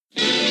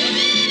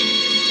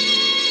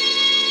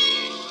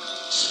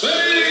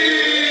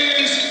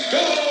Space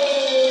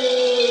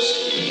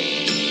Ghost!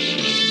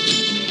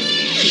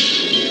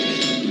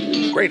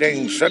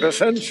 Greetings,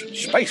 citizens.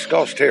 Space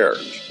Ghost here,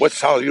 with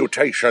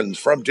salutations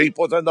from deep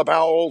within the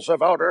bowels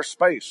of outer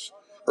space,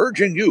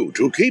 urging you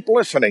to keep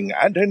listening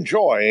and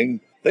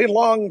enjoying the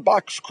Long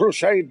Box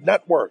Crusade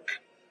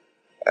Network.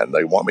 And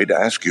they want me to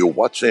ask you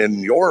what's in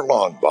your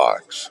long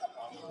box,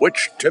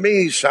 which to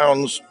me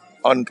sounds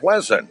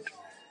unpleasant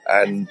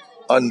and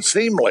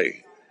unseemly,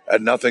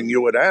 and nothing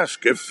you would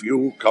ask if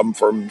you come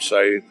from,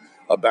 say,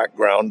 a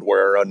background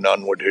where a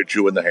nun would hit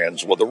you in the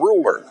hands with a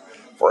ruler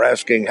for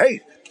asking,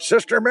 "Hey,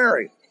 Sister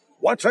Mary,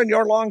 what's in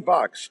your long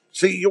box?"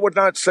 See, you would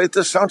not say,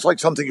 this sounds like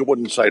something you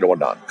wouldn't say to a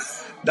nun.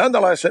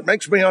 Nonetheless, it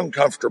makes me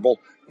uncomfortable,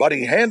 but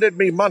he handed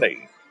me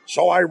money,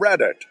 so I read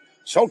it.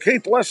 So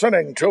keep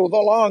listening to the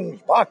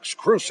Long Box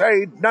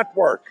Crusade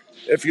Network.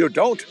 If you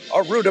don't,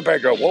 a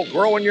rutabaga will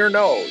grow in your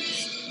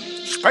nose.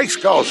 Space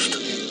Ghost,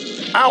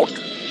 out!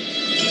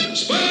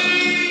 Space Ghost!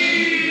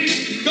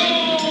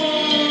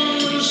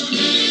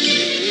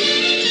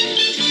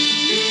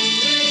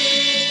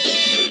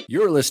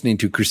 You're listening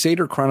to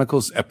Crusader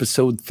Chronicles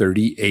episode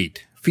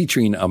 38,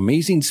 featuring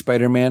Amazing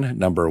Spider-Man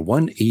number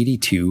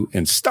 182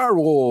 and Star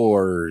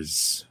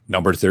Wars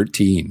number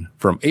 13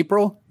 from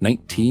April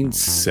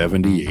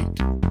 1978.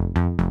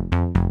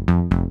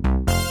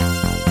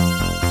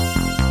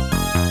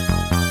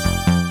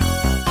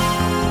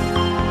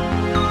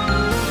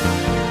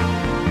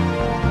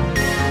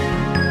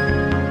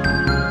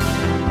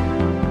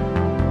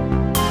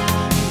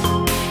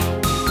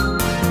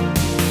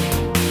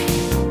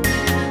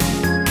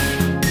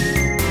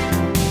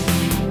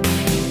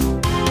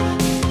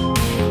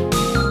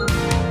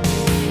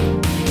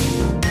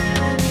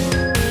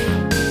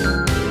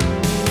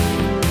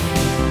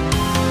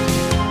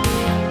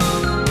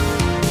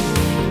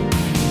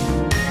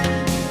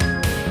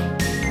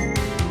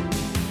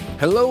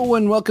 Hello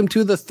and welcome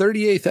to the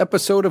 38th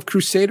episode of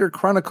Crusader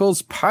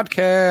Chronicles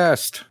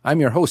podcast. I'm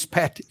your host,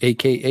 Pat,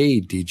 aka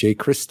DJ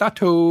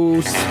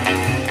Christatos.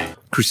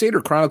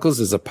 Crusader Chronicles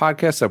is a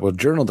podcast that will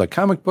journal the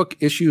comic book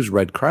issues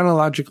read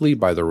chronologically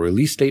by the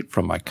release date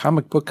from my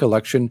comic book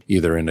collection,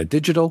 either in a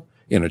digital,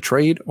 in a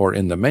trade, or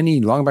in the many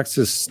long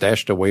boxes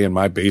stashed away in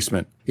my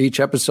basement. Each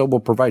episode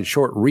will provide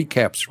short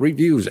recaps,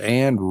 reviews,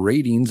 and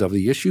ratings of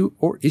the issue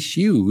or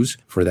issues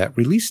for that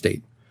release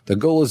date. The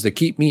goal is to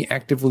keep me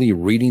actively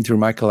reading through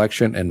my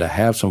collection and to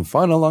have some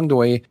fun along the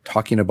way,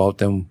 talking about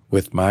them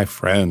with my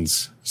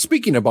friends.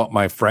 Speaking about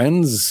my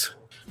friends,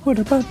 what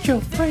about your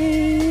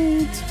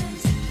friends?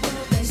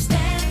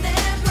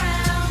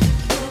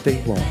 They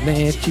won't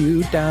let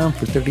you down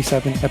for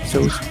 37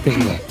 episodes. They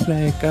won't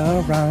stick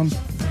around.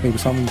 Maybe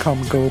some come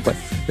and go, but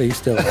they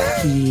still are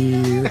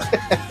here.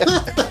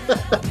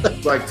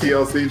 It's like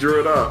TLC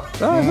drew it up.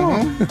 Oh,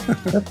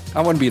 no.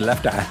 I want to be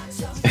left eye.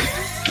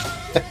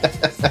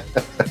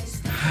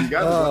 You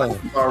got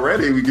it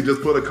already. We could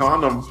just put a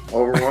condom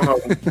over one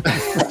of them.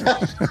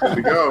 There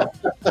we go.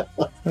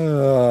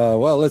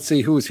 Well, let's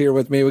see who's here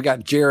with me. We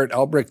got Jared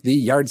Albrecht, the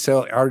yard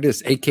sale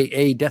artist,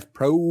 a.k.a. Death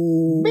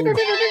Pro.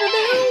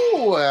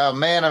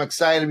 Man, I'm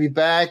excited to be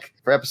back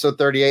for episode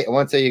 38. I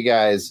want to tell you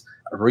guys,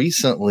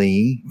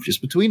 recently,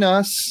 just between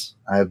us,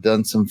 I've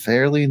done some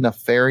fairly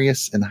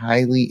nefarious and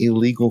highly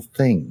illegal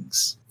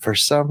things. For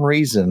some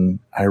reason,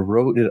 I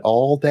wrote it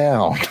all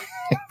down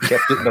and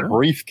kept it in a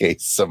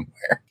briefcase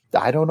somewhere.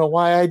 I don't know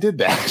why I did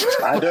that.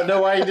 I don't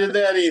know why you did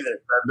that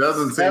either. That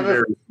doesn't seem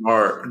very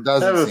smart. I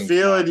have a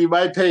feeling you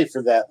might pay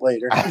for that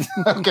later.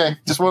 Okay,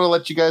 just want to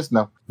let you guys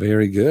know.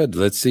 Very good.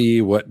 Let's see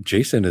what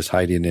Jason is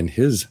hiding in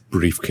his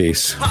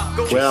briefcase.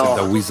 Well,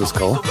 the weasel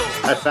skull.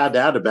 I found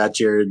out about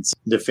Jared's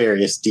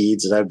nefarious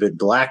deeds, and I've been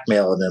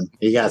blackmailing him.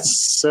 He got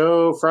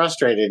so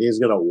frustrated he was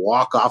going to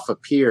walk off a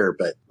pier,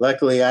 but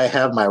luckily I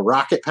have my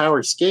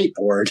rocket-powered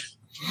skateboard,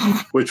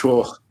 which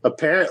will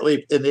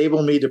apparently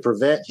enable me to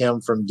prevent him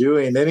from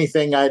doing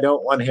anything I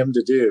don't want him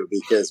to do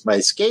because my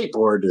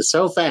skateboard is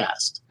so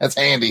fast. That's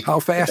handy. How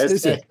fast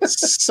is it?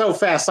 So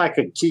fast I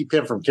could keep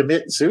him from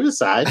committing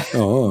suicide.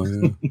 Oh,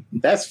 yeah.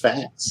 That's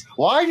fast.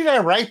 Why did I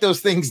write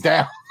those things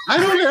down? I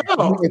don't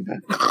know.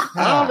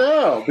 I don't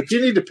know. But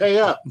you need to pay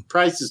up. The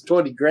price is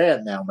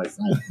 $20,000 now, my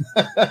friend.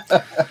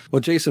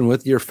 Well, Jason,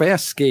 with your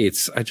fast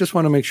skates, I just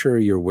want to make sure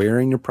you're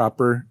wearing your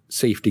proper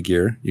safety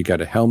gear. You got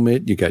a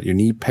helmet, you got your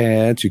knee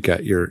pads, you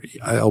got your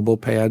elbow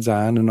pads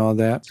on and all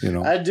that, you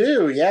know. I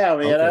do, yeah,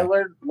 man. Okay. I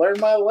learned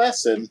my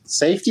lesson.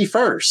 Safety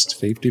first.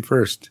 Safety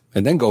first.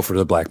 And then go for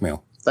the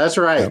blackmail. That's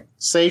right. Yep.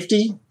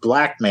 Safety,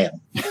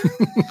 blackmail.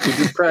 Keep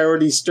your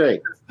priorities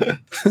straight.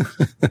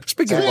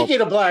 Speaking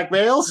of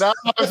blackmails. No,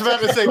 I was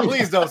about to say,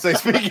 please don't say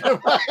speaking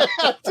of blackmail.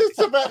 I was just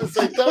about to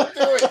say, don't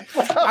do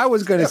it. I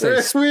was going to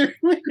say.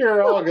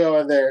 We're all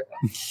going there.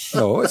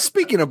 No,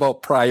 speaking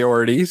about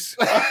priorities.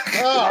 Oh,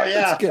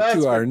 yeah. Let's get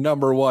to our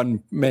number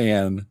one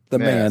man, the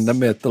man, the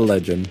myth, the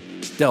legend.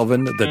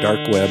 Delvin, the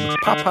dark web,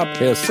 Pop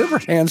Hiss, Silver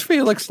Hands,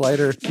 Felix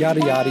Leiter,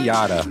 yada, yada,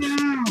 yada.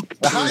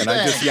 And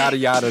I just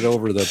yada-yada'd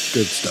over the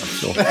good stuff.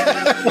 So.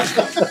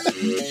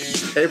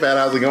 Hey, Pat,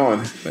 how's it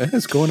going?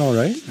 It's going all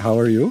right. How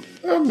are you?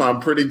 I'm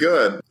pretty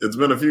good. It's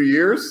been a few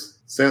years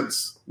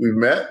since we've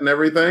met and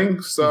everything,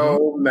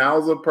 so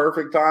now's a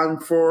perfect time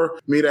for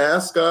me to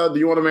ask, do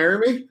you want to marry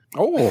me?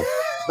 Oh.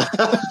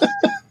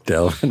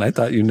 Delvin, I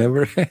thought you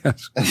never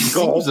asked.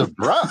 Seems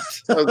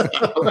abrupt.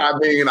 I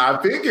mean, I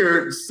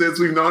figured since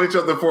we've known each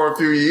other for a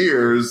few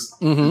years,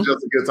 it's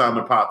just a good time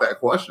to pop that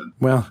question.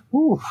 Well,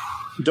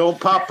 Don't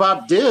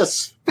pop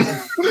this.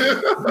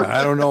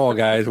 I don't know,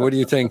 guys. What do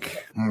you think?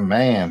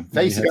 Man,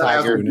 face it, Yeah,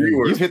 Tiger.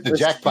 viewers. You've hit the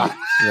jackpot.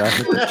 Yeah, I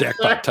hit the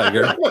jackpot,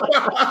 Tiger.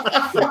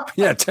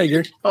 Yeah,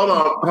 Tiger. Hold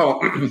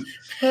on.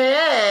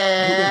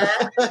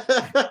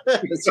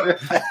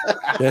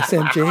 Yes,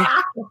 MJ.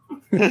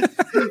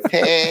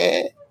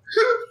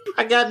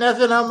 I got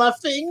nothing on my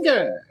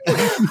finger.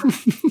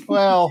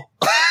 Well,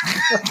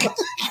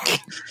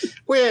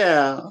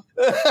 Well,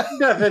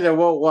 nothing that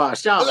won't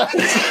wash off.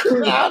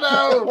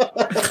 no.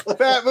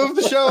 Pat, move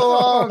the show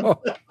along.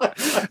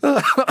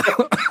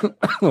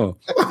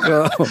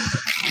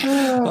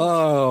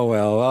 Oh,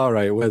 well, all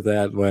right. With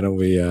that, why don't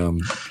we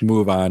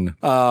move on?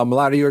 A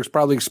lot of you are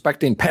probably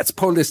expecting Pat's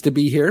Pull List to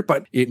be here,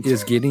 but it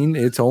is getting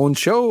its own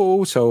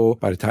show. So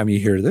by the time you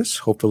hear this,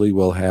 hopefully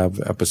we'll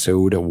have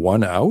episode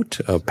 1 out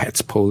of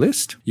Pat's Pull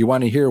List. You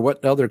want to hear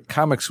what other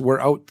comics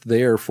were out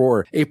there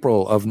for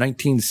April of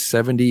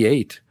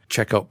 1978?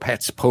 Check out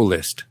Pat's Pull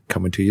List.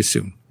 Coming to you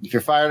soon. If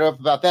you're fired up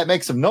about that,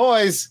 make some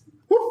noise.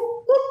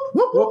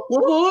 Whoop, whoop,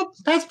 whoop.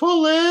 That's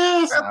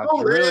police. I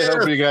really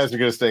hope you guys are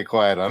going to stay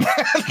quiet on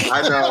that.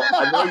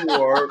 I know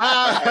you are.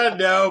 I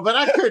know, but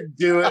I couldn't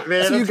do it,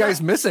 man. So you guys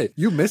miss it.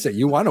 You miss it.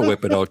 You want to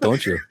whip it out,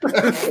 don't you?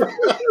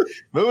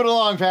 Move it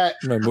along, Pat.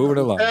 No, moving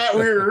along. Pat,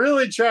 we were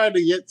really trying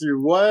to get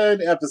through one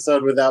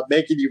episode without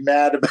making you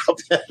mad about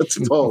Pat's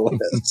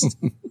List.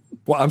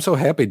 Well, I'm so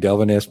happy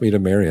Delvin asked me to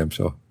marry him,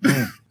 so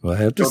we'll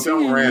have to Don't see.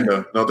 tell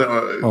Miranda. No,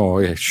 Oh,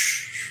 yeah.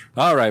 Shh.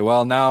 All right.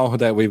 Well, now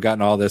that we've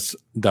gotten all this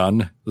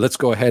done, let's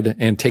go ahead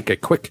and take a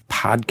quick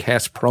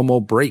podcast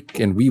promo break,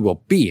 and we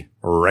will be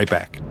right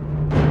back.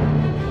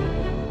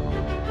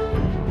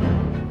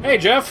 Hey,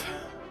 Jeff.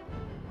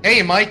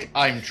 Hey, Mike,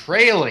 I'm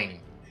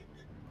trailing.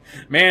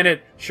 Man,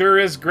 it sure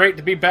is great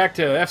to be back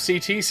to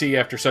FCTC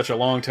after such a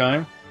long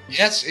time.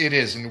 Yes, it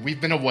is, and we've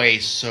been away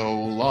so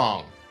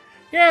long.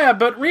 Yeah,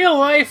 but real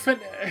life and...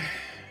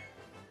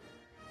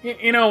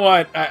 You know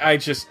what? I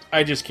just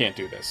can't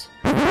do this.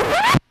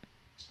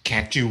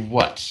 Can't do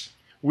what?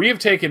 We have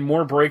taken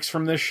more breaks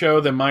from this show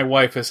than my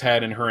wife has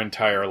had in her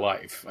entire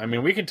life. I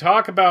mean, we can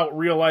talk about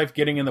real life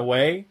getting in the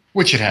way,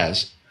 Which it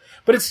has.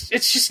 but it's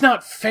just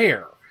not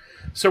fair.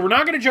 So we're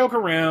not going to joke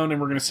around,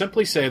 and we're going to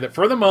simply say that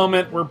for the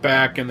moment, we're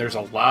back, and there's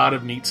a lot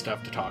of neat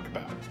stuff to talk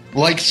about.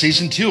 Like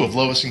Season 2 of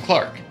Lois and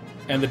Clark.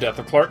 And the death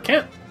of Clark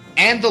Kent.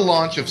 And the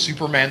launch of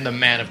Superman the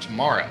Man of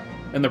Tomorrow.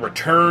 And the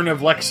return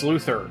of Lex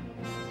Luthor.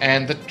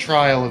 And the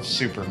trial of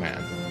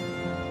Superman.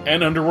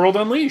 And Underworld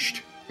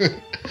Unleashed.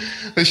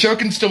 The show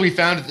can still be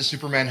found at the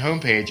Superman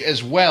homepage,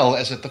 as well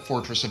as at the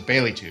Fortress of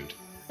Baileytude.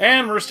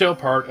 And we're still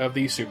part of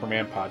the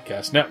Superman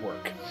Podcast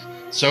Network.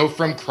 So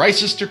From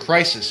Crisis to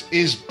Crisis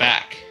is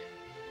back.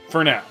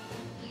 For now.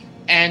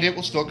 And it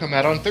will still come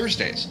out on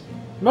Thursdays.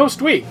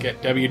 Most week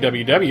at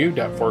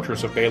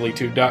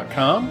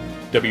www.fortressofbaileytude.com,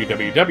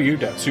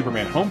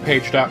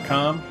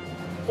 www.supermanhomepage.com,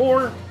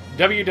 or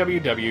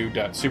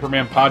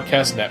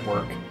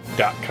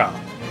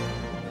www.supermanpodcastnetwork.com.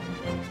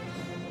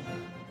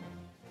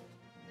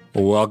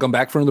 Welcome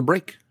back from the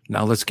break.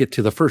 Now let's get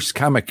to the first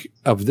comic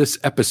of this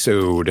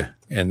episode,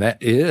 and that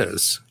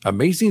is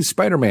Amazing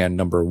Spider-Man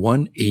number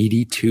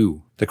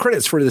 182. The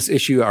credits for this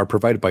issue are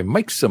provided by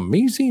Mike's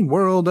Amazing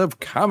World of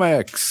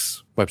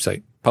Comics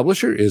website.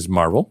 Publisher is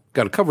Marvel.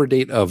 Got a cover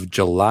date of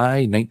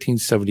July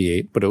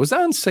 1978, but it was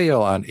on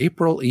sale on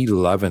April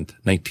 11th,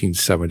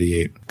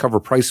 1978. Cover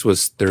price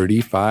was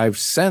 35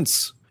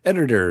 cents.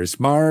 Editor is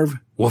Marv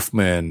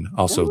Wolfman,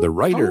 also the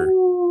writer.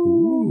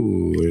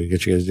 Ooh, I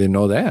guess you guys didn't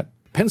know that.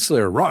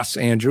 Penciler Ross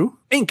Andrew.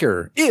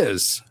 Inker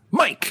is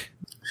Mike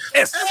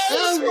S.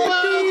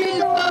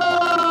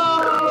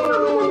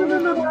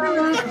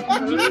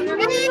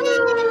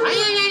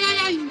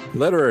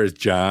 Letterer is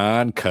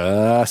John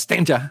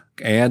Costanza.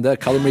 And the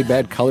Color Me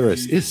Bad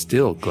colorist is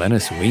still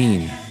Glennis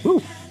Ween.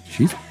 Woo,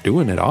 she's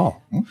doing it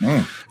all.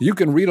 Mm-hmm. You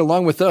can read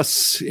along with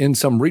us in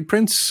some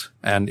reprints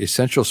and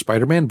Essential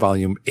Spider-Man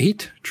Volume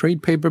 8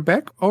 trade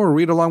paperback, or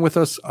read along with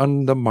us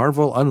on the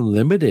Marvel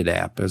Unlimited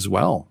app as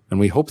well. And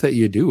we hope that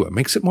you do. It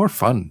makes it more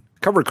fun.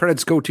 Cover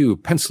credits go to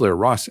Penciler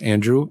Ross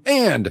Andrew,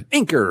 and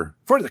inker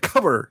for the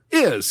cover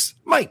is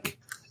Mike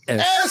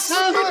S.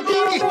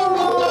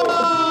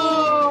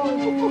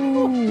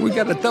 We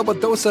got a double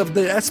dose of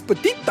the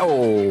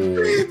Espedito.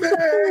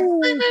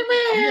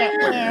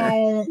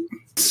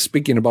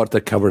 Speaking about the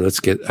cover, let's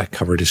get a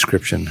cover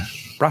description.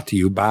 Brought to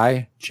you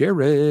by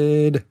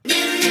Jared.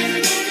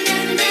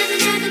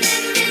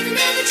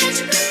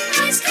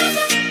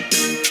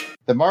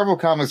 The Marvel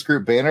Comics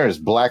Group banner is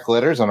black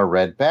letters on a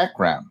red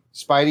background.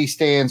 Spidey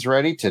stands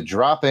ready to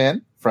drop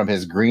in, from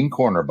his green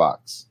corner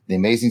box. The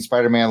Amazing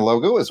Spider-Man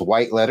logo is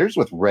white letters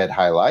with red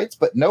highlights,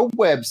 but no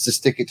webs to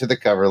stick it to the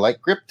cover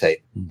like grip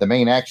tape. The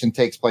main action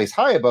takes place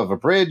high above a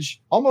bridge,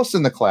 almost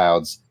in the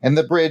clouds, and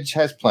the bridge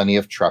has plenty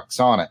of trucks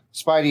on it.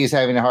 Spidey is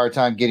having a hard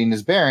time getting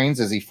his bearings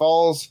as he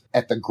falls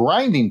at the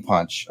grinding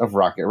punch of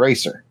Rocket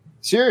Racer.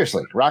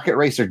 Seriously, Rocket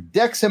Racer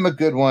decks him a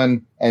good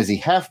one as he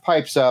half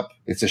pipes up.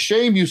 It's a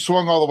shame you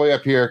swung all the way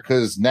up here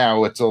because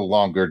now it's a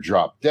longer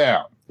drop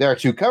down. There are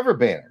 2 cover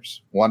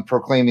banners, one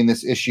proclaiming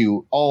this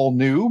issue all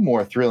new,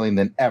 more thrilling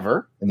than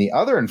ever, and the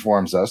other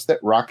informs us that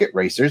Rocket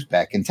Racer's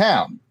back in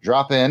town.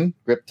 Drop in,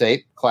 grip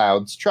tape,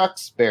 clouds,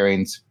 trucks,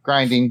 bearings,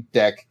 grinding,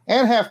 deck,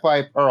 and half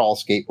pipe are all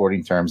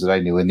skateboarding terms that I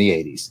knew in the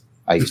 80s.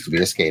 I used to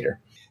be a skater.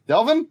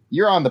 Delvin,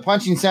 you're on the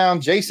punching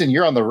sound. Jason,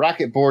 you're on the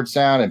rocket board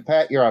sound. And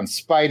Pat, you're on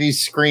Spidey's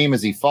scream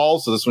as he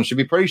falls. So this one should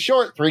be pretty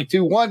short. 3,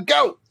 2, 1,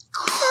 go!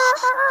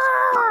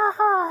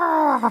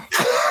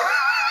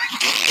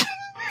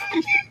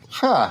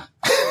 Huh.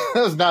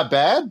 That was not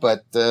bad,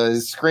 but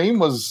his scream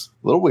was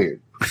a little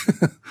weird.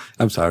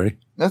 I'm sorry.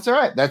 That's all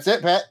right. That's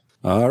it, Pat.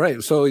 All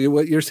right. So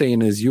what you're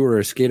saying is you were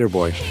a skater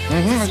boy.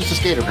 I'm just a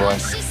skater boy.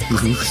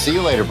 See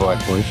you later, boy.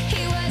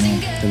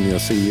 And they'll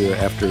see you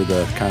after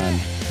the con,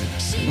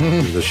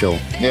 after the show.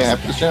 Yeah,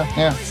 after the show.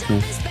 Yeah.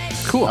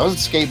 Cool. I was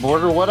a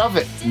skateboarder. What of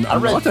it? I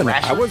read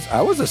Thrasher.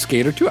 I was a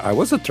skater too. I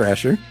was a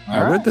thrasher.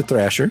 I read the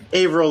Thrasher.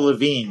 Avril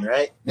Lavigne,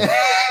 right?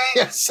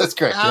 Yes, that's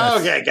correct. Oh,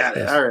 Yes. okay, got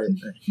it. All right.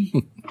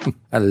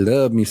 I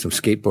love me some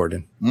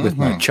skateboarding with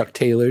my Chuck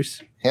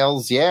Taylors.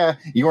 Hells yeah.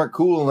 You weren't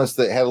cool unless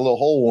they had a little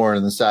hole worn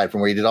in the side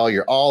from where you did all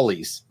your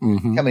ollies. How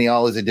many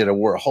ollies I did? I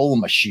wore a hole in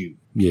my shoe.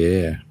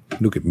 Yeah.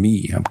 Look at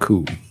me. I'm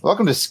cool.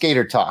 Welcome to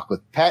Skater Talk with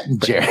Pat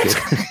and Jared.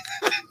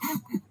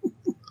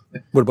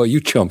 What about you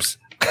chumps?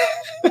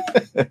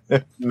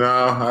 No,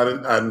 I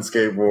didn't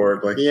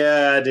skateboard. Like,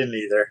 Yeah, I didn't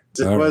either.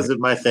 It wasn't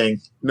my thing.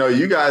 no,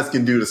 you guys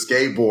can do the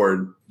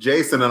skateboard.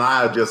 Jason and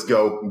I just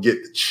go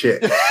get the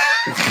chick.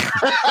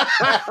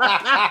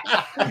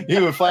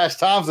 You and Flash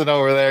Thompson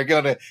over there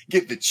going to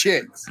get the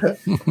chicks.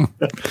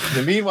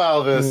 And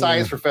meanwhile, the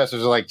science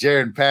professors are like,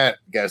 Jared and Pat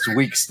got some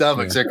weak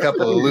stomachs. They're a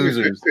couple of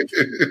losers.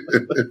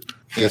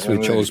 Guess we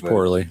chose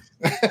poorly.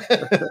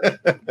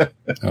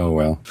 Oh,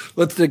 well.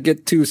 Let's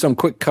get to some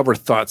quick cover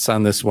thoughts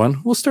on this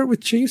one. We'll start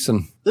with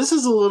Jason. This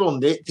is a little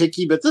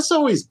nitpicky, but this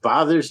always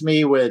bothers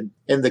me when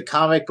in the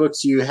comic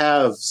books you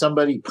have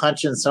somebody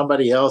punching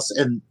somebody else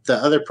and the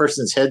other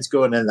person's head's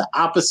going in the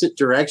opposite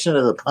direction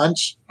of the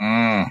punch.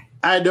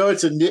 I know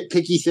it's a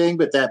nitpicky thing,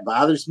 but that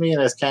bothers me,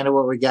 and that's kind of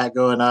what we got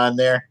going on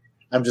there.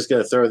 I'm just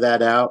going to throw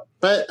that out.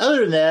 But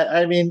other than that,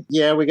 I mean,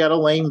 yeah, we got a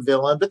lame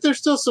villain, but there's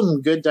still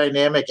some good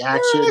dynamic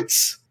action.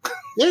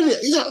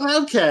 Yeah,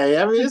 okay.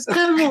 I mean, it's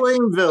kind of a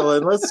lame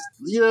villain. Let's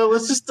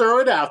just throw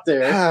it out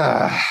there.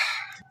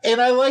 And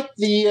I like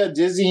the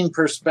dizzying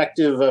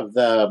perspective of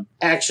the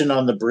action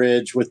on the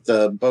bridge with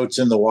the boats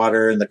in the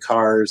water and the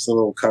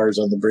little cars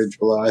on the bridge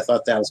below. I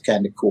thought that was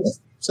kind of cool.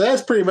 So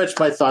that's pretty much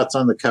my thoughts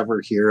on the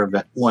cover here of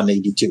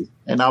 182.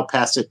 And I'll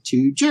pass it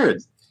to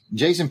Jared.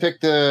 Jason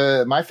picked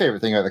my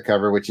favorite thing about the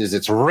cover, which is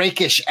its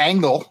rakish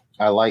angle.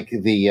 I like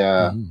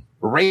the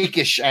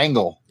rakish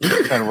angle.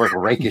 I'm trying to work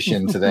rakish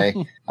in today.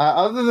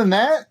 Other than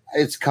that,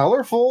 it's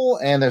colorful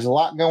and there's a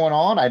lot going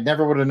on. I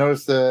never would have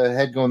noticed the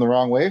head going the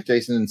wrong way if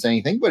Jason didn't say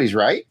anything, but he's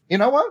right. You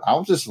know what?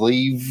 I'll just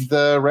leave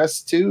the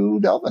rest to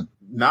Delvin.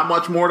 Not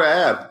much more to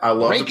add. I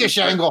love rakish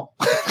angle.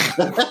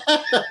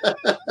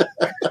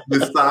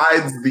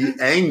 Besides the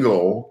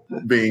angle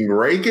being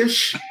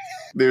rakish,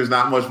 there's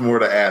not much more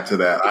to add to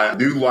that. I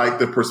do like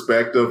the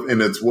perspective,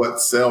 and it's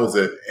what sells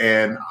it.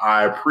 And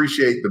I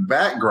appreciate the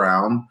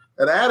background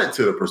that added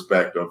to the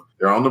perspective.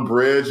 They're on the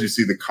bridge. You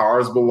see the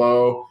cars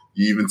below.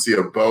 You even see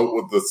a boat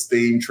with the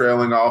steam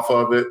trailing off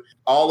of it.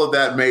 All of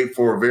that made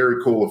for a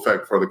very cool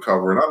effect for the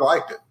cover, and I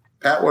liked it.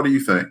 Pat, what do you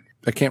think?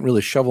 I can't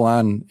really shovel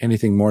on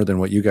anything more than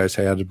what you guys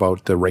had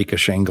about the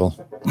rakish angle.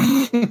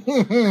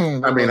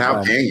 I mean,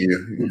 how can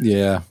you?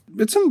 Yeah.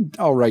 It's an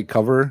all right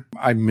cover.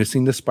 I'm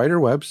missing the spider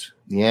webs.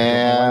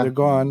 Yeah. They're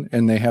gone.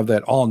 And they have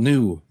that all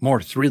new,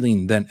 more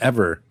thrilling than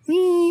ever.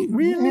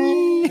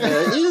 Really?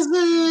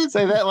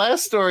 Say that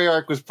last story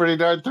arc was pretty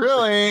darn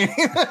thrilling.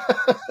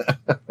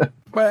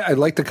 But I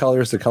like the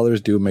colors. The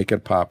colors do make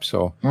it pop.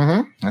 So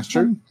that's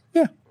true.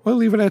 Yeah. We'll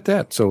leave it at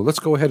that. So let's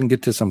go ahead and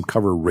get to some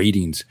cover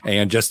ratings.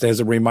 And just as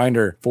a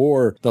reminder,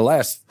 for the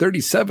last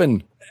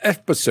 37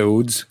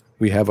 episodes,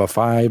 we have a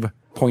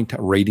 5-point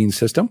rating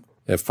system.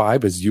 If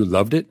 5 is you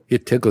loved it,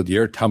 it tickled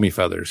your tummy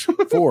feathers.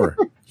 4,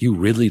 you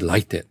really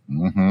liked it.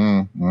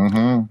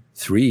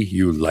 3,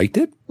 you liked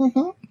it.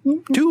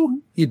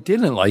 2, you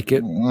didn't like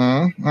it.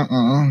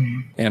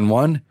 And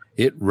 1,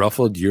 it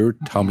ruffled your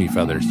tummy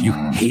feathers. You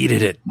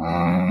hated it.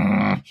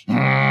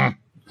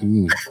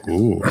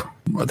 Ooh.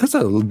 Well, that's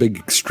a big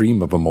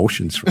extreme of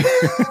emotions.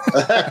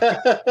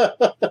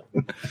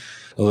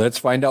 Let's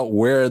find out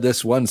where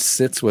this one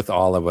sits with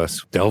all of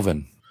us.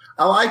 Delvin.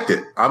 I liked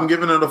it. I'm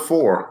giving it a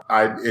 4.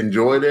 I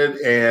enjoyed it.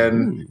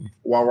 And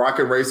while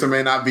Rocket Racer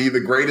may not be the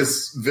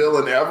greatest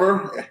villain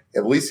ever,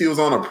 at least he was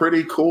on a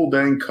pretty cool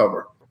dang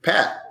cover.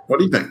 Pat. What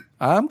do you think?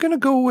 I'm going to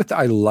go with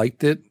I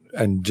liked it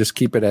and just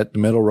keep it at the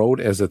middle road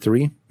as a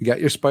 3. You got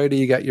your Spidey,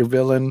 you got your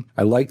villain.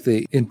 I like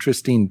the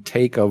interesting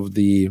take of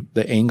the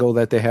angle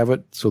that they have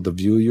it. So the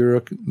view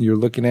you're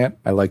looking at,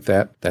 I like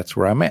that. That's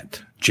where I'm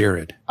at.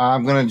 Jared.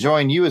 I'm going to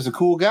join you as a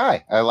cool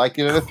guy. I like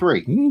it at a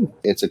 3. Ooh.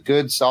 It's a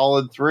good,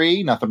 solid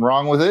 3. Nothing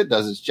wrong with it.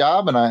 Does its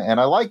job, and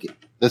I like it.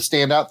 The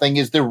standout thing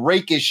is the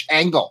rakish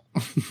angle.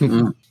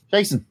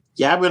 Jason.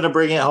 Yeah, I'm going to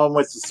bring it home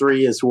with the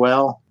 3 as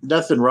well.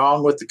 Nothing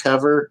wrong with the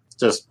cover.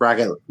 Just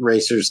Rocket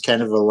Racer's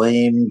kind of a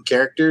lame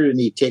character, and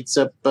he takes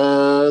up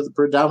the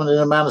predominant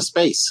amount of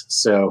space.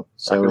 So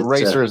Rocket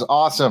Racer is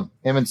awesome.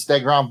 Him and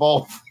Stegron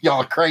both.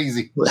 Y'all are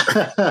crazy.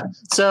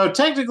 So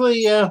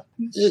technically,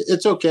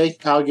 it's okay.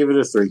 I'll give it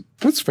a 3.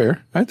 That's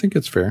fair. I think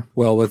it's fair.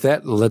 Well, with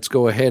that, let's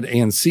go ahead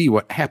and see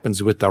what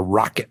happens with the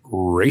Rocket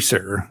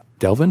Racer.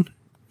 Delvin,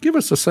 give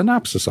us a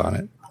synopsis on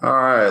it. All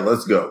right,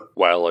 let's go.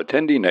 While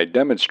attending a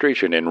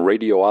demonstration in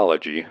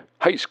radiology,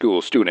 high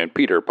school student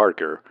Peter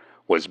Parker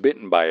was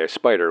bitten by a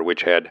spider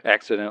which had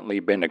accidentally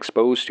been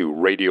exposed to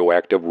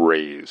radioactive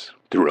rays.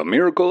 Through a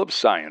miracle of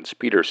science,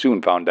 Peter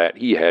soon found that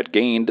he had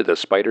gained the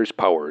spider's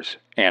powers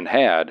and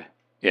had,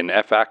 in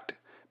effect,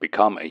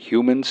 become a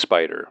human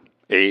spider,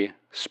 a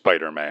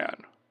Spider-Man.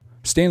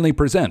 Stanley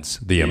presents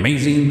The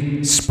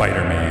Amazing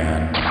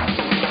Spider-Man.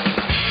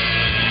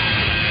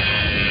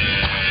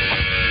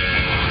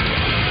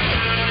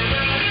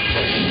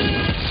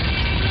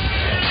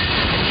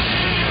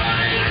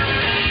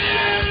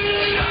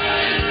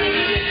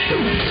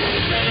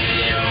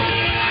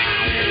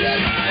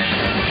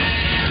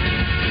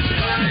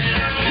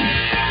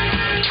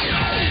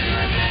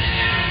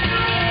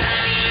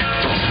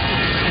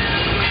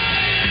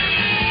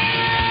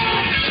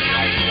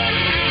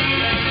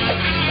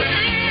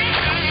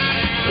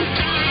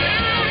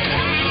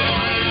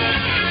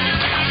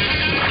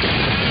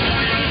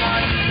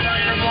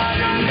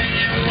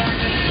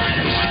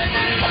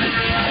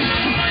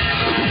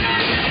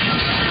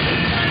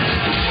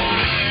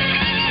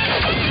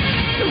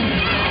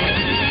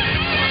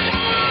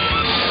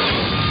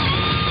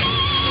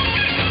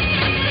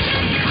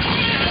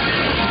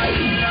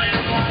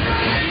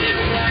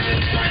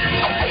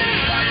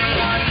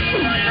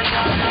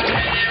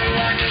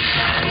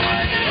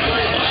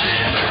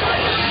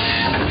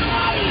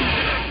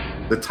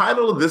 The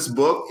title of this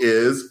book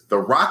is The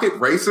Rocket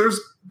Racer's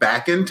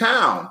Back in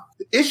Town.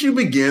 The issue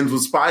begins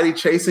with Spidey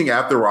chasing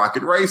after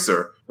Rocket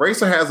Racer.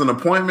 Racer has an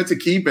appointment to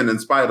keep, and in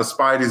spite of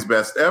Spidey's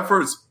best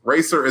efforts,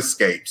 Racer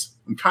escapes.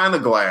 I'm kind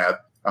of glad.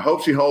 I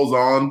hope she holds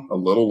on a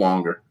little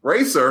longer.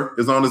 Racer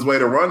is on his way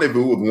to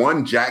rendezvous with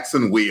one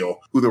Jackson Wheel,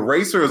 who the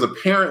Racer is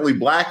apparently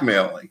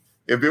blackmailing.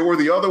 If it were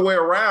the other way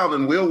around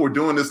and Wheel were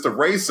doing this to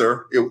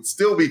Racer, it would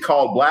still be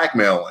called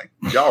blackmailing.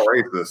 Y'all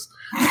racist.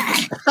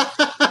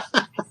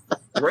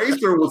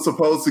 Racer was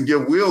supposed to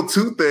give Wheel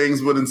 2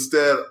 things, but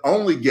instead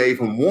only gave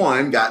him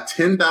one, got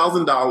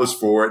 $10,000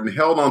 for it, and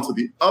held on to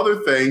the other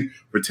thing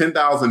for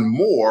 $10,000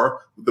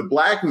 more with the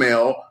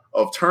blackmail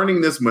of turning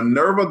this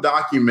Minerva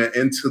document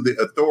into the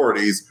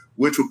authorities,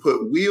 which would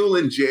put Wheel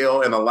in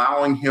jail and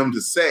allowing him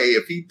to say,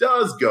 if he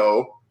does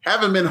go,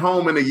 haven't been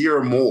home in a year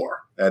or more.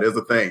 That is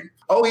a thing.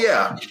 Oh,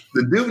 yeah.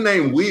 The dude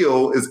named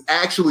Wheel is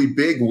actually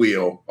Big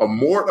Wheel, a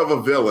mort of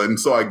a villain.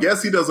 So I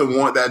guess he doesn't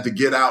want that to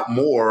get out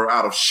more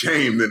out of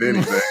shame than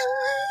anything.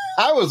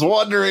 I was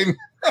wondering.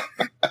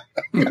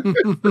 Like,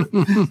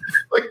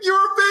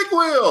 you're a Big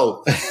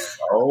Wheel.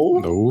 Oh.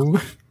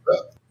 No.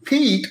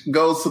 Pete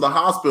goes to the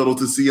hospital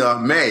to see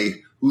Aunt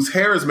May, whose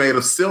hair is made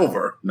of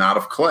silver, not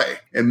of clay.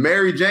 And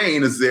Mary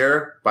Jane is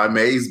there by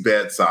May's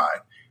bedside.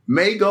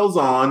 May goes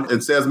on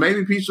and says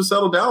maybe Pete should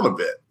settle down a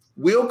bit.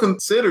 Will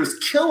considers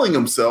killing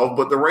himself,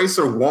 but the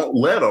Racer won't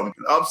let him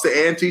and ups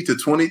the ante to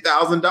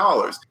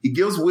 $20,000. He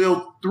gives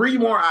Will 3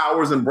 more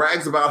hours and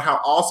brags about how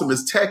awesome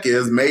his tech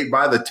is made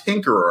by the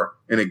Tinkerer,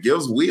 and it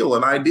gives Will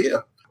an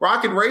idea.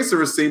 Rocket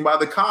Racer is seen by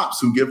the cops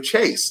who give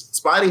chase.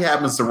 Spidey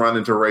happens to run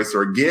into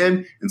Racer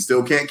again and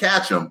still can't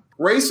catch him.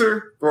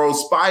 Racer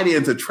throws Spidey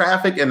into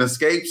traffic and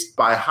escapes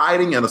by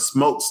hiding in a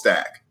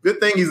smokestack. Good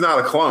thing he's not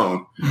a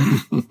clone.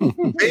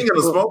 Being in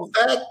a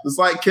smokestack is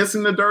like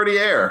kissing the dirty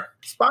air.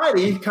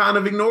 Spidey kind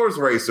of ignores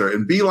Racer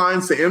and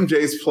beelines to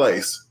MJ's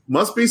place.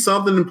 Must be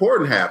something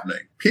important happening.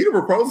 Peter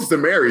proposes to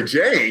Mary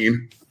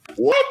Jane.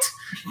 What?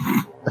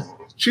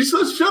 She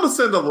should have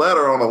sent a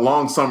letter on a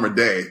long summer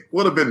day.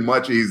 Would have been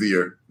much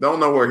easier. Don't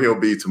know where he'll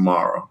be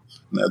tomorrow.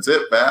 That's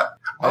it, Pat.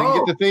 I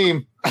didn't get the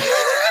theme.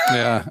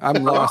 Yeah,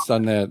 I'm lost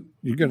on that.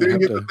 You're going to have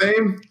to... the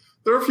theme?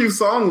 There are a few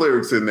song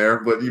lyrics in there,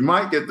 but you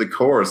might get the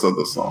chorus of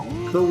the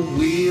song. The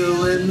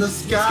wheel in the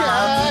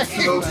sky.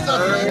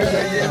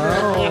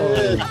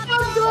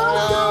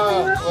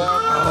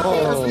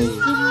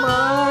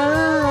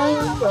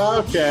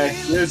 Okay,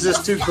 it was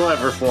just too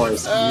clever for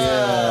us.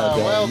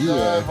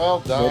 Well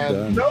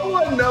done. No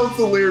one knows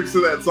the lyrics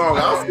to that song.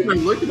 I was sitting there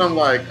looking, I'm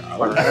like,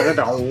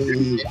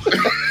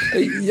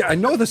 Yeah, I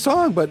know the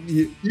song, but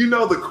You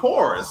know the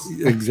chorus.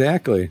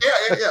 exactly.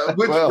 Yeah,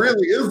 which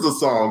really is the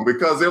song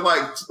because they're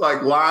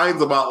like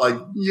lines about like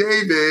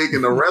yay big,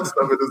 and the rest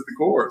of it is the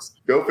chorus.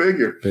 Go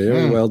figure.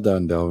 Very well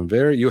done,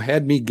 Delvin. You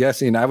had me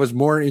guessing. I was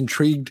more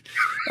intrigued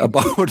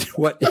about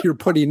what you're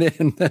putting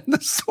in than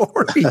the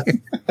story.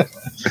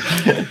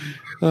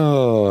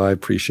 Oh, I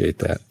appreciate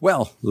that.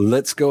 Well,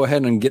 let's go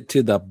ahead and get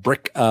to the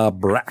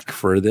bric-a-brac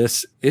for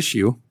this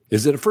issue.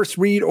 Is it a first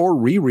read or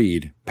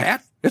reread?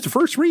 Pat, it's a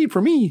first read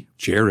for me.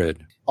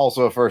 Jared.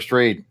 Also a first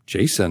read.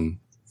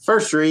 Jason.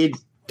 First read.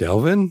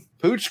 Delvin.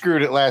 Pooch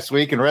screwed it last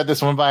week and read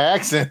this one by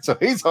accident, so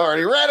he's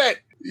already read it.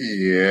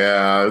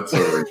 Yeah, it's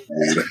already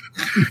read.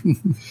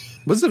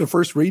 Was it a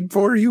first read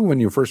for you when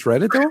you first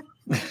read it, though?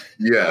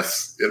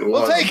 Yes, it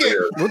was. We'll take it.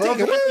 We'll take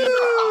it.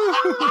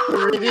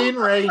 Reading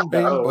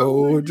Rainbow.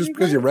 Oh, just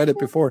because you read it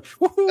before.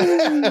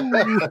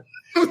 Woohoo!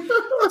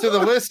 To the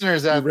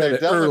listeners out there,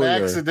 Delvin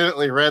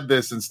accidentally read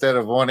this instead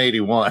of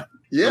 181.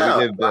 Yeah,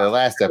 we did the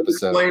last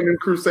episode. Explained in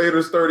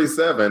Crusaders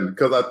 37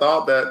 because I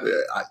thought that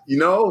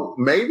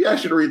maybe I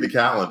should read the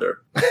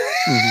calendar.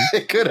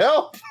 It could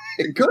help.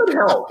 It could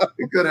help.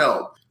 It could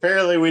help.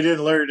 Apparently, we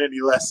didn't learn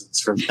any lessons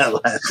from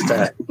that last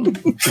time.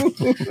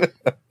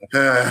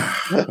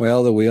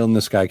 Well, the wheel in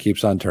the sky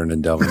keeps on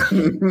turning,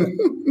 Delvin.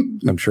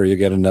 I'm sure you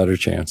get another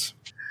chance.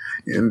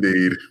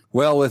 Indeed.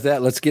 Well, with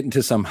that, let's get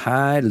into some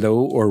high, low,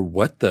 or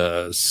what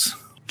does.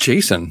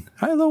 Jason,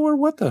 high, low, or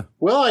what the?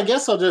 Well, I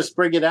guess I'll just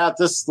bring it out.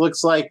 This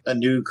looks like a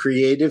new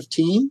creative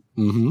team,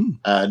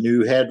 a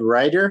new head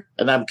writer.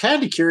 And I'm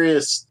kind of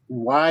curious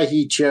why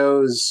he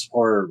chose,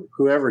 or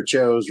whoever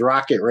chose,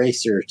 Rocket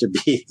Racer to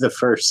be the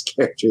first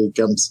character he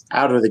comes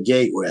out of the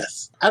gate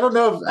with. I don't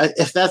know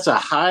if that's a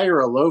high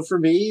or a low for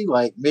me.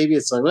 Like, maybe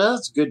it's like, well,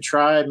 it's a good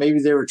try. Maybe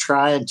they were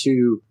trying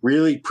to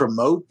really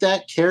promote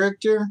that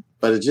character,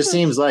 but it just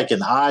seems like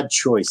an odd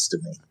choice to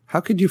me. How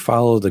could you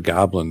follow the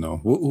Goblin, though?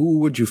 Who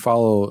would you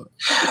follow?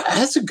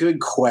 That's a good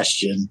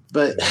question.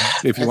 But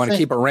if you want to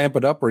keep it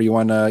ramping up, or you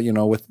want to,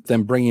 with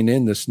them bringing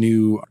in this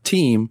new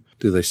team,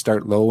 do they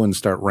start low and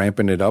start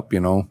ramping it up?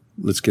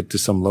 Let's get to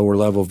some lower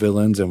level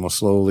villains and we'll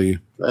slowly.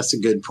 That's a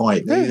good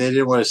point. Maybe they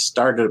didn't want to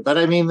start it. But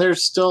I mean,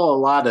 there's still a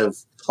lot of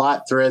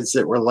plot threads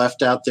that were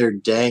left out there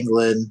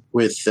dangling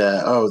with,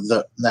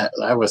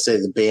 I would say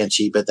the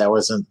Banshee, but that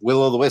wasn't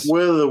Will-o'-the-Wisp.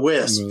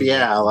 Will-o'-the-Wisp,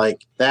 yeah.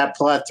 Like that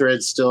plot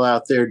thread's still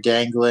out there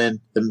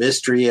dangling. The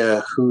mystery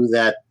of who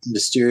that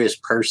mysterious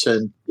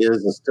person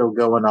is still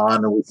going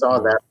on. And we saw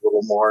that a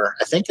little more.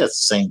 I think that's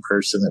the same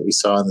person that we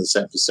saw in this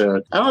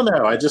episode. I don't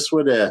know. I just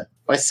would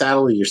why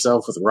saddle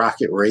yourself with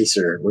Rocket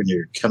Racer when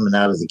you're coming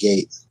out of the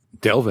gate?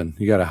 Delvin,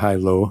 you got a high,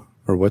 low,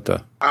 or what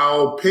the?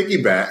 I'll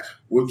piggyback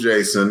with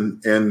Jason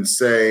and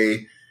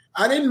say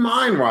I didn't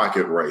mind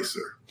Rocket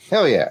Racer.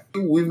 Hell yeah.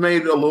 We've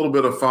made a little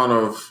bit of fun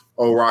of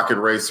Rocket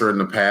Racer in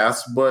the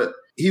past, but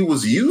he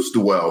was used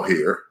well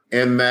here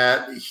in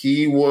that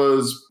he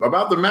was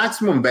about the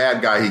maximum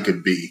bad guy he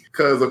could be.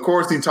 Because, of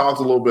course, he talked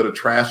a little bit of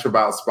trash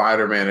about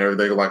Spider-Man and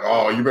everything. Like,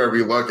 oh, you better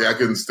be lucky I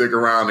couldn't stick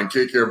around and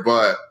kick your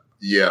butt.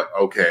 Yeah,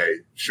 okay,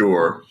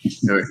 sure.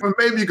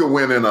 Maybe you could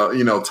win in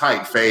a,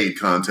 tight fade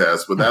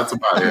contest, but that's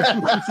about it.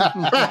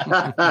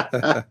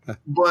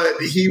 But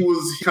he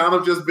was kind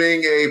of just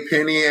being a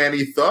penny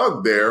ante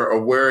thug there,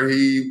 of where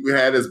he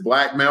had his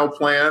blackmail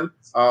plan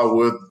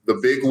with the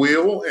big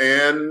wheel,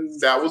 and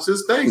that was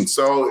his thing.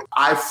 So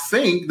I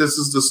think this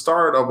is the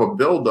start of a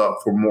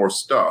buildup for more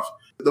stuff.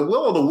 The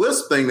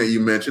Will-o'-the-Wisp thing that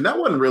you mentioned, that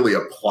wasn't really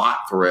a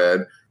plot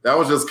thread. That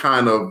was just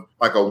kind of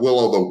like a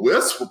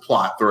Will-o'-the-Wisp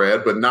plot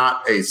thread, but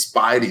not a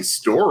Spidey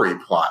story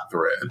plot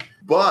thread.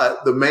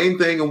 But the main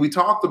thing, and we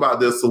talked about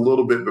this a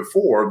little bit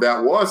before,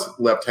 that was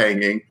left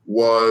hanging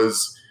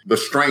was the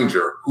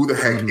stranger. Who the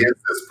heck is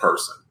this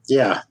person?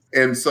 Yeah.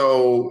 And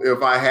so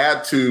if I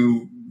had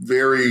to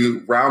very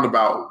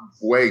roundabout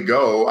way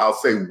go, I'll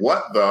say,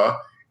 what the?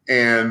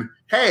 And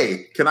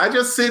hey, can I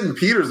just sit in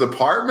Peter's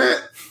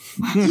apartment?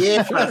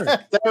 Yeah,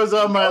 that was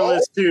on my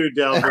list too,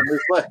 Delvin.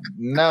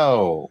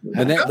 No.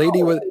 And that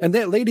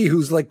lady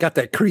who's like got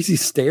that crazy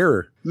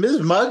stare. Ms.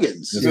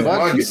 Muggins. Ms.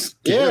 Muggins.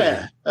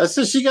 Yeah.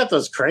 So she got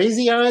those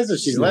crazy eyes and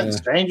she's letting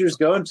strangers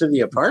go into the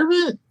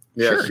apartment?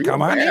 Yeah, sure,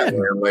 come on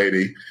in.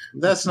 Lady.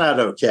 That's not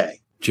okay.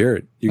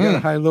 Jared, you got a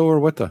high, low, or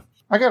what the?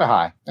 I got a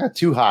high. I got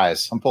 2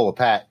 highs. I'm Polar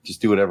Pat.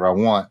 Just do whatever I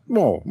want.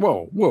 Whoa.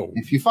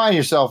 If you find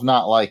yourself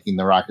not liking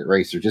the Rocket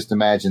Racer, just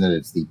imagine that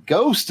it's the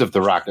ghost of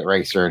the Rocket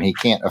Racer and he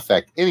can't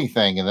affect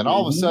anything. And then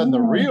all of a sudden, the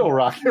real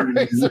Rocket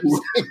Racer.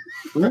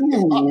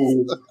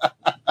 Vroom,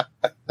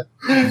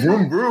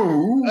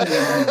 vroom.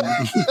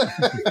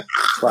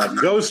 Like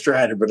Ghost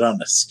Rider, but on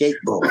a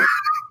skateboard.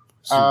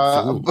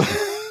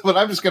 But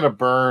I'm just going to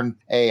burn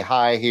a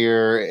high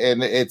here.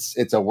 And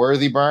it's a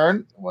worthy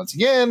burn. Once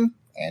again,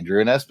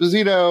 Andrew and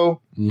Esposito.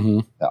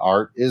 The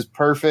art is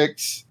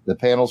perfect. The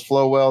panels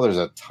flow well. There's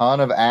a ton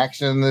of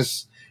action in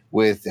this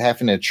with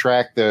having to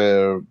track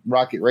the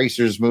Rocket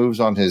Racer's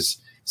moves on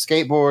his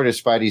skateboard as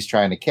Spidey's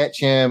trying to catch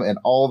him. And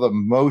all the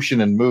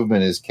motion and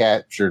movement is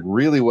captured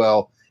really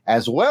well.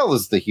 as well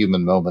as the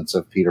human moments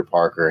of Peter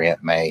Parker,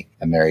 Aunt May,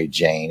 and Mary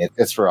Jane.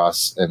 It's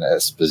Ross and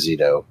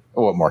Esposito.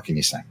 What more can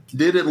you say?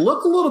 Did it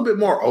look a little bit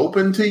more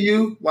open to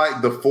you,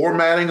 like the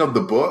formatting of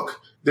the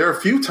book? There are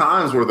a few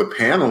times where the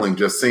paneling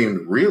just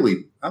seemed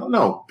really, I don't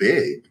know,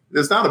 big.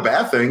 It's not a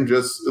bad thing,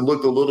 just it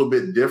looked a little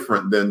bit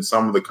different than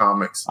some of the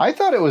comics. I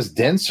thought it was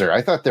denser.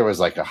 I thought there was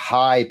like a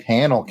high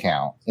panel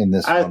count in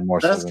this one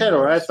more. That's kind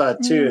of what I thought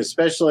too,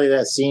 especially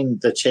that scene,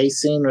 the chase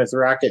scene with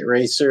Rocket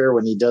Racer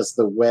when he does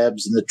the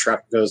webs and the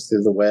truck goes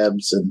through the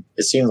webs. And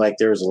it seemed like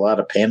there was a lot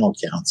of panel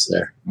counts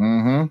there.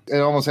 Mm-hmm. It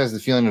almost has the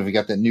feeling of we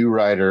got that new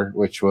writer,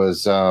 which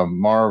was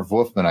Marv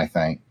Wolfman, I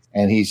think.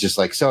 And he's just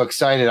like so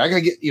excited. I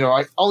gotta get,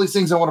 all these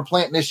things I want to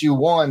plant in issue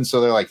 1. So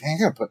they're like, hey, I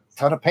gotta put a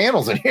ton of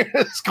panels in here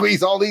to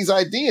squeeze all these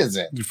ideas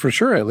in. For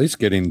sure, at least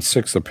getting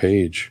 6 a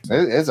page.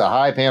 It's a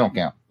high panel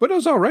count. But it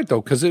was all right, though,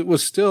 because it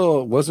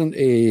wasn't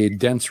a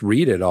dense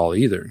read at all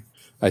either.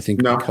 I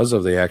think because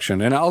of the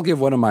action. And I'll give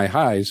one of my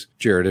highs,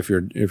 Jared, if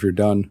you're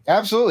done.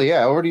 Absolutely,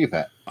 yeah. Over to you,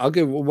 Pat. I'll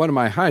give one of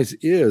my highs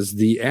is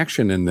the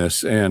action in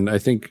this. And I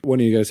think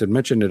one of you guys had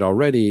mentioned it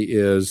already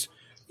is,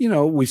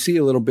 we see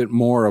a little bit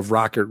more of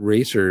Rocket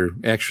Racer,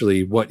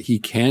 actually what he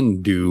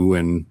can do.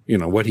 And,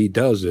 what he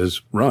does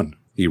is run.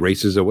 He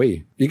races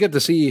away. You get to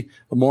see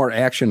more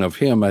action of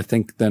him, I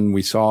think, than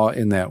we saw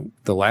in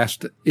the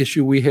last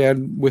issue we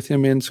had with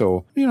him in.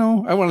 So,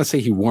 I want to say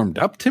he warmed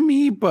up to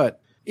me,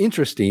 but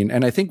interesting.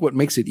 And I think what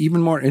makes it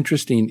even more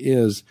interesting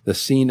is the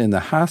scene in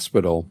the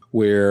hospital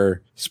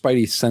where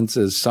Spidey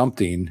senses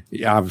something.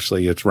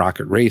 Obviously, it's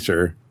Rocket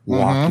Racer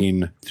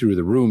walking through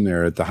the room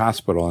there at the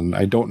hospital. And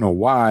I don't know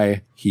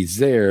why he's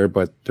there,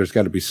 but there's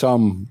got to be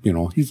some,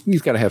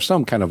 he's got to have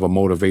some kind of a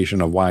motivation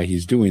of why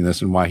he's doing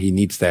this and why he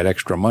needs that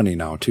extra money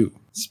now, too.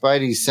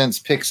 Spidey's sense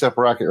picks up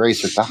Rocket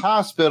Racer at the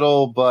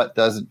hospital, but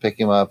doesn't pick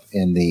him up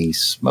in the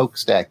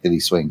smokestack that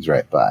he swings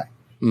right by.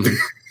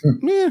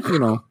 Yeah,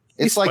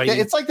 It's like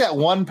it's like that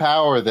one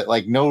power that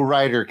like no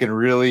writer can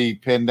really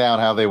pin down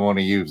how they want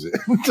to use it.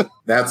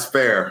 That's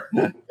fair.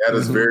 That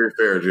is very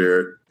fair,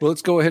 Jared. Well,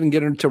 let's go ahead and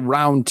get into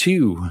round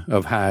 2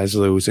 of highs,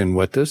 lows, and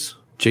what this.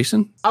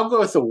 Jason? I'll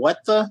go with the what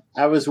the.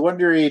 I was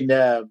wondering,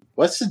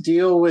 what's the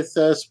deal with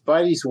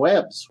Spidey's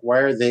webs? Why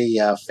are they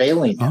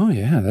failing? Oh,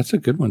 yeah, that's a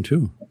good one,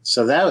 too.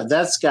 So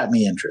that's got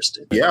me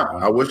interested. Yeah,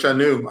 I wish I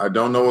knew. I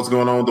don't know what's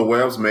going on with the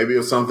webs. Maybe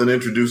it's something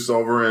introduced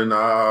over in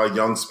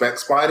Young Spec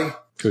Spidey.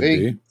 Could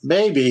be.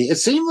 Maybe. It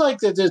seemed like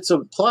that it's a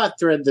plot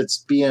thread that's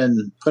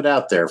being put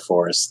out there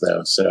for us,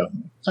 though. So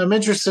I'm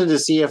interested to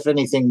see if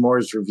anything more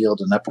is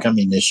revealed in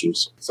upcoming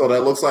issues. So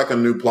that looks like a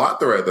new plot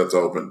thread that's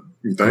open,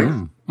 you think?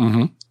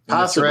 Mm-hmm.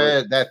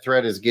 Possibly. That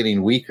thread is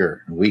getting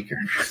weaker and weaker.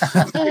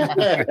 I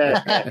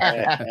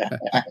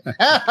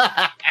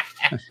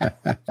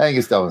think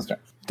it's Delvin's turn.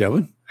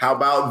 Delvin? How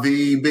about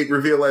the big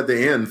reveal at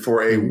the end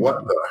for a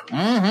what the?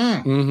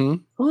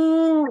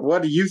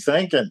 What are you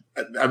thinking?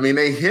 I mean,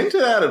 they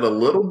hinted at it a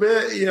little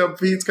bit.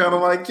 Pete's kind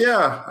of like,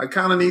 yeah, I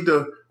kind of need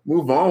to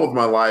move on with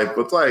my life.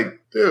 But it's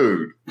like,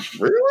 dude,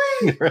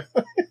 really?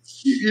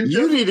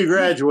 You need to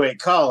graduate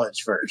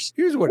college first.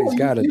 Here's what he's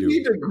got to do. You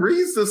need to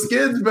grease the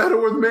skids better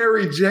with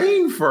Mary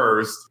Jane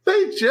first.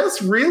 They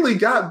just really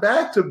got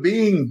back to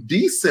being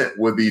decent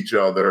with each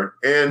other.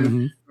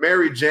 And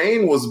Mary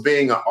Jane was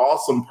being an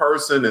awesome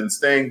person and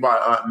staying by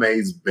Aunt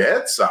May's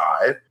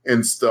bedside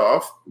and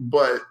stuff.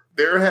 But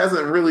there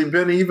hasn't really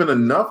been even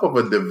enough of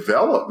a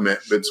development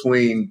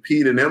between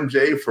Pete and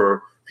MJ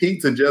for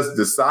Pete to just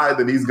decide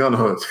that he's going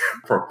to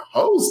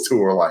propose to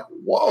her. Like,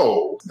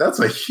 whoa, that's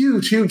a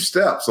huge, huge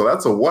step. So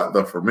that's a what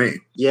the for me.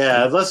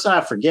 Yeah, let's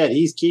not forget,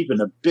 he's keeping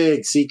a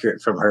big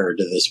secret from her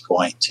to this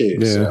point, too.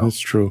 Yeah, that's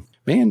true.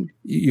 Man,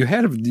 you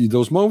had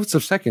those moments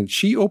of seconds.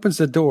 She opens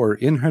the door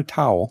in her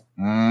towel,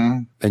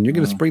 and you're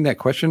going to spring that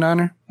question on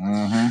her?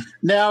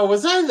 Now,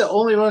 was I the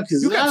only one?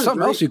 Because you got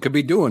something else you could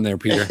be doing there,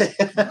 Peter.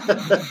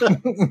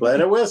 Let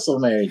her whistle,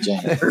 Mary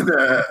Jane.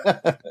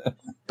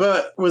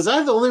 But was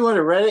I the only one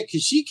who read it?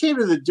 Because she came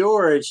to the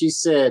door and she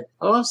said,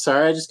 "Oh, I'm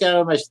sorry, I just got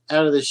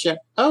out of the shower."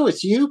 Oh,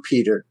 it's you,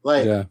 Peter.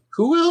 Like,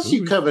 who else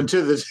you coming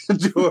to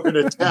the door in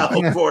a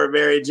towel for,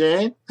 Mary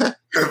Jane?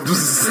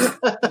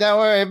 Don't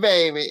worry,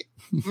 baby.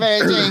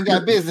 Mary Jane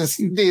got business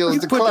deals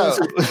to close.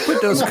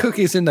 Put those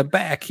cookies in the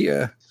back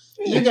here.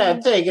 You got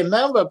to take a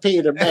number,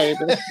 Peter,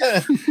 baby.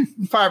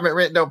 Apartment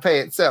rent don't pay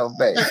itself,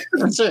 baby.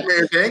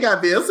 Mary Jane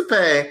got bills to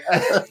pay.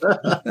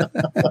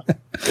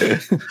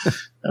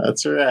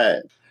 That's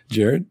right.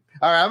 Jared?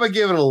 All right, I'm going to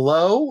give it a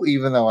low,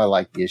 even though I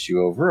like the issue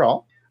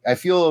overall. I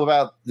feel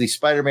about the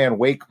Spider-Man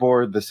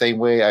wakeboard the same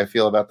way I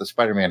feel about the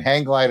Spider-Man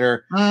hang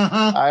glider.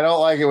 I don't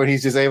like it when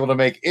he's just able to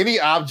make any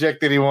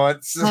object that he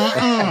wants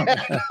out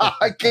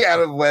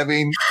of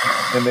webbing.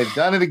 And they've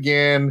done it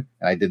again,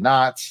 and I did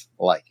not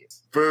like it.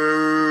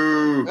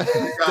 Boo!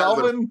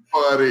 Delvin,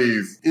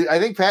 buddies. I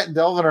think Pat and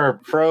Delvin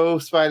are pro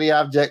Spidey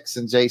objects,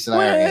 and Jason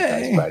and I are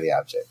anti-Spidey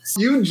objects.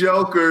 You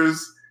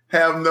jokers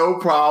have no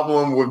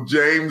problem with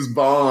James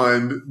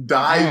Bond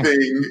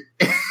diving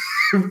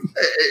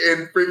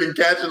and freaking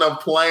catching a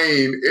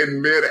plane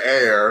in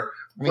midair.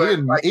 I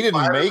mean, he didn't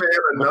Spider-Man, make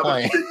the another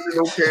plane.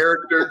 fictional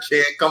character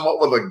can't come up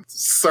with a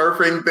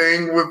surfing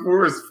thing with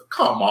words.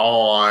 Come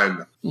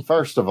on.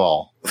 First of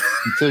all,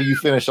 until you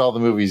finish all the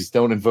movies,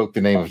 don't invoke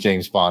the name of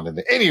James Bond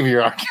into any of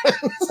your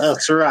arguments.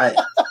 That's right.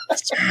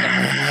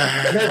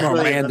 More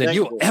man than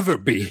you'll ever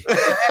be.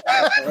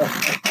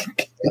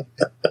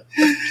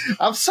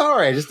 I'm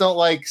sorry, I just don't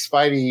like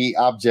Spidey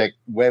object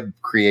web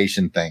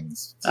creation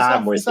things.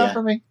 It's not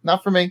for me.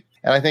 Not for me.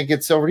 And I think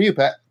it's over to you,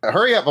 Pat.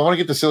 Hurry up! I want to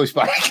get to Silly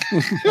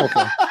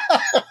Spidey.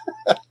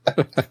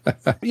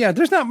 Yeah,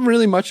 there's not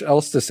really much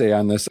else to say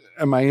on this.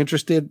 Am I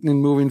interested in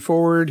moving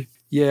forward?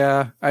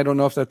 Yeah, I don't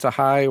know if that's a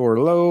high or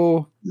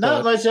low.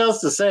 Not much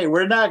else to say.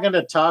 We're not going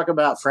to talk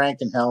about Frank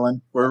and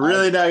Helen. We're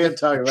really not going to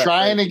talk about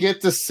trying to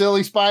get the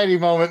Silly Spidey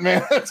moment,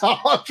 man. That's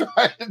all I'm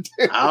trying to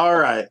do. All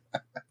right.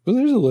 Well,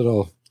 there's a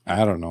little,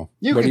 I don't know.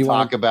 You can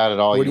talk about it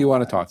all. What do you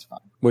want to talk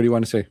about? What do you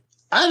want to say?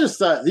 I just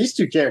thought these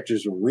two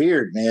characters were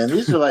weird, man.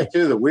 These are like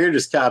two of the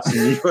weirdest cops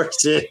in New York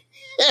City.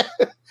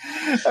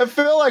 I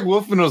feel like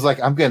Wolfman was like,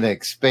 I'm going to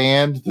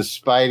expand the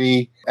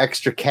Spidey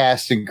extra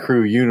cast and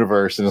crew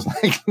universe. And it's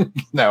like,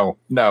 no,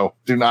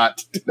 do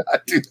not do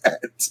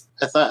that.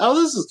 I thought,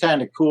 oh, this is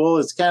kind of cool.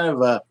 It's kind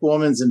of a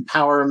woman's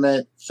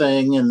empowerment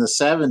thing in the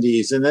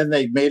 70s. And then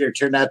they made her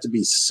turn out to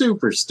be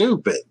super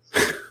stupid.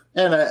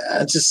 And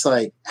I just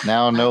like...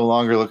 Now I'm no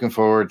longer looking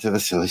forward to the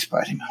Silly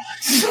Spidey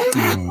moments.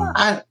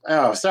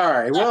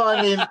 Sorry. Well,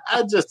 I mean,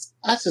 I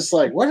just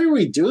like, what are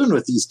we doing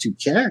with these two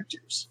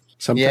characters?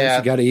 Sometimes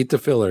you got to eat the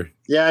filler.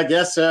 Yeah, I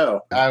guess so.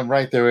 I'm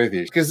right there with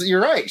you. Because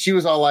you're right. She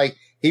was all like,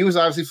 he was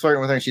obviously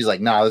flirting with her. And she's like,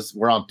 nah,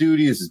 we're on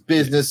duty. This is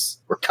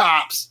business. We're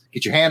cops.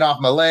 Get your hand off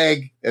my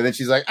leg. And then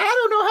she's like, I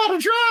don't know how to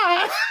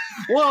drive.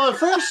 Well, at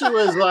first she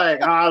was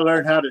like, I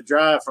learned how to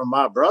drive from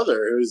my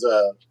brother, who's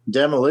a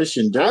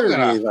demolition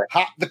derby. Like,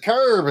 hop the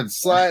curb and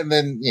slide. And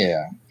then,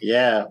 yeah.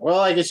 Yeah. Well,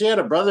 like if she had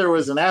a brother who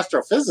was an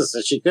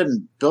astrophysicist, she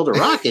couldn't build a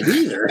rocket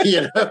either.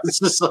 You know, it's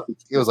just like,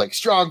 it was like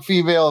strong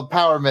female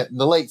empowerment in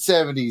the late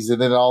 70s. And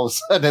then all of a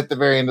sudden at the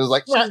very end, it was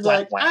like, she's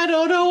like, I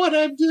don't know what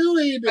I'm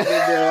doing. And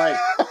then they're like,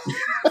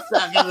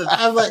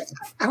 I'm like,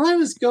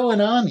 what is going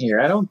on here?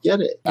 I don't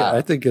get it. Yeah,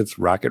 I think it's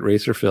Rocket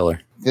Racer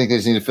filler. Think they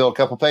just need to fill a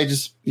couple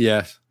pages?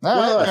 Yes.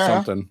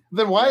 Something.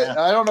 Then why? Yeah.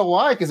 I don't know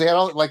why, because they had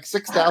like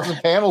 6,000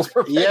 panels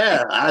per page.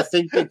 Yeah, I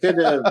think they could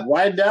have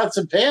widened out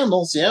some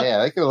panels. Yep. Yeah,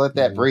 they could have let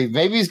that breathe.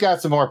 Maybe he's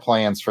got some more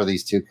plans for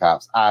these two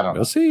cops. I don't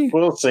know.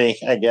 We'll see,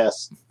 I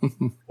guess.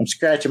 I'm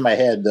scratching my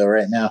head, though,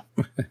 right now.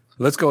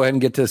 Let's go ahead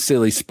and get to the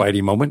Silly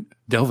Spidey moment.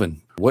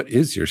 Delvin, what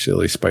is your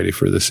Silly Spidey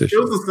for this issue?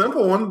 It was a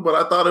simple one, but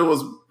I thought it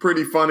was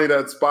pretty funny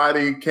that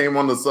Spidey came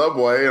on the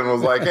subway and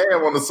was like, hey,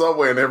 I'm on the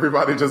subway, and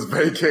everybody just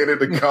vacated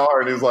the car,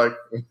 and he was like,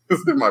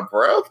 is it my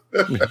breath?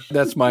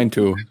 That's mine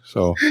too.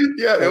 So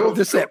yeah, it was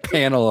just that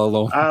panel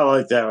alone. I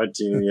like that one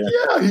too.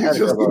 Yeah, he's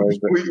just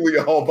completely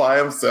all by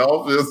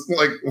himself, just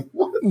like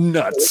what?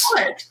 Nuts.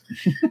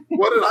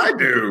 What did I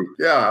do?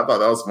 Yeah, I thought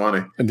that was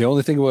funny. And the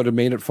only thing that would have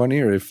made it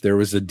funnier if there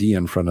was a D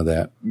in front of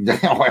that.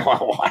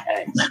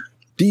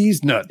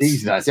 D's nuts.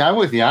 D's nuts. Yeah, I'm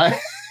with you.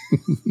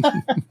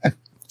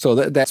 So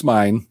that's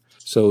mine.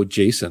 So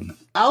Jason.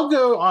 I'll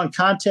go on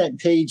content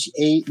page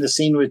 8, the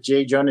scene with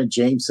J. Jonah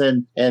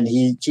Jameson, and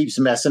he keeps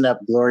messing up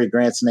Glory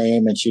Grant's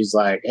name, and she's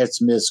like,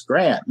 it's Miss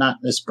Grant, not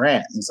Miss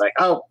Brandt. And he's like,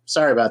 oh,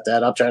 sorry about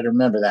that. I'll try to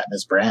remember that,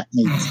 Miss Brandt.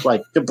 And he's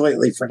like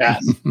completely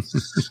forgotten.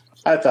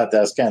 I thought that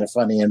was kind of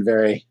funny and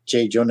very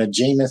J. Jonah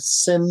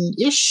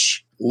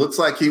Jameson-ish. Looks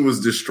like he was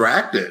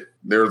distracted.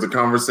 There was a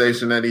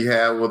conversation that he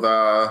had with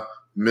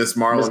Miss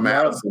Marla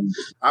Madison.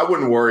 I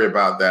wouldn't worry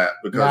about that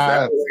because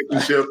that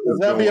relationship is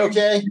that be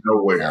okay?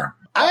 Nowhere.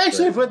 I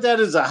actually put that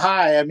as a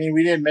high. I mean,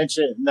 we didn't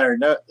mention it in there.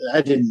 No,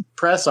 I didn't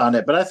press on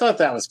it, but I thought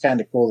that was kind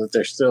of cool that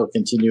they're still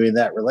continuing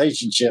that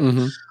relationship.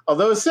 Mm-hmm.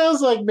 Although it sounds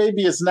like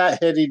maybe it's not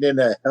heading in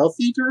a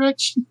healthy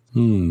direction.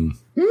 I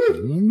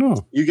don't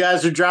know. You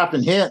guys are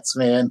dropping hints,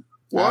 man.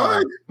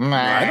 What?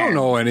 I don't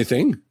know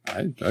anything.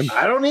 I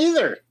don't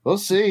either. We'll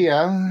see.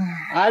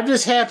 I'm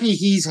just happy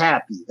he's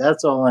happy.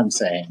 That's all I'm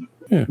saying.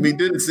 Yeah. He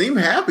didn't seem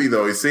happy,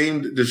 though. He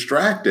seemed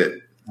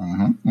distracted.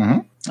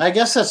 I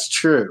guess that's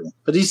true.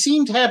 But he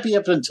seemed happy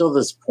up until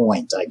this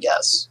point, I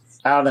guess.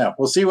 I don't know.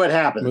 We'll see what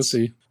happens. We'll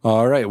see.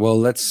 All right. Well,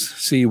 let's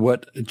see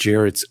what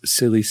Jarrett's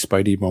Silly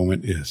Spidey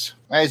moment is.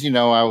 As you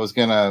know, I was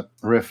going to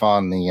riff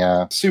on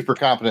the super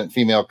competent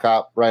female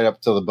cop right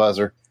up to the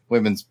buzzer.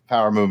 Women's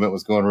power movement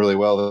was going really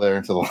well there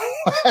until the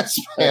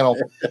last panel.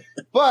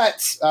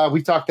 But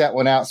we talked that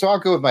one out. So I'll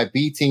go with my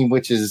B team,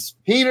 which is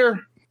Peter,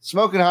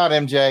 smoking hot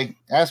MJ,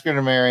 ask her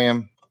to marry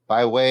him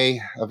by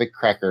way of a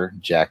cracker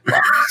jack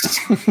box.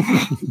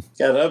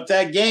 Got up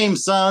that game,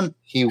 son.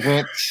 He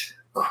went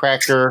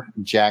cracker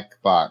jack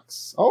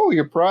box. Oh,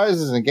 your prize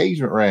is an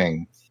engagement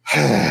ring.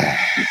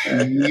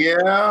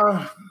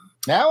 Yeah.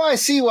 Now I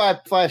see why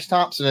Flash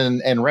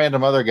Thompson and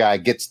random other guy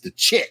gets the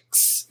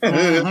chicks.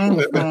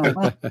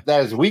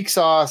 That is weak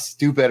sauce.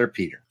 Do better,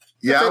 Peter.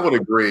 Yeah, I would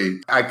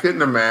agree. I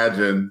couldn't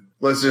imagine,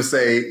 let's just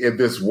say if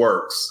this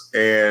works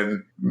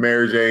and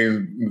Mary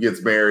Jane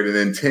gets married and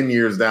then 10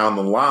 years down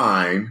the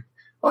line,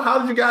 Well, how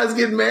did you guys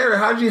get married?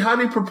 How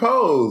did you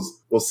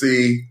propose? Well,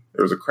 see,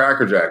 there was a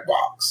Cracker Jack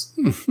box.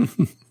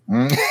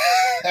 Right.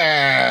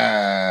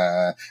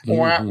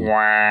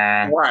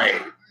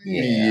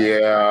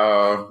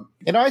 Yeah.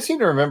 You know, I seem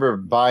to remember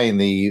buying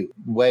the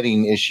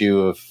wedding issue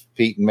of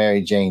Pete and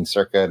Mary Jane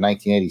circa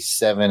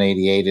 1987,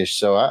 88-ish.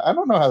 So I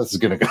don't know how this is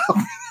going to go.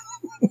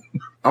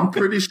 I'm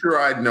pretty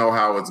sure I know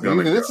how it's going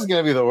to go. This is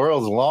going to be the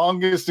world's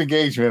longest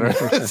engagement.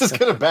 Or this is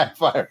going to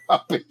backfire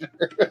on Peter.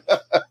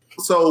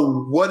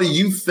 So what do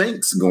you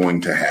think's going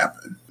to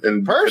happen?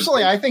 And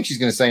personally, I think she's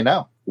going to say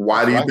no.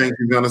 Why do you think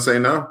she's going to say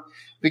no?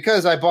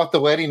 Because I bought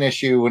the wedding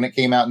issue when it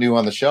came out new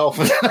on the shelf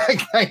in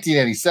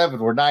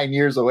 1987. We're 9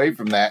 years away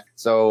from that.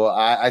 So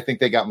I think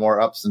they got more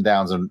ups and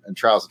downs and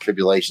trials and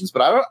tribulations.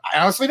 But I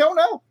honestly don't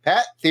know.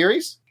 Pat,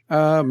 theories?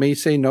 May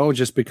say no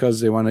just because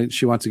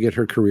she wants to get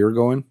her career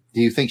going. Do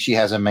you think she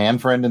has a man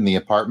friend in the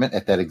apartment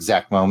at that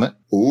exact moment?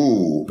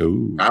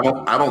 Ooh.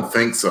 I don't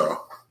think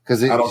so.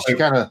 Because she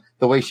kind of,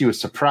 the way she was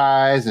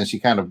surprised and she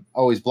kind of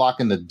always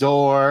blocking the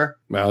door.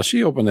 Well,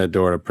 she opened that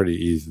door pretty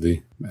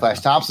easily.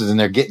 Flash Thompson's in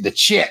there getting the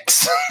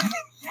chicks.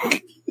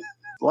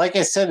 Like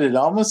I said, it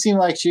almost seemed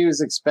like she was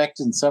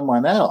expecting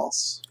someone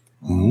else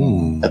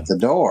at the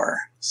door.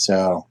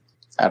 So,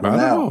 I don't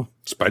know.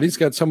 Spidey's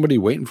got somebody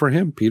waiting for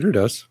him. Peter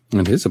does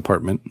in his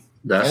apartment.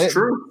 That's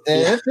true.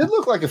 It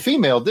looked like a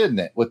female, didn't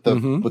it? With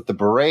the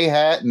beret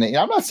hat. And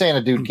I'm not saying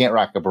a dude can't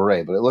rock a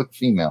beret, but it looked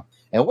female.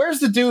 And where's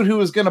the dude who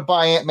was going to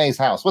buy Aunt May's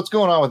house? What's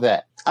going on with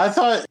that? I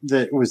thought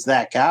that it was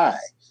that guy.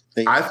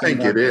 I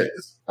think it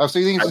is. Oh, so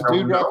you think it's a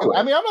dude rocking?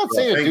 I mean, I'm not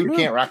saying a dude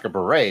can't rock a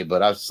beret,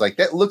 but I was like,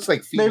 that looks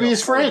like female. Maybe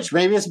it's French.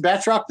 Maybe it's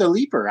Batroc the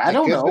Leaper. I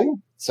don't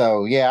know.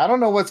 So, yeah, I don't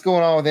know what's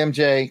going on with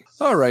MJ.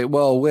 All right.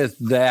 Well, with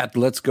that,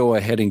 let's go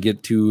ahead and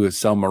get to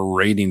some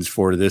ratings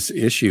for this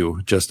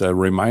issue. Just a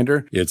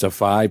reminder, it's a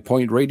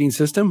 5-point rating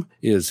system.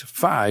 Is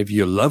 5,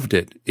 you loved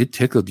it. It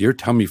tickled your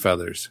tummy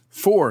feathers.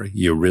 4,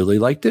 you really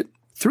liked it.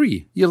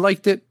 3, you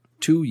liked it.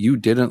 2, you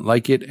didn't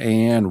like it.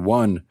 And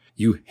 1,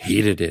 you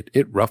hated it.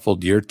 It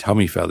ruffled your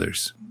tummy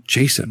feathers.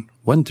 Jason,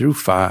 1 through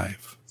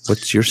 5.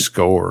 What's your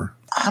score?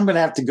 I'm going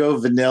to have to go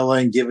vanilla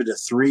and give it a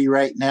 3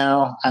 right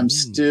now. I'm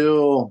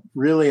still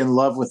really in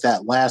love with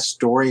that last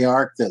story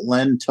arc that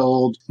Len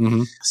told.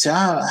 So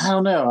I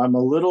don't know. I'm a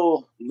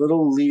little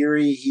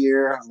leery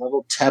here, a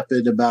little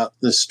tepid about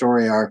the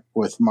story arc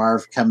with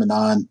Marv coming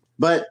on.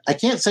 But I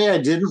can't say I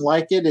didn't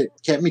like it. It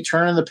kept me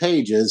turning the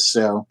pages.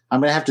 So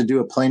I'm going to have to do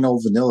a plain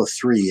old vanilla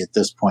 3 at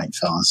this point,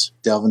 fellas.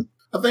 Delvin?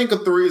 I think a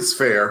 3 is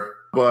fair,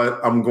 but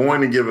I'm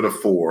going to give it a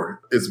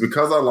 4. It's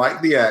because I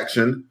like the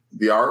action.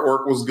 The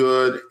artwork was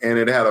good, and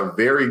it had a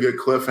very good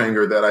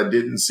cliffhanger that I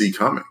didn't see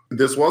coming.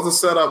 This was a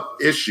setup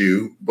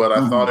issue, but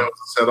I thought it was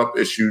a setup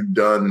issue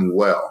done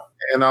well.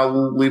 And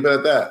I'll leave it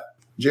at that.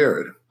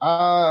 Jared.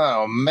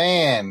 Oh,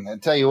 man. I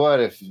tell you what,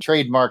 if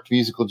trademarked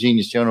musical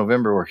genius Joe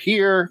November were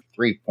here,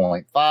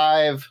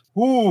 3.5.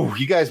 Ooh,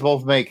 you guys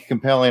both make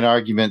compelling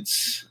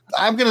arguments.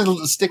 I'm going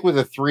to stick with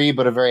a 3,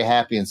 but a very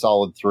happy and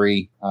solid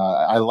 3.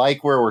 I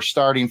like where we're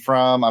starting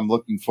from. I'm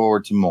looking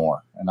forward to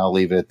more, and I'll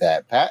leave it at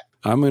that. Pat?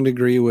 I'm going to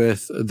agree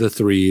with the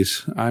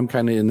 3s. I'm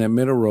kind of in that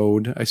middle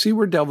road. I see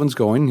where Delvin's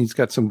going. He's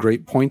got some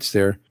great points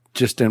there.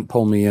 Just didn't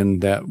pull me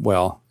in that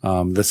well.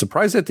 The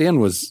surprise at the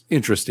end was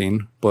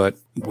interesting, but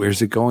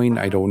where's it going?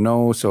 I don't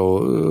know.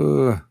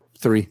 So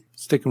 3.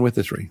 Sticking with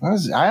the 3.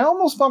 I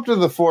almost bumped to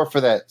the 4 for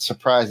that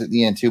surprise at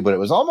the end too, but it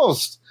was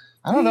almost,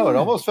 I don't know, it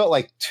almost felt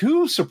like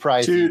too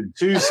surprising.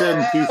 Too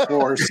sudden, too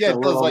forced a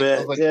little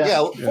bit.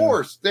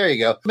 Forced. There you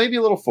go. Maybe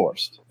a little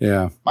forced.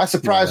 Yeah. My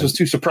surprise was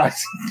too surprising.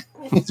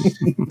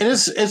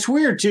 It's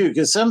weird too,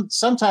 because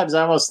sometimes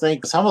I almost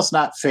think it's almost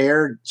not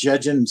fair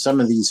judging some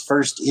of these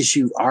first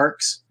issue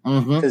arcs.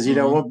 Because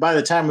by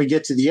the time we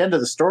get to the end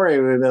of the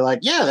story, we'll be like,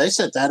 yeah, they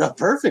set that up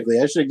perfectly.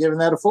 I should have given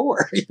that a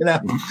 4,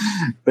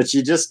 But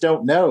you just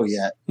don't know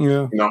yet.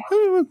 Yeah. No.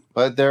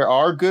 But there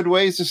are good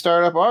ways to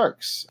start up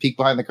arcs. Peek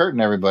behind the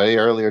curtain, everybody.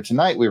 Earlier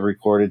tonight, we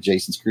recorded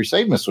Jason's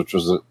Crusade Miss, which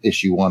was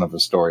issue 1 of a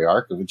story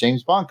arc of a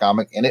James Bond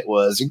comic, and it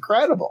was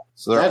incredible.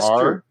 So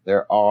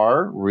there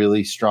are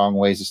really strong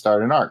ways to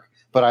start an arc.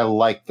 But I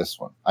like this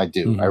one. I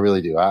do. I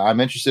really do. I'm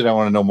interested. I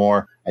want to know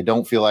more. I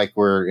don't feel like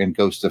we're in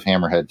Ghost of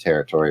Hammerhead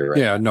territory right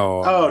now.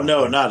 No. Oh,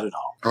 no, not at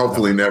all.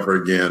 Hopefully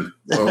never again.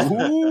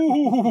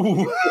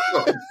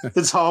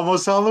 It's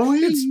almost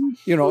Halloween.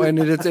 And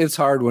it's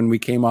hard when we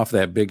came off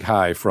that big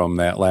high from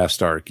that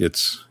last arc.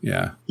 It's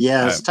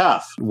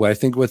tough. Well, I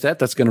think with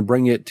that's going to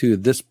bring it to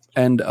this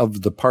end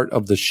of the part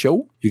of the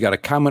show. You got a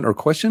comment or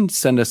question,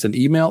 send us an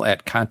email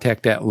at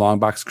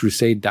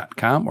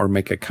contact@longboxcrusade.com or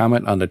make a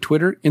comment on the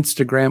Twitter,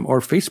 Instagram,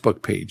 or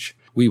Facebook page.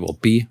 We will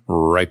be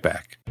right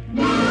back.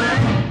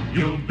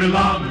 You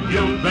belong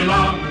to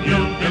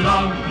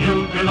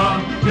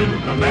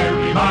the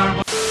Mary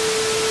Marvel.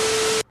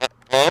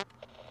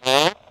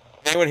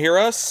 Anyone hear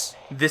us?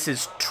 This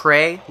is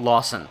Trey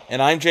Lawson.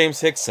 And I'm James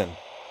Hickson.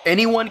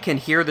 Anyone can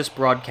hear this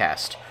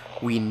broadcast.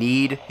 We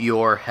need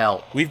your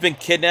help. We've been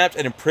kidnapped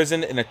and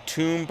imprisoned in a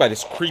tomb by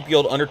this creepy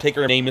old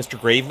undertaker named Mr.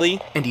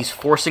 Gravely. And he's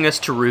forcing us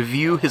to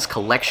review his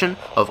collection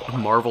of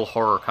Marvel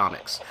horror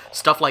comics.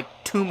 Stuff like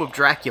Tomb of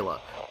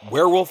Dracula,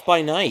 Werewolf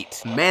by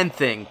Night,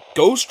 Man-Thing,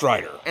 Ghost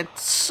Rider, and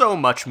so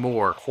much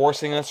more.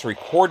 Forcing us to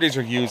record these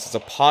reviews as a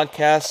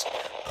podcast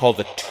called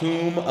The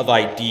Tomb of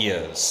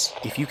Ideas.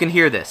 If you can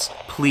hear this,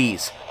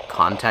 please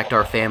contact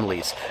our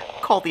families.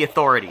 Call the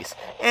authorities.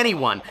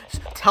 Anyone.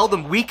 Tell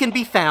them we can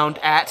be found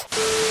at...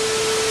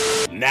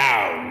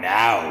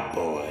 Now,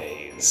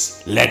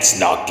 boys. Let's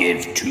not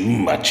give too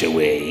much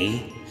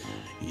away.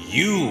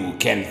 You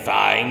can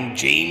find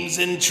James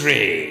and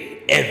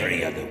Trey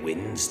every other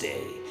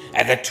Wednesday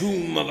at the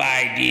Tomb of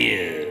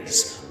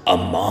Ideas, a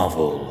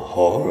Marvel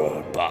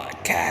horror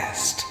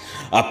podcast,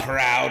 a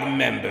proud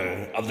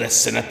member of the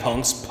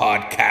Cinepunks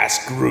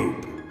podcast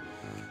group.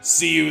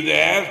 See you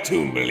there,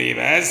 Tomb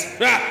Believers.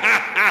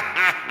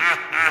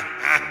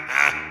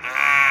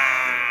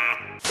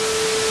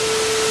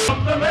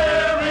 The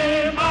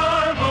Merry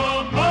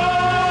Marvel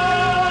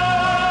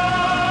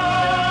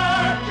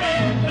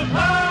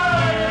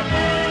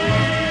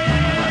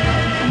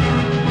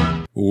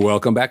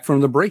Welcome back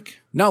from the break.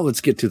 Now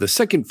let's get to the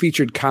second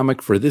featured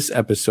comic for this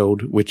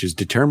episode, which is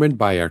determined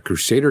by our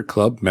Crusader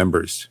Club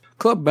members.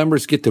 Club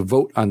members get to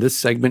vote on this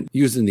segment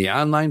using the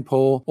online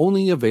poll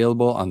only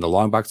available on the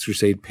Longbox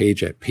Crusade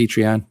page at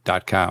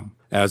patreon.com.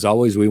 As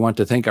always, we want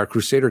to thank our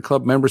Crusader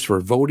Club members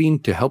for voting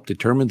to help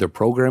determine the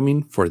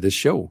programming for this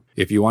show.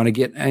 If you want to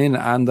get in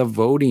on the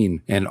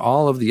voting and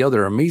all of the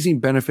other amazing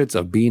benefits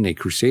of being a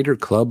Crusader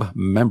Club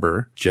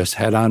member, just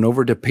head on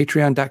over to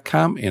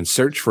patreon.com and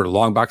search for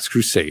Longbox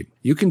Crusade.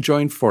 You can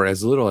join for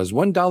as little as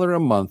 $1 a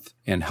month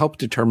and help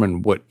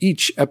determine what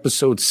each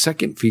episode's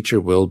second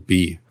feature will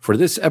be. For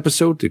this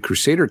episode, the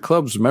Crusader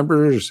Club's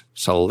members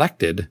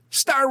selected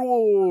Star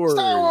Wars!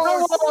 Star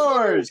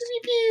Wars!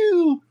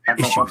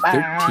 Issue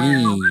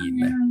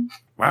 13.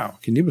 Wow,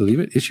 can you believe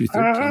it? Issue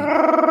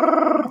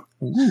 13.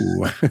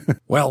 Ooh.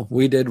 Well,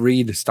 we did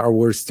read Star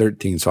Wars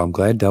 13, so I'm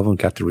glad Delvin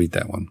got to read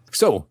that one.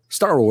 So,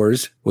 Star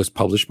Wars was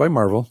published by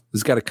Marvel.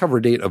 It's got a cover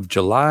date of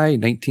July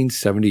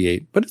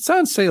 1978, but its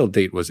on sale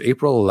date was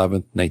April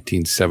 11th,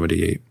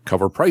 1978.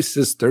 Cover price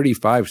is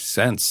 35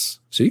 cents.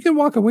 So you can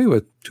walk away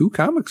with 2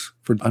 comics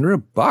for under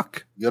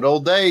 $1. Good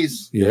old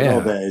days. Yeah. Good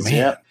old days, man.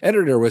 yeah.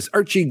 Editor was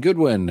Archie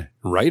Goodwin.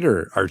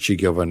 Writer, Archie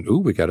Goodwin. Ooh,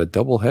 we got a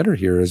double header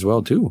here as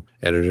well, too.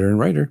 Editor and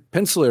writer.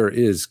 Penciler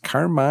is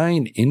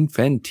Carmine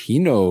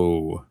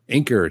Infantino.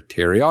 Inker,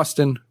 Terry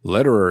Austin.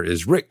 Letterer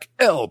is Rick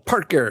L.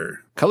 Parker.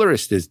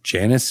 Colorist is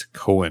Janice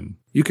Cohen.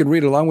 You can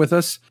read along with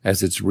us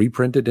as it's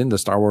reprinted in the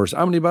Star Wars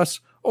Omnibus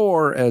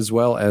or as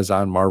well as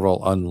on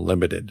Marvel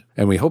Unlimited.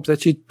 And we hope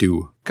that you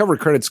do. Cover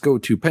credits go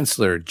to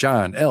penciler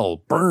John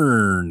L.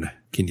 Byrne.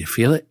 Can you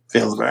feel it?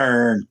 Feel the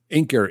burn.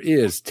 Inker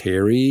is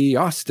Terry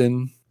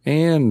Austin.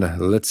 And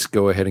let's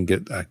go ahead and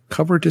get a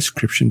cover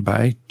description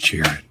by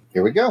Jared.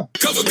 Here we go.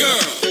 Cover girl,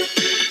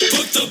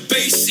 put the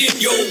bass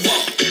in your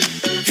walk.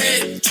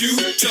 Head to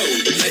toe,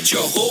 let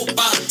your whole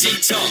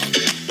body talk.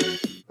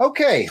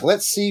 Okay,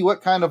 let's see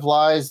what kind of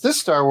lies this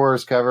Star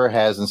Wars cover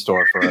has in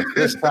store for us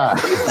this time.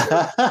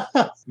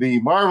 The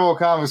Marvel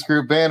Comics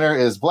Group banner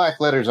is black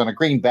letters on a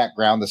green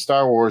background. The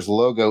Star Wars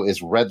logo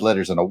is red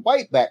letters on a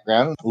white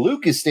background.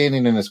 Luke is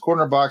standing in his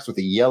corner box with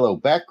a yellow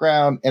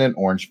background and an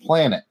orange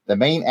planet. The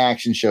main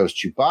action shows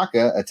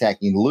Chewbacca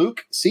attacking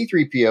Luke,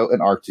 C-3PO, and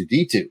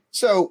R2-D2.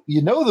 So,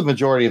 you know the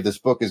majority of this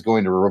book is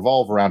going to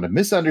revolve around a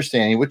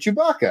misunderstanding with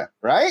Chewbacca,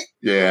 right?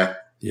 Yeah.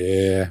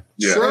 Yeah.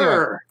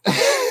 Sure.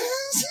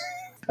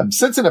 I'm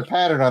sensing a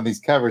pattern on these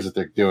covers that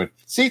they're doing.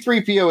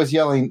 C-3PO is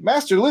yelling,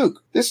 Master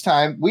Luke, this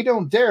time we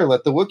don't dare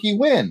let the Wookiee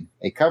win.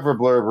 A cover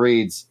blurb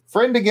reads,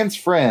 friend against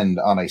friend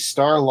on a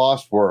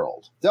star-lost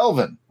world.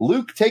 Delvin,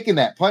 Luke taking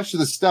that punch to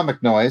the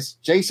stomach noise.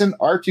 Jason,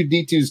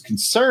 R2-D2's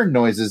concerned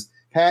noises.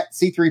 Pat,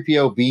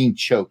 C-3PO being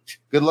choked.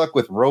 Good luck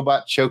with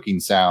robot choking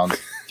sounds.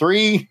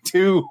 3,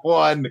 2,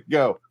 1,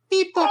 go.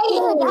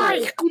 Oh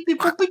my! Oh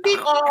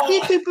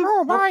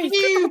my! I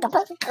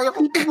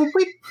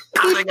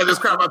think I just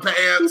cried my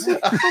pants.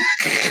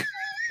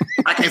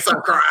 I can't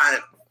stop crying.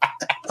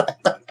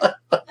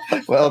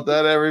 Well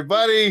done,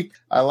 everybody.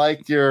 I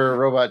liked your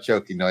robot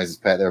choking noises,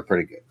 Pat. They were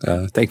pretty good.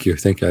 Thank you.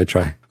 I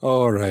try.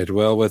 All right.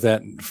 Well, with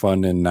that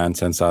fun and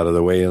nonsense out of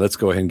the way, let's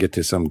go ahead and get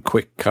to some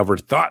quick cover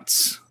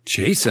thoughts.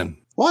 Jason.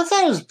 Well, I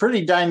thought it was a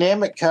pretty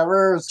dynamic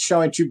cover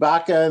showing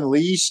Chewbacca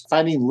unleashed,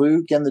 fighting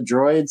Luke and the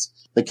droids.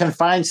 The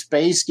confined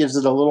space gives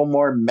it a little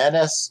more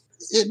menace.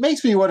 It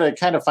makes me want to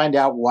kind of find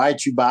out why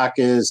Chewbacca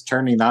is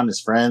turning on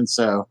his friends.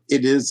 So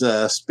it is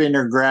a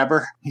spinner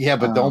grabber. Yeah,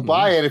 but don't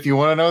buy it if you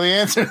want to know the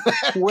answer to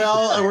that.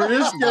 Well, we're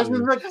just getting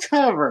the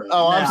cover.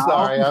 Oh,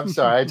 now. I'm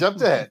sorry. I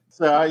jumped ahead.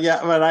 So,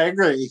 yeah, but I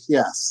agree.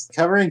 Yes.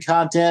 Cover and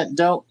content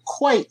don't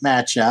quite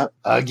match up.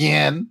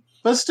 Again.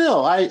 But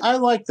still, I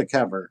like the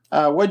cover.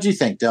 What'd you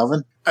think,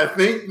 Delvin? I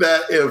think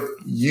that if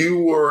you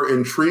were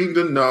intrigued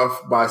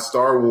enough by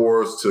Star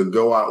Wars to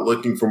go out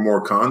looking for more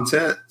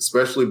content,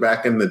 especially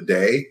back in the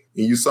day,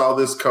 and you saw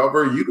this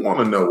cover, you'd want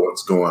to know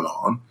what's going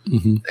on.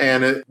 Mm-hmm.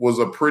 And it was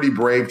a pretty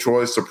brave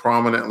choice to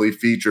prominently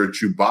feature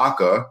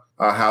Chewbacca,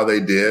 how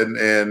they did,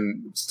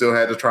 and still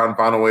had to try and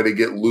find a way to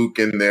get Luke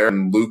in there.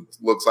 And Luke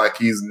looks like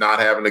he's not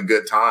having a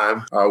good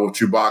time with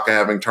Chewbacca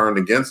having turned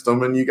against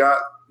him. And you got,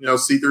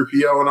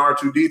 C-3PO and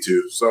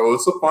R2-D2. So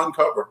it's a fun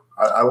cover.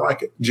 I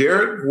like it.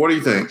 Jared, what do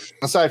you think?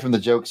 Aside from the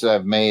jokes that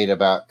I've made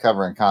about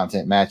cover and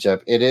content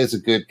matchup, it is a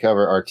good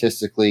cover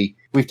artistically.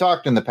 We've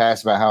talked in the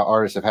past about how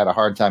artists have had a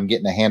hard time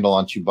getting a handle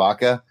on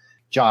Chewbacca.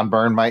 John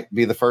Byrne might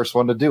be the first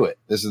one to do it.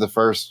 This is the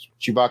first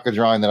Chewbacca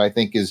drawing that I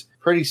think is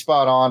pretty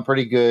spot on,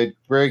 pretty good,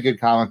 very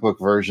good comic book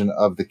version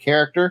of the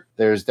character.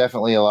 There's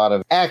definitely a lot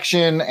of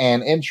action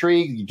and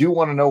intrigue. You do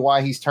want to know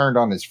why he's turned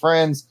on his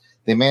friends.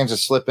 They managed to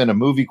slip in a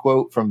movie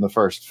quote from the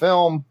first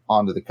film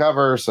onto the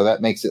cover, so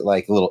that makes it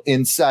like a little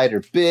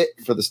insider bit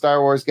for the Star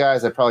Wars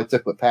guys. I probably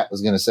took what Pat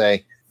was going to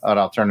say, and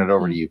I'll turn it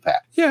over to you,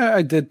 Pat. Yeah,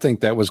 I did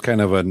think that was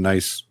kind of a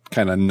nice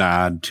kind of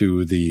nod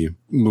to the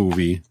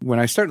movie. When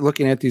I start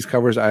looking at these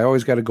covers, I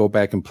always got to go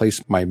back and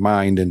place my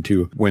mind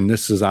into when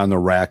this is on the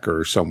rack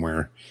or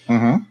somewhere.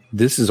 Mm-hmm.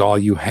 This is all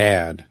you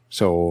had.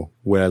 So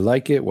would I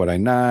like it? Would I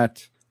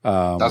not?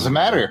 Doesn't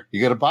matter.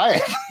 You got to buy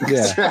it.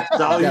 Yeah.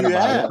 That's all you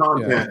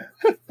have.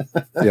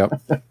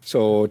 Yep.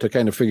 So to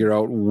kind of figure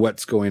out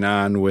what's going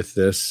on with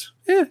this.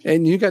 Yeah.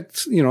 And you got,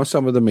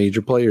 some of the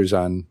major players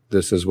on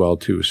this as well,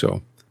 too.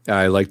 So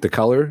I like the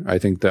color. I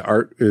think the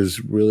art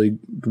is really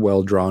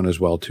well drawn as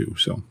well, too.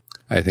 So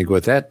I think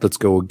with that, let's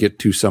go get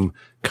to some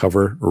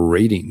cover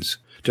ratings.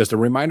 Just a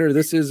reminder,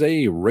 this is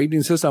a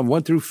rating system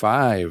 1 through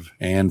 5.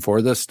 And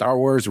for the Star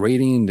Wars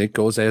rating, it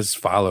goes as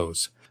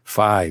follows.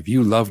 5,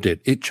 you loved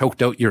it. It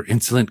choked out your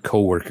insolent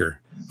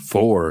coworker.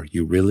 4,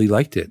 you really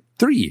liked it.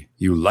 3,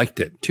 you liked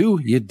it.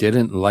 2, you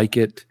didn't like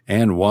it.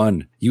 And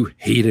 1, you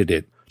hated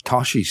it.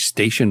 Tosche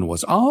Station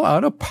was all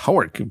out of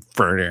power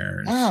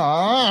converters.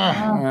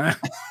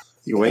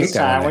 You waste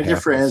time with your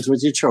friends when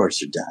your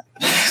chores are done.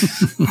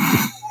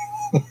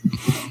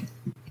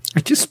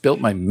 I just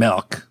spilt my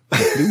milk.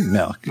 My blue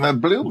milk. My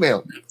blue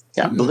milk.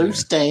 Got blue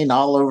stain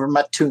all over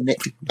my tunic.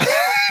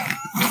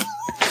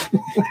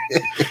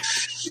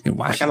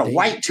 I got a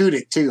white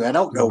tunic, too. I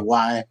don't know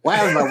why. Why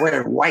am I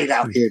wearing white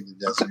out here? It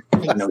doesn't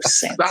make no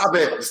sense. Stop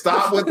it.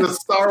 Stop with the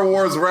Star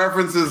Wars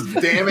references.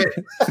 Damn it.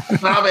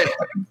 Stop it.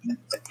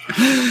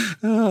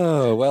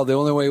 Oh, well, the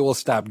only way we'll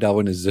stop,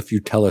 Delvin, is if you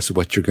tell us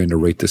what you're going to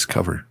rate this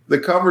cover. The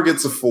cover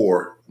gets a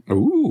 4.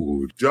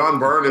 Ooh. John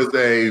Byrne is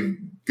a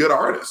good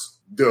artist.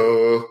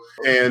 Duh.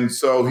 And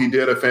so he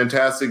did a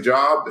fantastic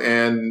job.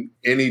 And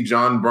any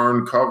John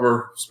Byrne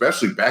cover,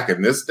 especially back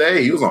in this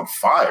day, he was on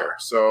fire.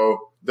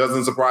 So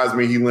doesn't surprise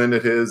me he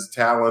lended his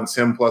talents,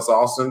 him plus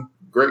Austin.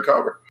 Great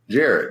cover.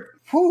 Jared.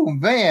 Oh,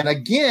 man.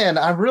 Again,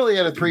 I'm really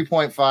at a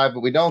 3.5,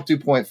 but we don't do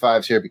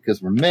 0.5s here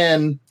because we're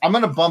men. I'm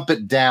going to bump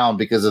it down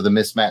because of the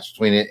mismatch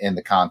between it and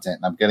the content.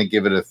 I'm going to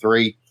give it a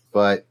 3,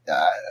 but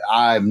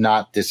I'm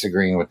not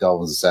disagreeing with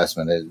Delvin's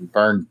assessment.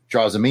 Byrne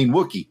draws a mean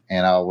Wookiee.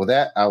 And with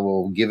that, I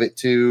will give it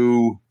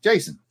to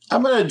Jason.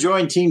 I'm going to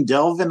join Team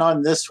Delvin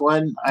on this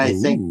one. I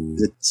think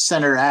the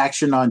center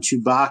action on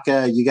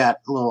Chewbacca, you got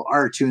a little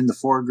R2 in the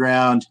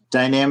foreground,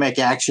 dynamic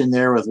action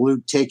there with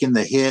Luke taking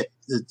the hit.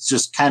 It's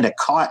just kind of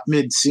caught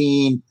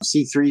mid-scene.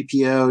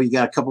 C-3PO, you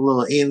got a couple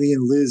little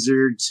alien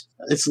lizards.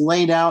 It's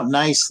laid out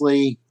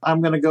nicely.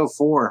 I'm going to go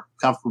 4.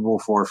 Comfortable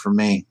 4 for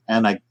me.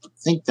 And I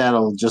think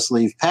that'll just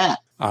leave Pat.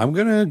 I'm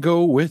going to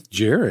go with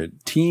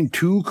Jared. Team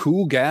 2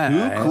 cool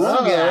guys. 2 cool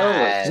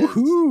guys.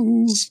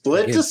 Woohoo.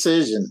 Split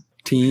decision.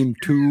 Team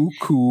 2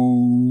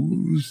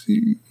 cool.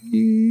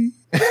 2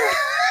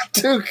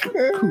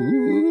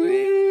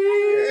 cool.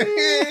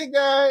 Hey,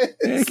 guys.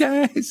 Hey,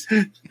 guys.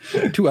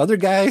 2 other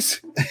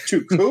guys.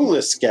 2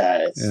 coolest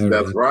guys.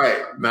 That's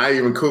right. Not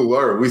even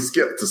cooler. We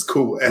skipped this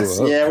cool S.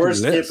 Yeah, we're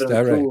skipping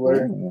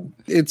cooler.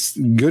 It's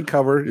good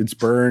cover. It's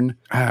Byrne.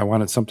 I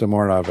wanted something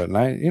more out of it. And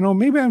I,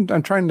 maybe I'm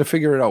trying to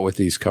figure it out with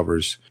these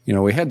covers.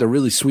 We had the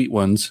really sweet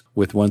ones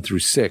with 1 through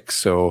 6.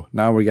 So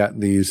now we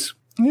got these.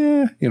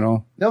 Yeah,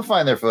 they'll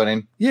find their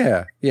footing.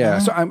 Yeah.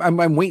 So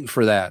I'm waiting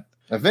for that.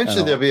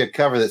 Eventually, there'll be a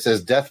cover that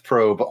says Death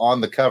Probe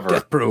on the cover.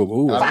 Death Probe.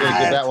 Ooh, I'm going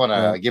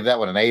to give that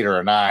one an 8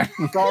 or a 9.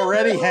 It's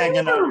already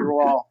hanging on your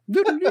wall.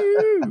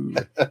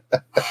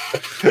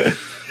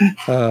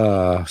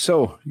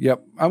 So,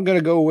 yep, I'm going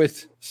to go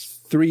with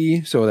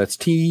 3. So that's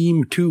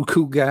Team 2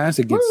 cool guys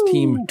against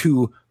Team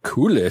 2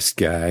 coolest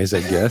guys, I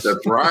guess.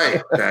 That's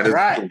right. That is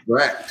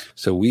correct.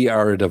 So we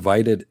are a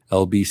divided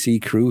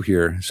LBC crew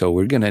here. So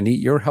we're going to need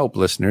your help,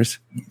 listeners.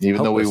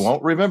 Even though we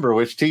won't remember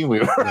which team we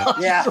were.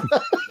 Yeah.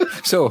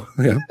 So,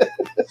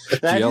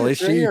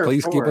 GLHG,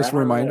 please give us a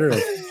reminder.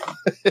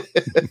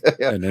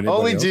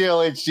 Only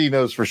GLHG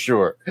knows for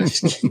sure.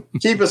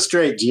 Keep us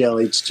straight,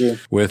 GLHG.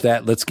 With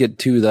that, let's get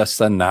to the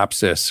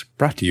synopsis,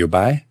 brought to you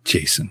by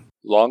Jason.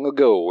 Long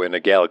ago in a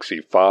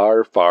galaxy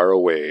far, far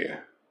away,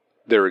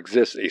 there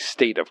exists a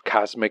state of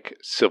cosmic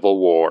civil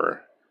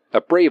war. A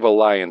brave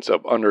alliance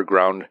of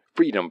underground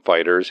freedom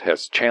fighters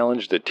has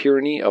challenged the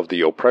tyranny of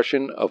the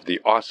oppression of the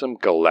awesome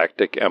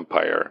galactic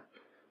empire.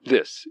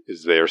 This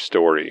is their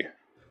story.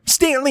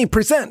 Stanley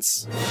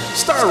presents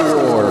Star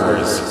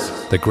Wars,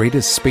 the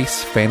greatest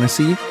space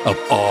fantasy of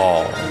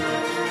all.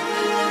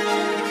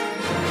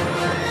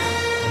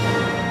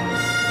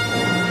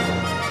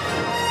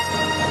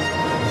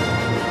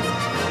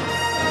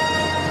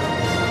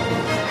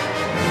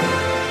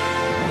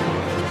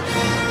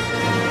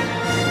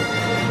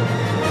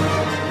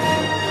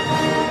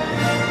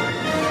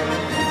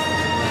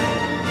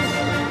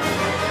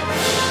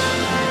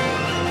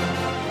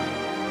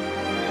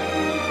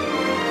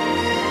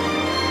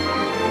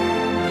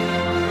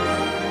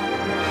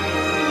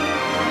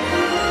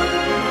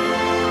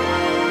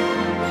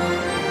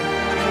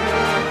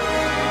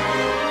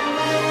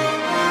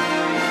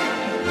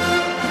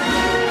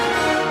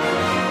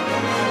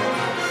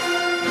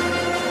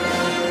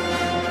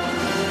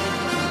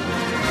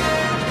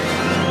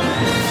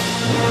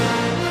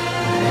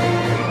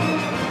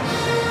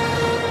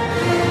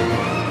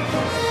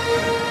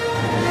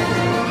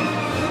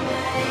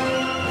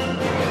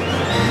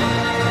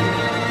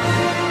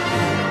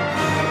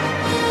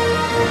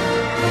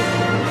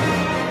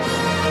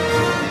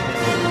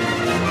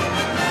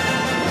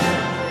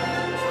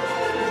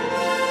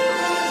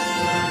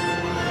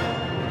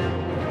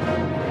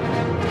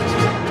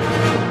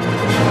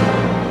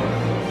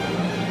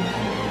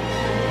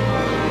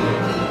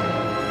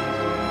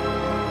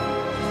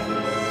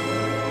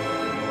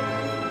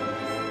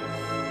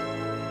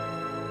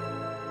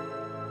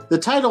 The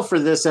title for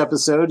this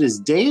episode is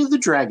Day of the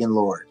Dragon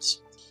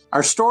Lords.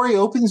 Our story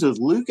opens with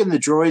Luke and the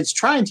droids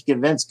trying to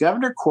convince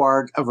Governor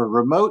Quarg of a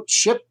remote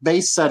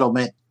ship-based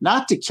settlement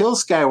not to kill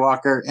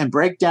Skywalker and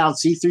break down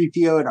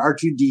C-3PO and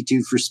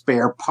R2-D2 for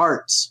spare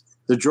parts.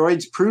 The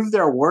droids prove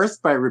their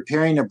worth by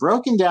repairing a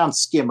broken-down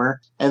skimmer,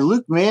 and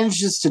Luke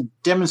manages to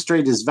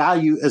demonstrate his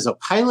value as a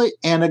pilot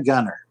and a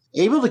gunner.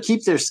 Able to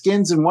keep their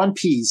skins in one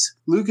piece,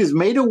 Luke is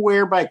made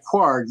aware by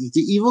Quarg that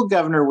the evil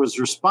governor was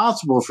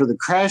responsible for the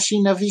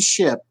crashing of his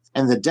ship,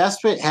 and the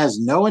despot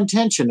has no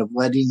intention of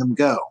letting them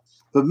go.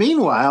 But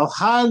meanwhile,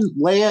 Han,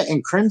 Leia,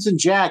 and Crimson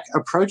Jack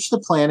approach the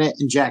planet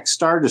in Jack's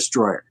Star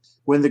Destroyer.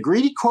 When the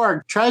greedy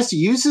Quarg tries to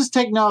use his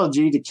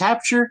technology to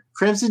capture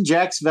Crimson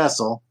Jack's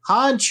vessel,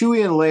 Han,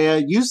 Chewie, and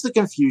Leia use the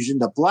confusion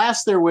to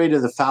blast their way to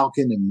the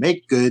Falcon and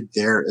make good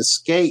their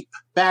escape.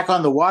 Back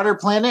on the water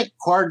planet,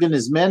 Quarg and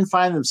his men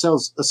find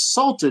themselves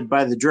assaulted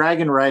by the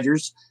Dragon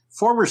Riders,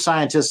 former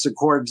scientists at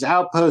Quarg's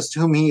outpost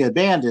whom he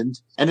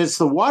abandoned, and it's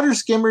the water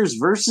skimmers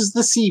versus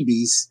the sea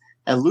beasts,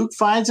 and Luke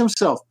finds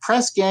himself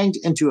press-ganged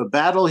into a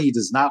battle he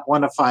does not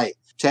want to fight.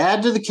 To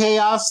add to the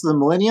chaos, the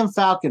Millennium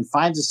Falcon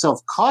finds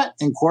itself caught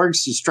in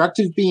Quarg's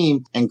destructive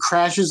beam and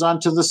crashes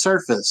onto the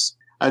surface.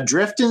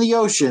 Adrift in the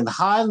ocean,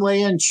 Han,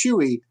 Leia, and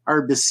Chewie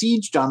are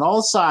besieged on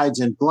all sides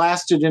and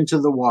blasted into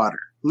the water.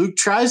 Luke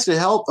tries to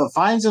help, but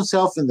finds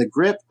himself in the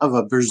grip of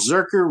a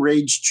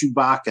berserker-raged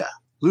Chewbacca.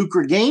 Luke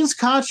regains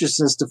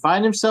consciousness to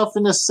find himself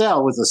in a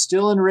cell with a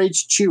still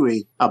enraged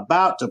Chewie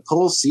about to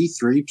pull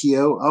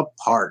C-3PO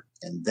apart.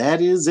 And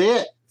that is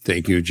it.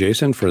 Thank you,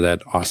 Jason, for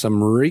that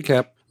awesome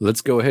recap. Let's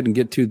go ahead and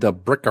get to the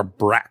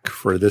bric-a-brac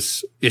for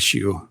this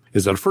issue.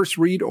 Is it a first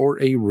read or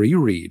a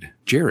reread?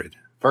 Jared.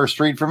 First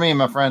read for me,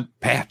 my friend.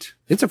 Pat.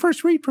 It's a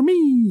first read for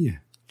me.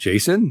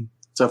 Jason.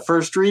 It's a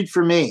first read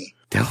for me.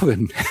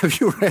 Delvin,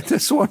 have you read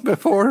this one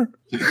before?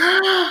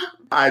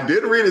 I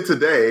did read it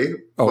today,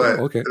 but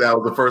okay. That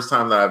was the first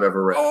time that I've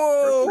ever read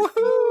it.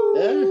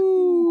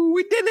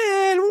 We did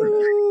it!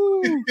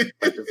 Woo!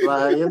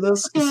 Butterfly in the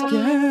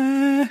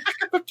sky.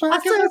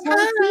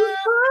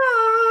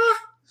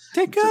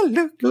 Take a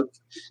look.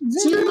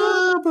 See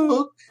my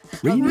book.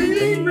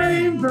 Reading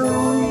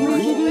rainbow.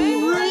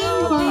 Reading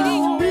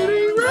rainbow.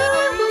 Reading rainbow.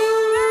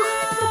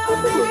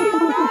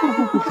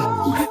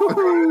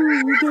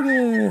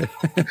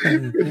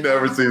 It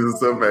never ceases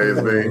to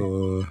amaze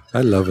me.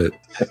 I love it.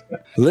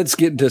 Let's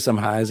get into some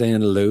highs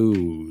and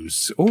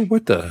lows. Oh,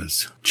 what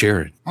does?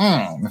 Jared.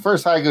 The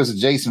first high goes to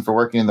Jason for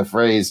working in the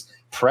phrase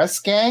press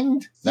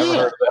ganged. Never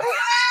heard of that.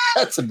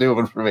 That's a new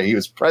one for me. He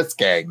was press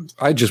ganged.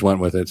 I just went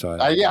with it. So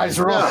I just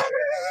wrote.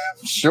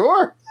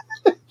 Sure.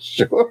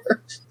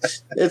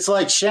 It's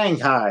like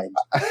Shanghai.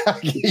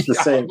 It's the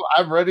same.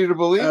 I'm ready to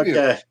believe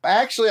you.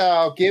 Actually,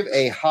 I'll give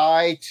a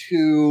high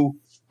to.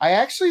 I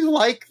actually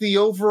like the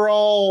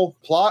overall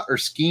plot or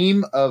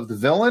scheme of the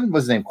villain.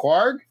 What's his name?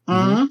 Quarg?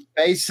 Mm-hmm.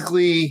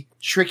 Basically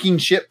tricking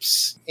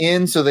ships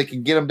in so they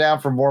can get them down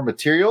for more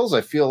materials.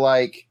 I feel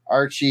like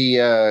Archie,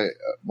 let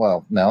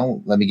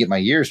me get my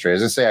years straight.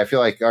 As I say, I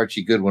feel like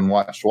Archie Goodwin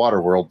watched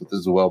Waterworld, but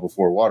this is well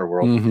before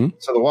Waterworld. Mm-hmm.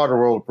 So the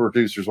Waterworld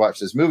producers watched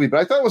this movie, but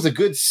I thought it was a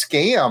good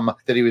scam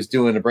that he was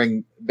doing to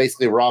bring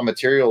basically raw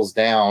materials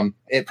down.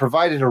 It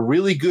provided a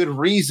really good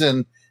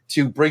reason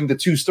to bring the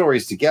two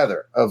stories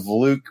together of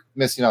Luke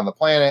missing on the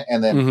planet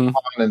and then Han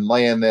and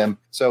Leia and them.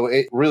 So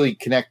it really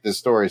connected the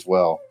stories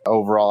well.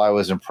 Overall, I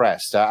was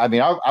impressed. I'm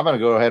going to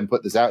go ahead and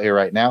put this out here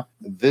right now.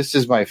 This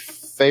is my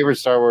favorite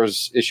Star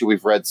Wars issue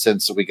we've read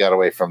since we got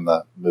away from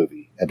the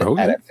movie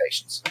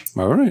adaptations.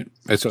 All right.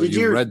 So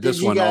you read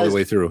this one all the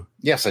way through?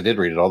 Yes, I did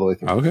read it all the way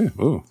through. Okay.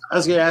 Ooh. I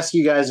was going to ask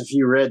you guys if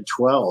you read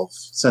 12,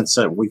 since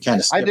we kind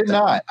of I did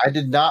not. I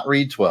did not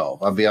read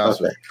 12. I'll be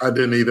honest with you. I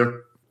didn't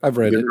either. I've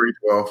read it. Read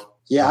 12.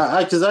 Yeah,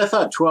 because I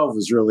thought 12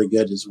 was really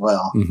good as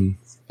well. Mm-hmm.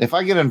 If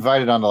I get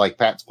invited onto like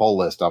Pat's poll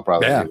list, I'll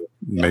probably do it.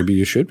 Maybe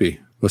you should be.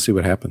 We'll see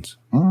what happens.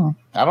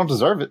 I don't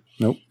deserve it.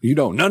 Nope, you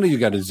don't. None of you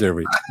got to deserve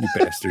it, you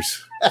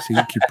bastards. See,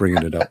 you keep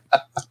bringing it up.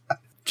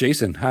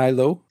 Jason, high,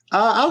 low?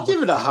 I'll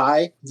give it a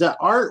high. The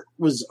art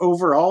was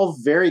overall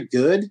very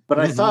good, but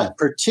I thought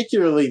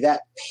particularly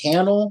that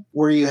panel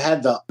where you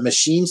had the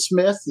machine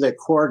smith that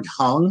Korg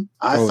hung,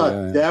 I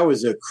thought that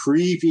was a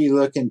creepy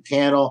looking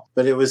panel,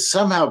 but it was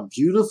somehow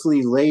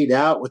beautifully laid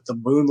out with the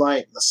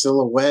moonlight and the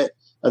silhouette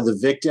of the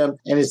victim.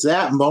 And it's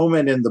that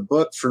moment in the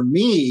book, for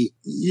me,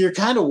 you're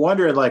kind of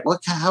wondering, like,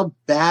 how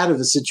bad of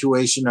a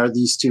situation are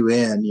these two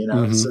in? You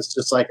know, it's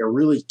just like a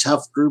really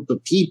tough group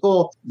of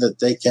people that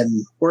they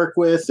can work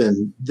with.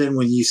 And then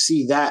when you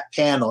see that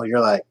panel,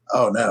 you're like,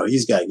 oh no,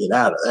 he's got to get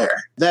out of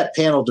there. That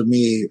panel to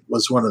me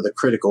was one of the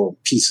critical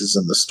pieces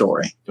in the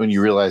story. When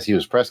you realize he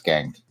was press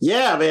ganged.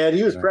 Yeah, man,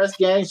 he was press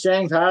gang,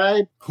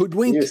 shanghai,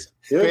 hoodwinked,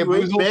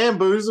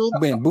 bamboozled.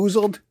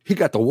 He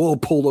got the wool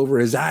pulled over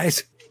his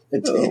eyes.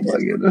 Oh my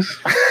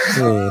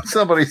goodness.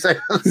 Somebody say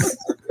this.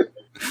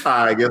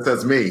 I guess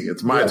that's me.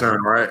 It's my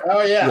turn, right?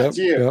 Oh, yeah. It's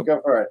you.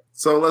 Go for it.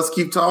 So let's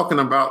keep talking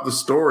about the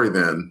story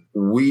then.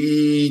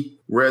 We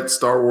read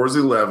Star Wars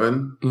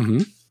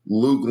 11.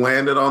 Luke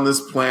landed on this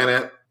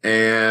planet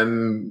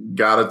and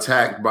got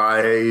attacked by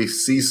a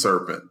sea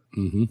serpent.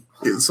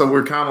 So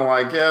we're kind of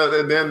like,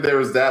 and then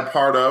there's that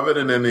part of it.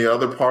 And then the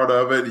other part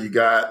of it, you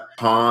got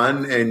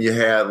Han and you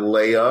had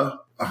Leia.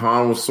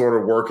 Han was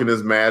sort of working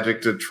his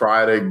magic to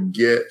try to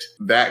get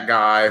that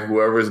guy,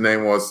 whoever his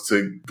name was,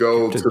 to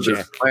go to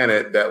this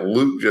planet that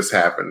Luke just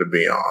happened to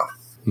be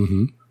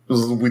on.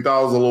 We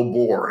thought it was a little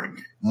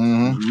boring.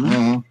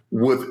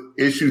 With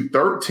issue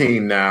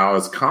 13 now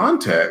as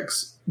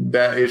context,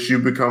 that issue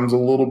becomes a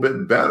little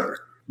bit better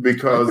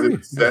because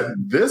it set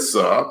this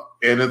up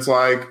and it's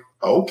like,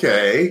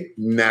 okay,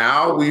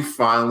 now we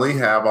finally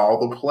have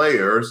all the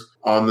players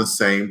on the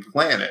same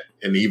planet.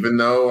 And even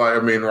though, I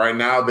mean, right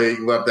now they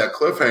left that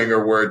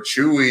cliffhanger where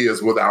Chewie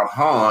is without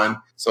Han,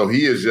 so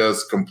he is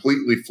just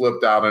completely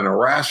flipped out and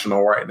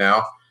irrational right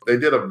now. They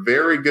did a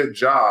very good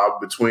job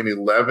between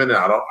 11 and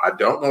I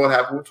don't know what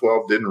happened with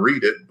 12, didn't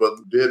read it, but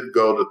did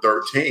go to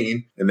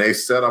 13, and they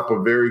set up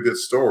a very good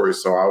story,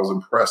 so I was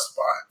impressed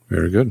by it.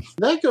 Very good.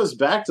 That goes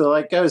back to,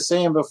 like I was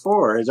saying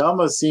before, it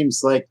almost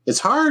seems like it's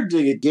hard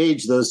to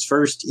gauge those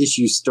first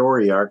issue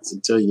story arcs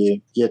until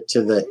you get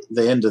to the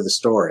end of the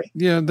story.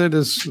 Yeah, that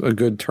is a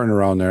good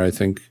turnaround there, I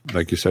think.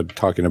 Like you said,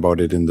 talking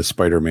about it in the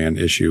Spider-Man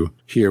issue.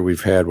 Here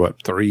we've had,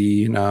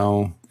 3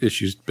 now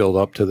issues build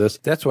up to this.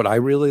 That's what I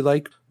really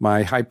like.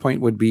 My high point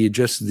would be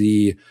just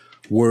the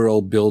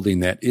world building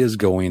that is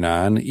going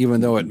on, even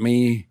though it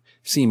may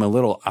seem a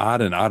little odd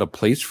and out of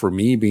place for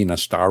me being a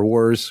Star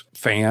Wars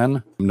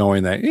fan,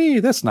 knowing that, hey,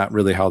 that's not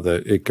really how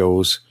it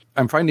goes.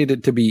 I'm finding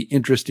it to be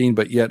interesting,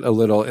 but yet a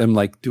little, I'm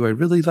like, do I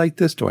really like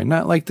this? Do I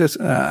not like this?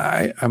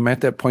 I'm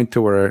at that point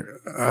to where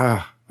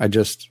I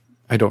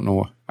don't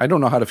know. I don't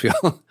know how to feel.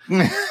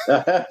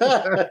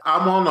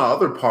 I'm on the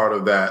other part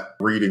of that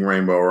reading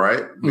Rainbow,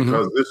 right?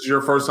 Because this is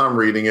your first time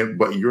reading it,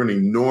 but you're an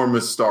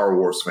enormous Star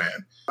Wars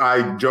fan.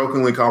 I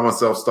jokingly call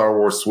myself Star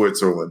Wars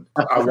Switzerland.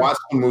 I watch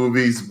the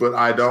movies, but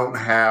I don't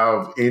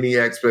have any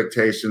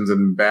expectations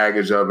and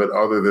baggage of it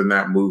other than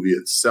that movie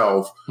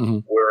itself.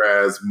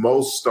 Whereas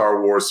most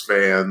Star Wars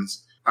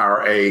fans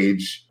our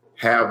age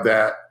have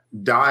that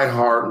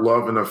diehard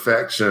love and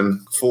affection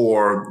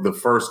for the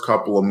first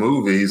couple of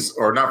movies,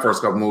 or not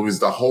first couple of movies,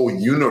 the whole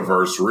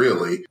universe,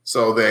 really.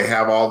 So they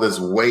have all this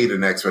weight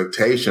and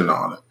expectation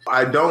on it.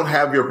 I don't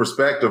have your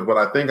perspective, but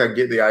I think I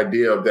get the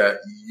idea of that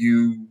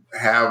you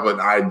have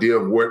an idea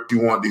of what you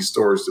want these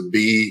stories to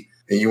be,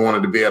 and you want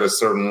it to be at a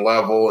certain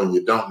level, and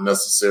you don't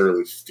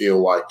necessarily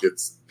feel like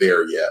it's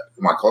there yet.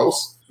 Am I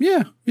close?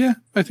 Yeah,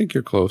 I think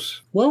you're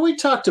close. Well, we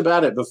talked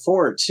about it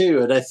before, too,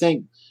 and I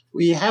think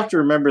we have to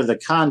remember the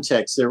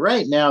context that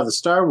right now the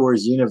Star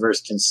Wars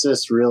universe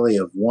consists really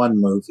of one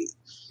movie.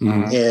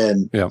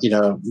 And, you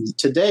know,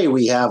 today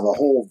we have a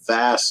whole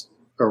vast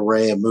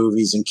array of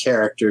movies and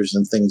characters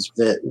and things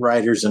that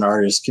writers and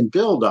artists can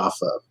build off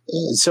of.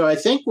 So I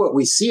think what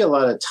we see a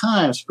lot of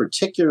times,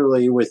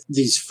 particularly with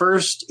these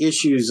first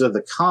issues of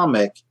the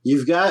comic,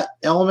 you've got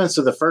elements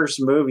of the first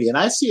movie, and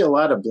I see a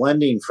lot of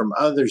blending from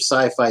other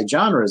sci-fi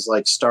genres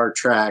like Star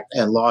Trek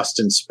and Lost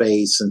in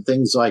Space and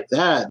things like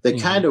that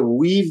kind of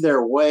weave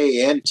their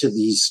way into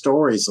these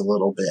stories a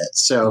little bit.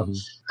 So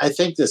I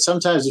think that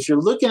sometimes if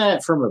you're looking at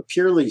it from a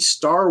purely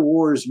Star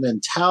Wars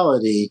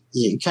mentality,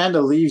 it kind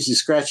of leaves you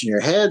scratching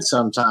your head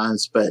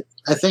sometimes. But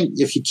I think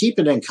if you keep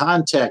it in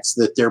context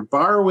that they're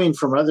borrowing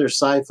from other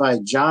sci-fi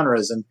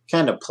genres and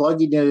kind of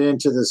plugging it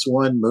into this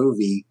one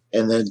movie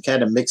and then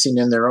kind of mixing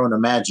in their own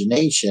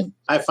imagination,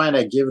 I find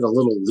I give it a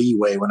little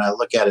leeway when I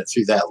look at it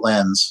through that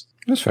lens.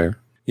 That's fair.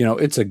 You know,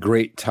 it's a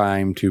great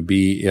time to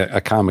be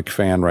a comic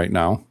fan right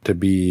now, to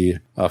be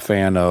a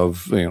fan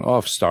of,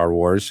 of Star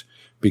Wars,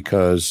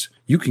 because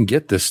you can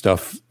get this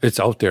stuff. It's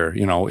out there.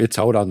 It's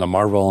out on the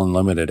Marvel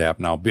Unlimited app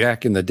now.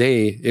 Back in the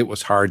day, it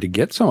was hard to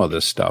get some of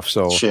this stuff.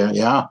 So,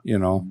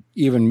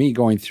 even me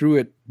going through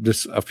it,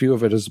 a few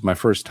of it is my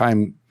first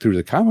time through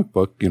the comic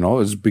book,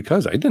 is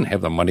because I didn't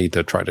have the money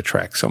to try to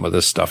track some of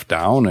this stuff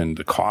down and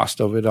the cost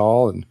of it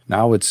all. And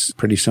now it's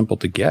pretty simple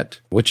to get,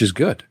 which is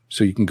good.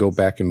 So you can go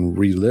back and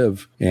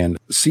relive and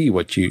see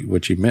what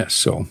you missed.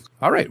 So,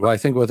 all right. Well, I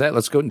think with that,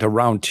 let's go into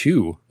round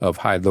 2 of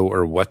High, Low,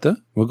 or What the.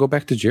 We'll go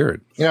back to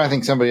Jared. I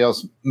think somebody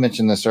else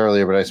mentioned this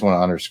earlier, but I just want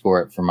to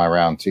underscore it for my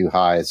round 2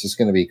 high. It's just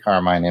going to be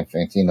Carmine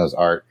Infantino's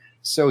art.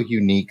 So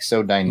unique,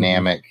 so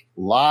dynamic,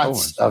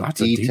 lots of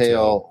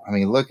detail. I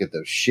mean, look at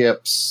those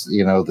ships,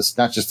 this,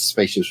 not just the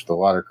spaceships, but the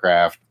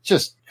watercraft.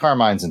 Just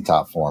Carmine's in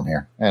top form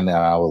here. And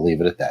I will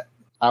leave it at that.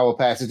 I will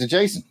pass it to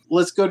Jason.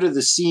 Let's go to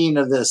the scene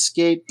of the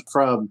escape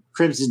from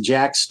Crimson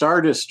Jack's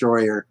Star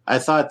Destroyer. I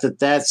thought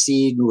that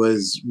scene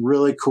was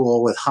really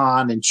cool with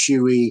Han and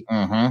Chewie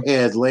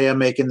and Leia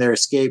making their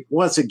escape.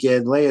 Once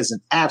again, Leia's an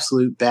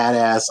absolute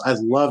badass. I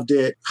loved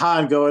it.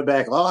 Han going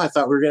back, I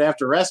thought we were going to have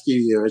to rescue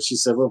you. And she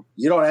said, well,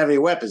 you don't have any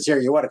weapons here.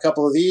 You want a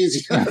couple of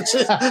these?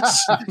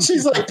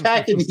 She's like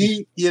packing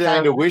heat. I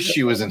kind of wish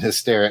she was in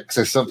hysterics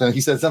or something. He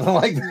said something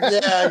like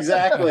that. Yeah,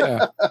 exactly.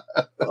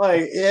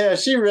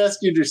 She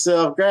rescued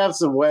herself, grabbed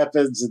some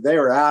weapons, and they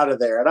were out of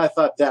there. And I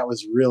thought that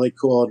was really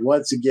cool. And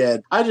once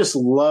again, I just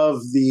love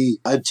the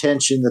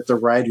attention that the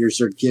writers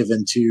are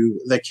given to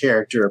the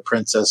character of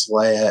Princess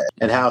Leia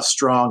and how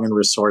strong and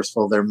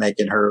resourceful they're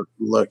making her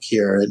look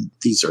here in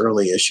these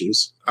early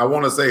issues. I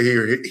want to say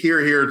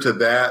here to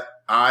that,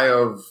 I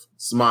have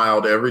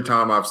smiled every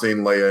time I've seen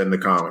Leia in the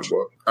comic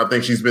book. I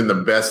think she's been the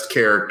best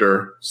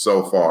character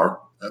so far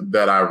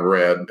that I've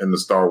read in the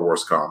Star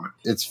Wars comic.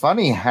 It's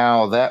funny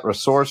how that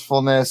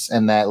resourcefulness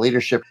and that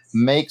leadership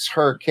makes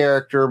her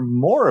character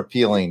more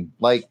appealing,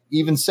 like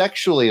even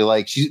sexually,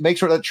 like she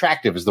makes her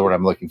attractive is the word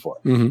I'm looking for.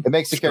 It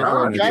makes the character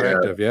more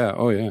attractive. Yeah.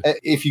 Oh, yeah.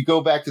 If you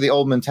go back to the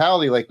old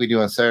mentality like we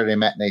do on Saturday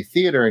Matinee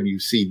Theater and you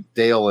see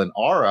Dale and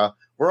Aura,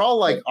 we're all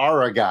like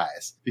Aura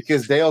guys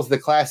because Dale's the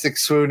classic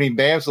swooning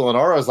damsel and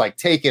Aura's like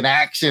taking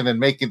action and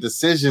making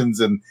decisions,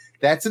 and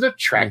that's an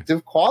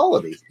attractive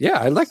quality. Yeah,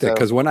 I like that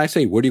because when I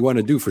say, what do you want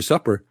to do for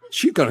supper?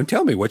 She's going to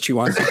tell me what she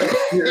wants to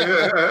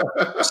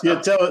do.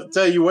 She'll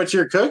tell you what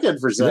you're cooking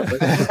for supper.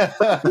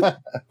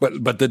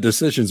 But the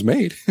decision's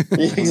made.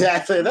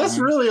 Exactly. That's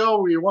really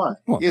all we want.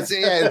 We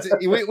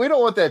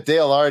don't want that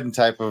Dale Arden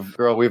type of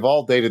girl. We've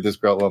all dated this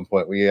girl at one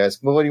point where you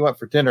ask, well, what do you want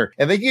for dinner?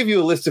 And they give you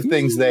a list of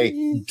things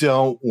they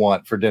don't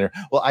want for dinner.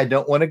 Well, I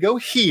don't want to go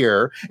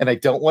here, and I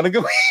don't want to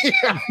go here.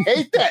 I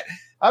hate that.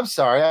 I'm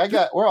sorry,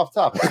 we're off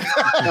topic.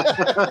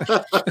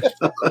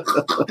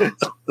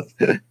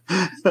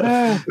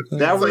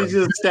 That way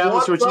you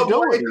establish what you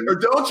don't. Or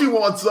don't you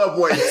want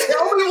Subway?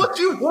 Tell me what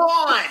you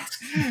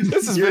want.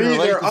 This is you're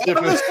either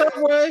on the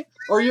Subway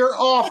or you're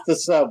off the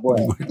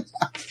Subway.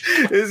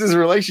 This is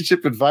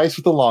relationship advice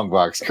with the Long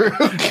Box crew.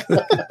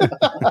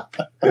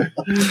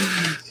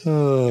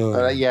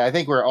 I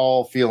think we're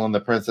all feeling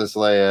the Princess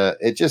Leia.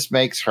 It just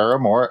makes her a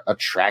more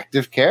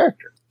attractive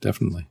character.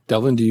 Definitely.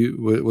 Delvin,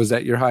 was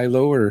that your high,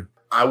 low, or?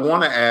 I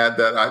want to add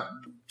that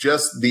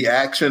just the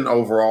action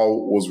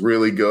overall was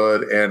really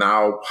good. And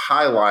I'll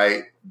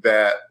highlight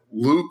that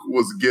Luke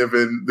was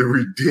given the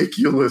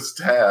ridiculous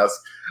task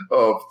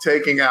of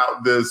taking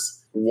out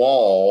this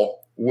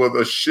wall with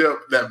a ship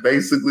that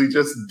basically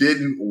just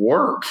didn't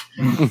work.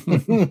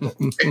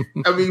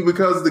 I mean,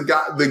 because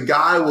the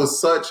guy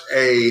was such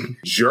a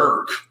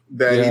jerk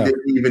that he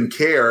didn't even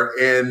care.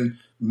 And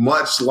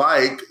much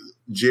like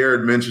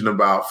Jared mentioned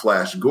about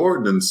Flash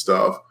Gordon and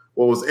stuff,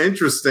 what was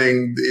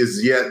interesting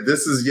is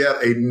this is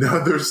yet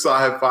another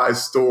sci-fi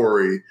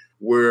story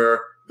where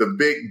the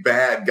big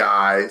bad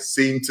guy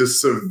seemed to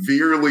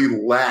severely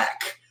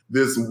lack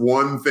this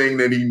one thing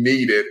that he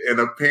needed. And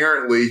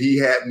apparently he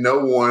had no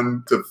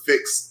one to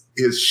fix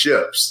his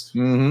ships.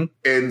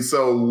 And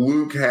so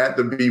Luke had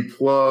to be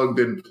plugged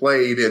and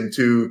played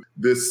into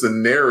this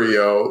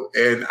scenario.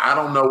 And I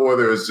don't know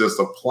whether it's just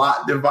a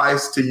plot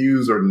device to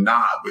use or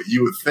not, but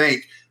you would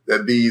think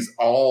that these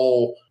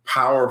all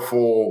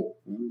powerful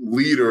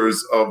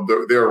leaders of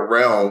their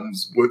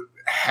realms would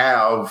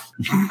have,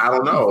 I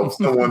don't know,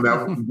 someone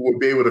that would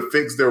be able to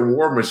fix their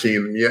war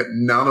machine, and yet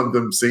none of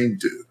them seem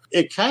to.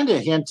 It kind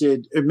of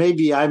hinted, or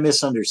maybe I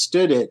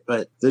misunderstood it,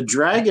 but the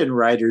Dragon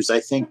Riders, I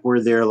think,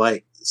 were their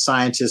like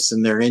scientists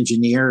and their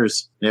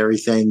engineers and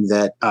everything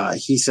that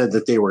he said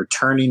that they were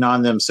turning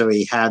on them, so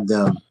he had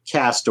them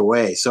cast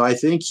away. So I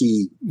think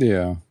he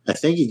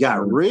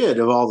got rid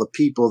of all the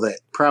people that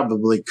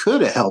probably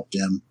could have helped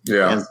him.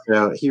 Yeah. And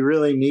so he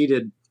really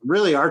needed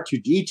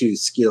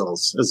R2-D2's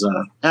skills as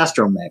an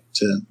astromech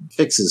to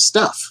fix his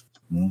stuff.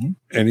 Mm-hmm.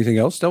 Anything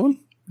else, Dylan?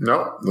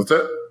 No, that's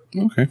it.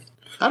 Okay.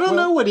 I don't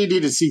know what he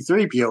needed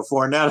C-3PO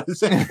for now to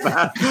think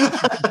about.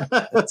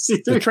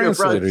 C-3PO The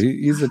translator.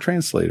 He's the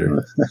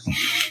translator.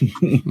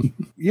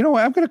 You know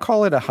what? I'm going to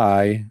call it a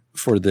high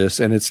for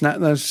this, and it's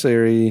not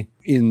necessarily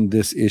in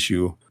this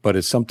issue, but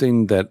it's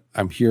something that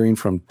I'm hearing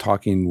from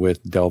talking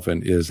with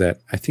Delvin is that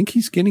I think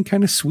he's getting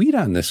kind of sweet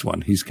on this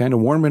one. He's kind of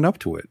warming up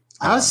to it.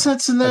 I was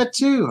sensing that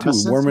too.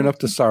 Warming up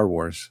to Star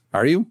Wars.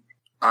 Are you?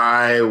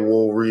 I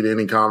will read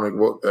any comic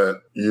book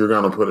that you're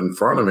going to put in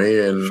front of me,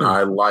 and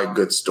I like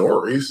good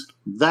stories.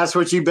 That's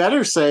what you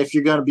better say if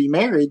you're going to be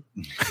married.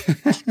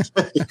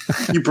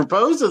 You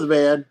propose to the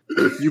man,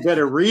 you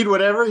better read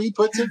whatever he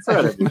puts in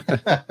front of you.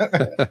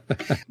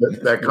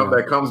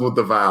 That comes with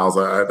the vows.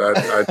 I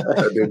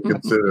didn't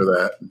consider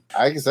that.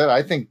 Like I said,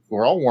 I think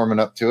we're all warming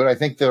up to it. I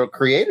think the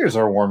creators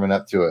are warming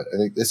up to it. I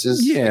think this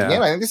is,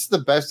 again, I think this is the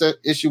best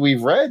issue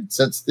we've read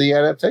since the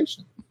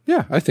adaptation.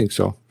 Yeah, I think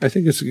so. I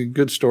think it's a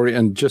good story.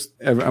 And just,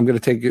 I'm going to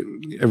take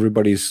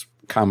everybody's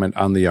comment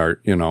on the art.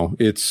 You know,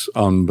 it's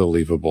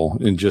unbelievable.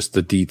 And just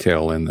the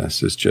detail in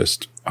this is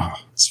just,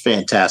 it's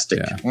fantastic.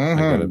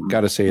 Yeah, I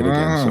gotta say it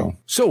again.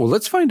 So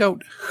let's find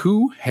out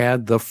who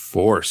had the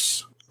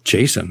Force.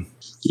 Jason.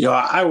 You know,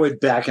 I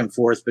went back and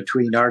forth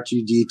between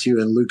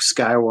R2-D2 and Luke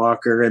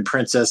Skywalker and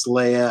Princess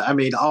Leia. I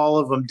mean, all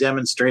of them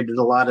demonstrated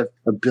a lot of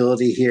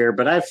ability here,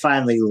 but I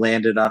finally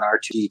landed on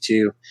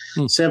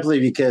R2-D2 simply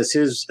because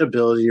his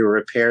ability to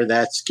repair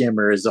that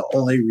skimmer is the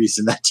only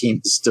reason that team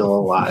is still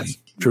alive.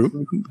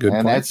 True. Good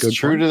and point. that's Good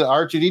true point. to the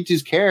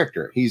R2-D2's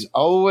character. He's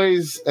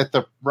always at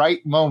the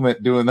right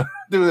moment doing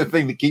the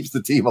thing that keeps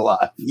the team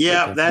alive.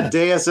 Yeah, that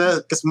Deus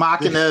Ex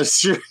Machina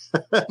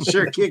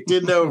sure kicked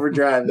into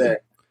overdrive there.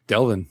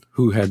 Delvin,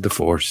 who had the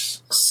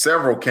Force?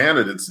 Several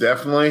candidates,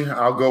 definitely.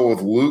 I'll go with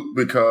Luke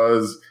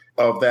because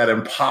of that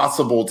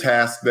impossible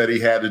task that he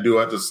had to do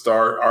at the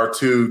start.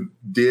 R2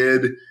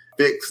 did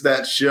fix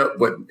that ship,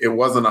 but it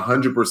wasn't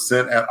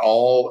 100% at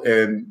all.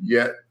 And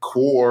yet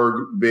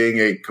Korg, being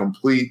a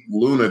complete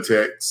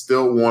lunatic,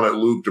 still wanted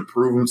Luke to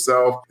prove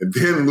himself. And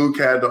then Luke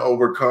had to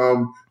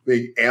overcome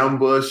being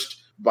ambushed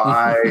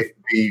by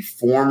the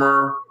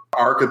former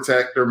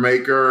architect or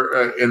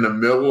maker in the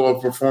middle of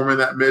performing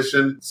that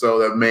mission. So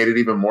that made it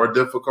even more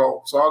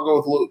difficult. So I'll go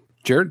with Luke.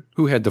 Jared,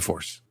 who had the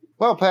Force?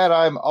 Well, Pat,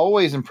 I'm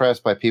always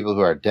impressed by people who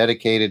are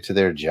dedicated to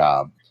their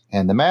job.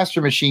 And the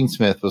Master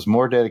Machinesmith was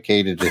more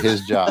dedicated to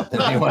his job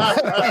than anyone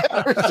I've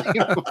ever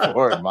seen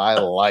before in my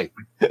life.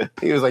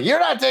 He was like,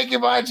 "You're not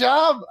taking my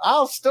job.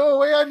 I'll stow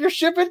away on your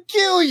ship and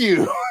kill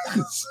you."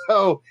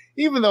 So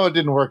even though it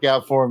didn't work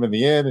out for him in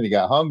the end and he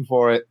got hung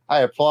for it,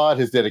 I applaud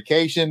his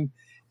dedication.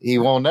 He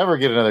will never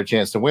get another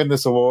chance to win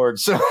this award.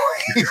 So,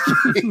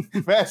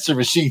 Master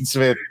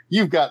Machinesmith,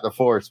 you've got the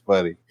Force,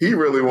 buddy. He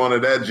really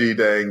wanted that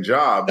G-dang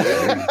job,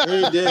 didn't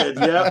he? He did,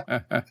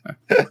 yep.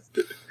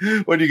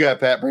 What do you got,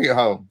 Pat? Bring it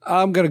home.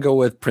 I'm going to go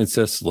with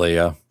Princess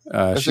Leia.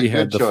 She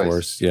had the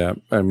Force. Yeah.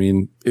 I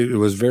mean, it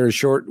was very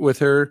short with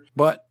her,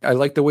 but I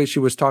like the way she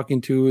was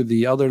talking to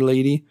the other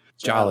lady.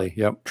 Jolly.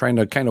 Yep. Trying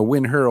to kind of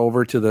win her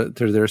over to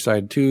their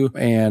side too.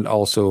 And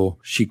also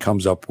she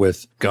comes up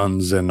with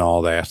guns and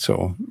all that.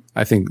 So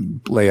I think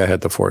Leia had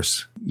the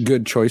Force.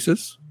 Good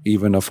choices.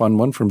 Even a fun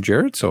one from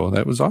Jared. So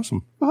that was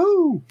awesome.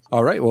 Woo!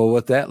 All right. Well,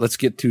 with that, let's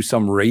get to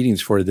some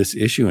ratings for this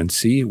issue and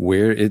see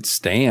where it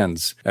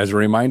stands. As a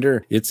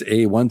reminder, it's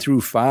a 1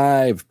 through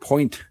 5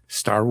 point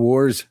Star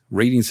Wars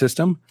rating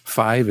system.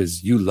 5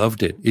 is you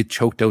loved it. It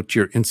choked out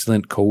your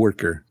insolent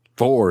coworker.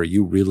 4,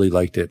 you really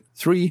liked it.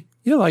 3,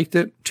 you liked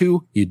it.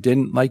 2, you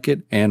didn't like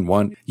it. And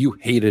 1, you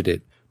hated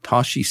it.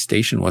 Tosche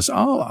Station was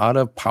all out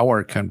of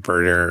power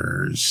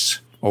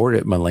converters. Or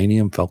at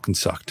Millennium Falcon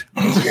sucked.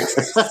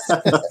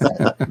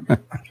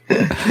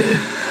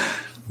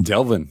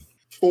 Delvin.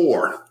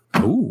 4.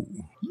 Ooh.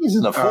 He's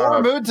in a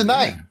 4 mood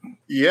tonight.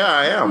 Yeah,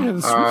 I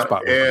am.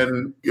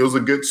 And it was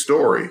a good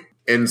story.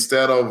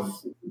 Instead of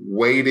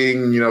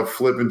waiting,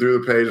 flipping through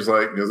the pages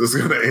like, is this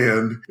going to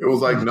end? It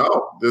was like,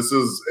 no, this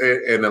is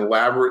an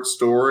elaborate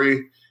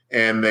story.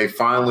 And they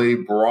finally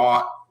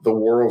brought the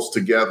worlds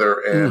together.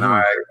 And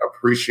I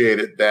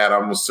appreciated that.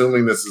 I'm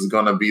assuming this is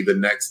going to be the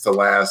next to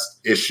last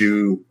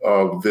issue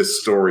of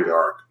this story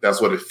arc. That's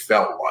what it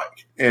felt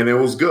like. And it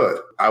was good.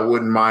 I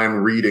wouldn't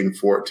mind reading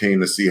 14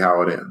 to see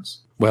how it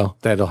ends. Well,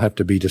 that'll have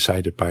to be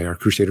decided by our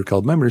Crusader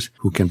Cult members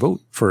who can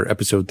vote for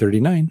episode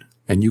 39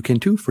 And you can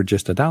too for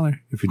just $1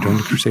 if you join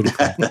the Crusader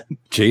Club.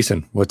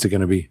 Jason, what's it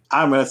going to be?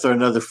 I'm going to throw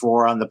another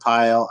 4 on the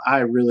pile. I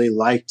really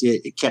liked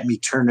it. It kept me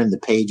turning the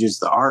pages.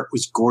 The art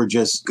was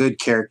gorgeous, good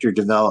character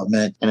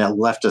development, and it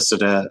left us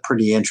at a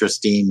pretty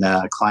interesting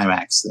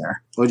climax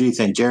there. What do you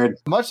think, Jared?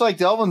 Much like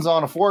Delvin's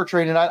on a 4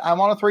 train tonight,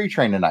 I'm on a 3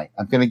 train tonight.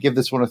 I'm going to give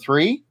this one a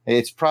 3.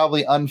 It's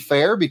probably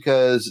unfair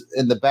because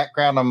in the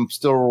background, I'm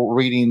still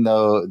reading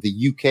the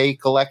UK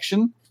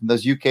collection.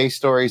 Those UK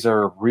stories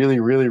are really,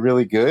 really,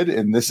 really good.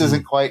 And this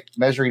isn't quite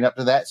measuring up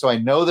to that. So I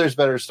know there's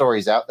better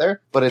stories out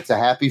there, but it's a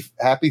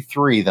happy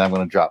 3 that I'm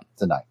going to drop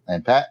tonight.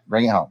 And Pat,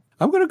 bring it home.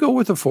 I'm going to go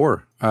with a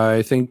 4.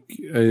 I think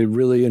I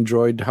really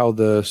enjoyed how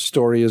the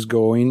story is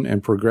going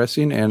and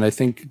progressing. And I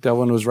think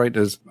Delvin was right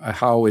as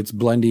how it's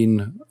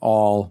blending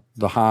all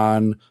the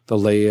Han, the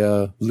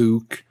Leia,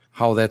 Luke,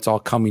 how that's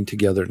all coming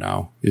together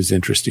now is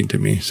interesting to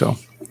me. So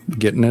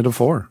getting it a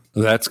 4.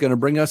 That's going to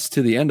bring us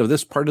to the end of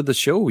this part of the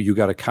show. You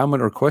got a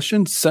comment or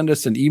question? Send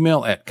us an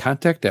email at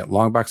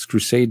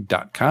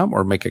contact@longboxcrusade.com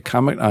or make a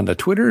comment on the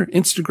Twitter,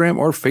 Instagram,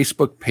 or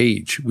Facebook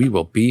page. We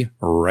will be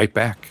right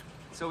back.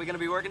 So we're going to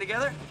be working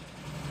together?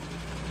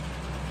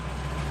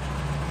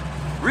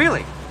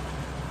 Really?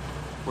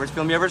 Worst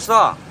film you ever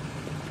saw?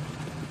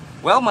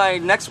 Well, my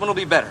next one will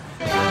be better.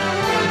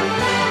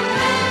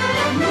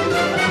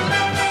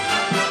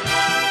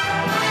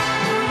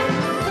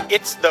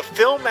 It's the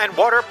Film and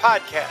Water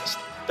Podcast.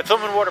 The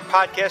Film and Water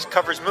Podcast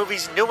covers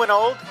movies new and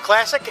old,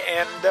 classic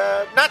and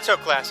not so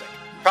classic.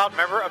 Proud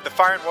member of the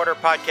Fire and Water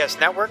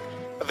Podcast Network,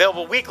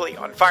 available weekly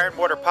on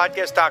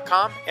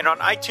fireandwaterpodcast.com and on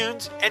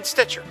iTunes and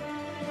Stitcher.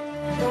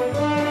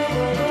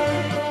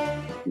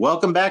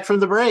 Welcome back from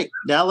the break.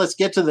 Now let's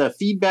get to the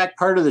feedback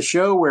part of the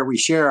show where we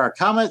share our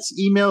comments,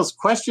 emails,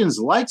 questions,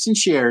 likes, and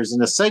shares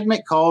in a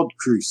segment called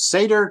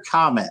Crusader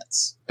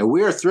Comments. And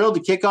we are thrilled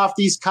to kick off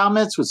these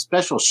comments with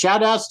special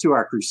shout-outs to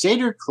our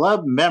Crusader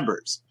Club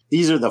members.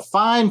 These are the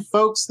fine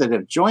folks that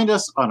have joined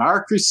us on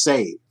our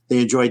crusade.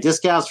 They enjoy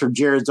discounts from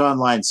Jared's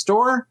online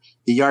store,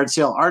 the yard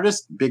sale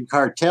artist,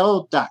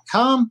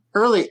 BigCartel.com,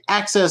 early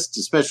access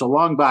to special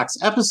long box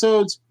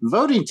episodes,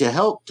 voting to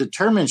help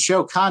determine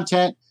show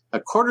content, a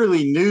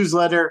quarterly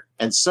newsletter,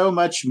 and so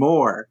much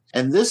more.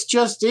 And this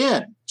just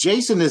in,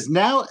 Jason is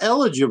now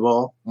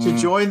eligible to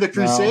join the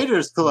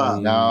Crusaders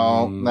Club.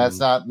 No, that's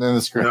not in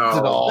the script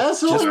at all.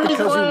 That's Just what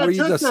because I you read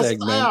took the this.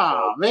 segment.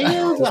 Oh,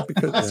 man.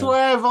 That's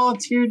why I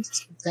volunteered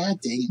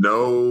that day.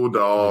 No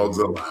dogs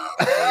allowed.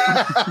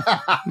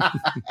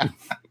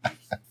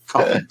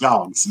 Call them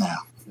dogs now.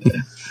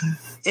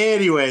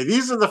 Anyway,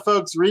 these are the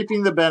folks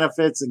reaping the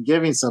benefits and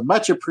giving some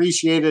much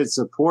appreciated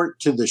support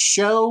to the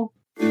show.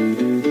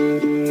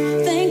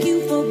 Thank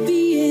you for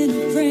being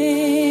a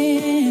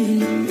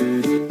friend.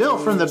 Bill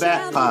from the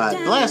Bat Pod,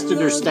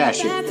 Blasted or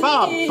Stash It,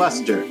 Bob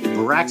Buster,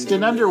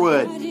 Braxton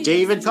Underwood,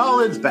 David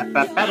Collins,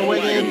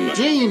 Batwagon,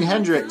 Gene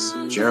Hendricks,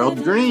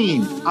 Gerald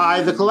Green,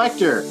 I the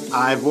Collector,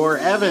 Ivor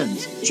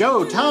Evans,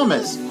 Joe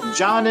Thomas,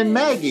 John and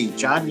Maggie.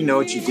 John, you know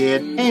what you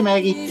did. Hey,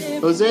 Maggie.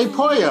 Jose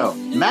Pollo,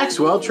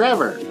 Maxwell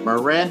Trevor,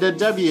 Miranda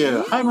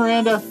W. Hi,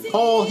 Miranda.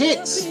 Paul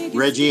Hicks,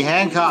 Reggie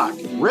Hancock,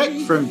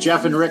 Rick from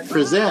Jeff and Rick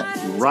Present,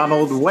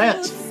 Ronald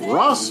Wendt,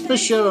 Ross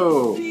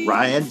Bichot,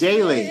 Ryan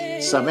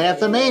Daly,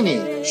 Samantha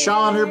Maney,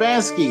 Sean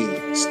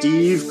Urbanski,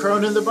 Steve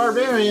Cronin the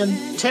Barbarian,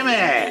 Timmy,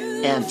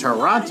 and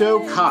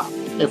Toronto Cop.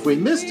 If we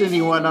missed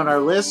anyone on our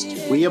list,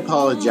 we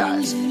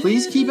apologize.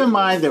 Please keep in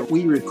mind that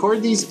we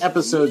record these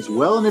episodes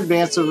well in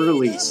advance of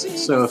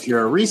release, so if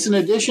you're a recent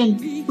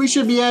addition, we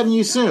should be adding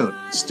you soon.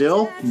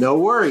 Still, no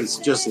worries.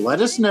 Just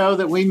let us know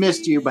that we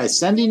missed you by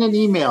sending an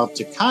email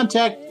to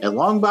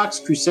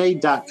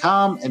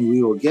contact@longboxcrusade.com and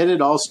we will get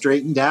it all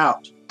straightened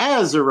out.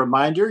 As a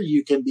reminder,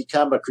 you can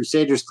become a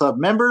Crusaders Club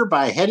member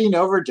by heading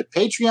over to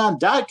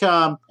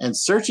patreon.com and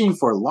searching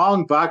for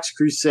Longbox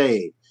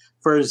Crusade.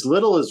 For as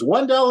little as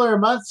 $1 a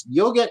month,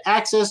 you'll get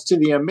access to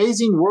the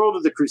amazing world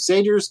of the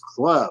Crusaders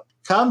Club.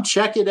 Come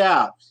check it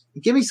out.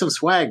 Give me some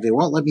swag. They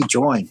won't let me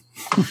join.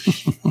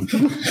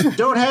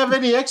 Don't have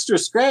any extra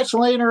scratch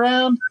laying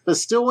around, but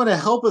still want to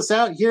help us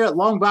out here at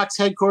Longbox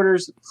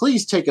headquarters?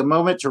 Please take a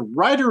moment to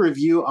write a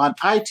review on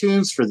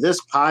iTunes for this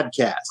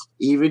podcast.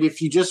 Even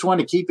if you just want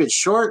to keep it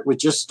short with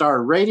just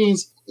star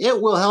ratings,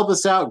 it will help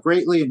us out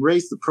greatly and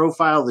raise the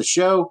profile of the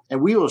show,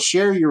 and we will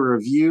share your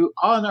review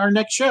on our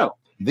next show.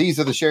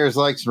 These are the shares,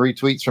 likes, and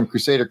retweets from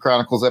Crusader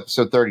Chronicles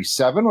episode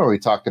 37, where we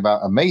talked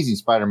about Amazing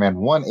Spider-Man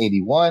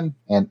 181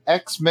 and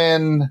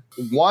X-Men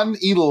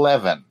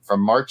 111 from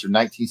March of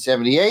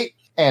 1978.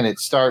 And it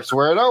starts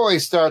where it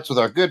always starts, with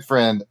our good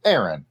friend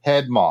Aaron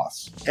Head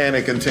Moss. And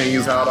it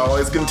continues how it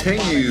always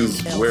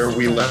continues, where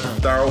we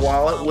left our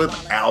wallet with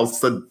Al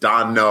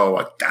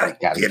Sedano. I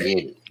gotta get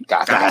it.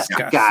 Got to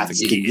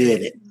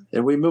get it.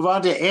 Then we move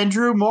on to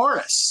Andrew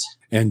Morris.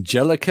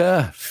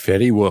 Angelica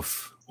Fetty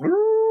Wolf.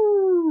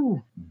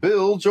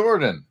 Bill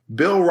Jordan,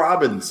 Bill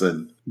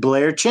Robinson,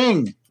 Blair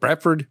Ching,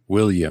 Bradford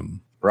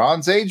William,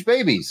 Bronze Age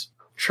Babies,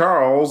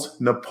 Charles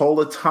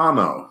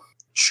Napolitano,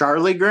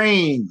 Charlie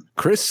Green,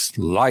 Chris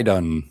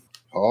Lydon,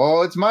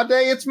 Oh, it's my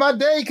day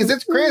because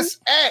it's Chris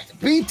at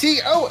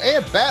BTO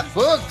and Bat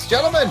Books.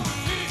 Gentlemen,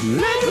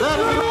 let's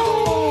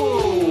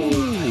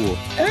go!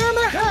 And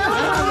a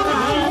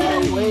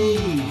highway.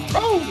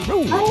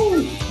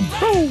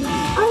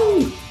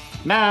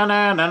 Na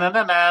na na na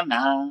na na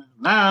na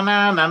na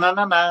na na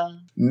na na.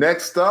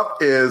 Next up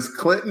is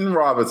Clinton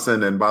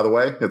Robinson, and by the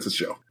way, it's a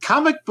show.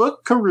 Comic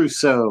Book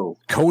Caruso.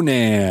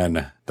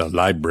 Conan, the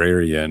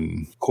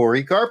Librarian.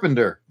 Corey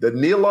Carpenter.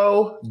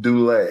 Danilo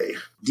Dulé.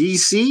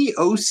 DC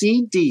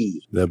OCD.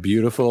 The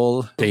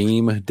beautiful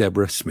Dame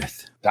Deborah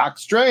Smith. Doc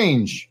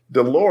Strange.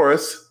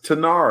 Dolores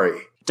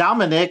Tenari.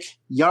 Dominic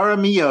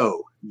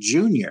Jaramillo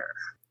Jr.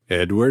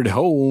 Edward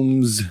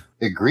Holmes.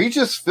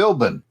 Egregious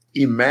Philbin.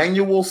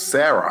 Emmanuel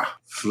Sarah.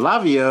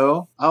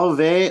 Flavio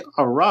Alve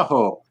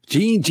Araujo.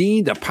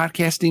 Gene, the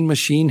podcasting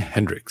machine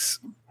Hendricks.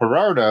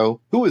 Gerardo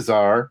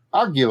Huizar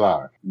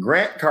Aguilar.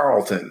 Grant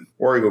Carlton.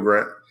 Where you go,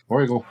 Grant?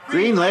 Where you go?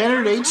 Green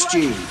Lantern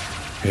HG.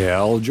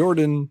 Hal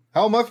Jordan.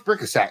 Helmut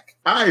Brickasack.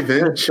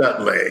 Ivan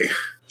Chutley.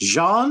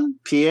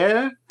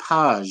 Jean-Pierre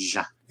Page.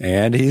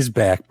 And he's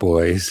back,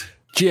 boys.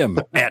 Jim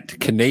at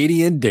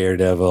Canadian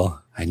Daredevil.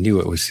 I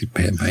knew it was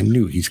him. I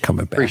knew he's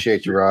coming back.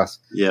 Appreciate you, Ross.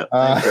 Yeah.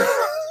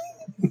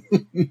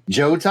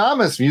 Joe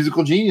Thomas,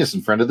 musical genius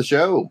and friend of the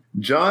show.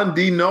 John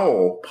D.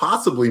 Knoll,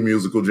 possibly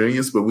musical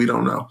genius, but we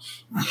don't know.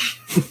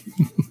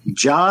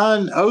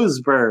 John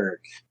Osberg.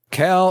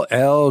 Cal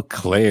L.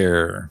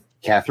 Clare.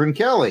 Catherine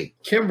Kelly.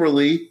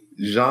 Kimberly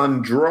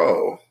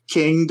Gendreau.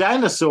 King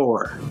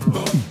Dinosaur.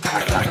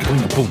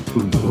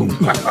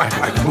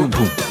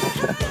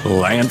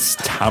 Lance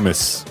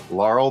Thomas.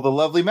 Laurel the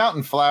Lovely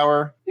Mountain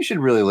Flower. You should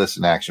really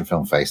listen to Action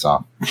Film Face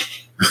Off.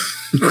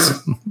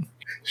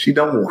 She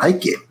don't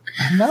like it.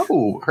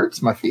 No,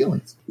 hurts my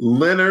feelings.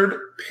 Leonard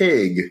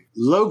Pig.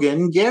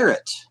 Logan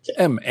Garrett.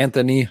 M.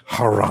 Anthony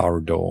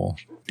Gerardo.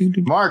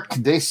 Mark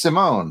De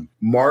Simone.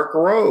 Mark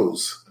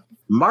Rose.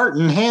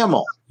 Martin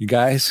Hamill. You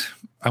guys,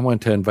 I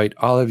want to invite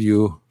all of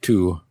you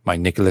to my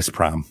Nicholas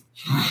prom.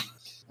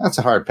 That's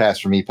a hard pass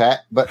for me,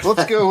 Pat, but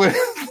let's go with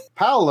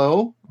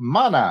Paolo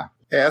Mana.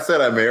 Hey, I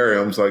said I marry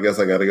him, so I guess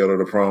I got to go to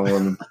the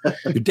prom.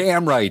 You're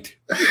damn right.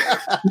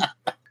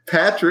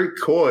 Patrick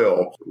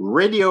Coyle.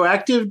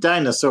 Radioactive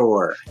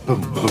Dinosaur.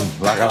 Boom, boom,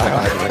 like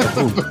a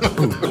boom, boom,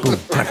 boom,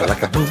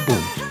 like a boom,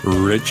 boom.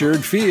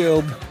 Richard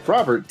Field.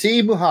 Robert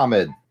T.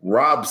 Muhammad.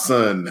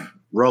 Robson.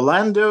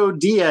 Rolando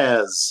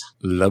Diaz.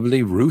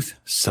 Lovely Ruth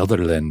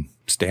Sutherland.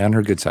 Stay on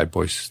her good side,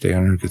 boys. Stay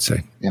on her good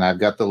side. And I've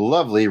got the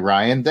lovely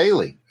Ryan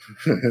Daly.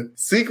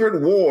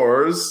 Secret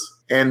Wars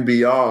and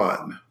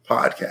Beyond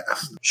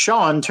podcast.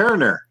 Sean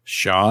Turner.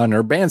 Sean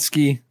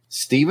Urbanski.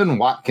 Stephen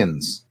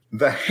Watkins.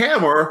 The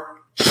Hammer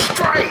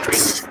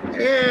Strikes.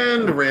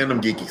 And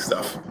random geeky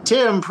stuff.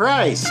 Tim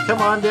Price.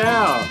 Come on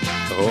down.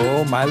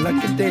 Oh, my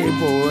lucky day,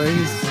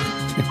 boys.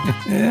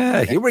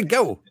 Yeah, here we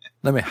go.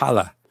 Let me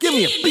holla. Give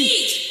me a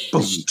beat.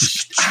 Boom,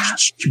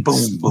 boom,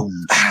 boom,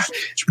 boom,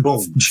 boom,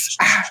 boom,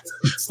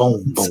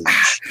 boom, boom,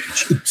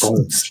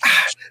 boom,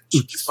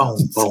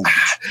 boom.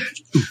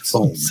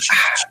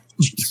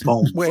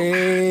 Well,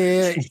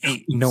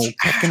 ain't no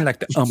packing like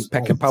the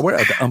unpacking power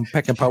of the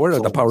unpacking power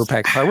of the power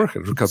pack power.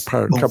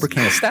 Cover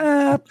can't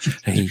stop.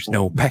 Ain't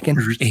no packing.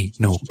 Ain't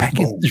no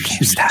packing.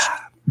 Can't stop.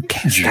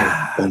 Can't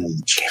stop.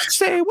 Can't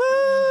say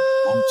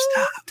what? Won't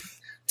stop.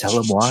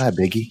 Tell him why,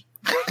 Biggie.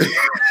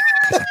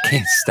 I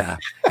can't stop,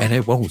 and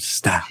it won't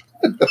stop.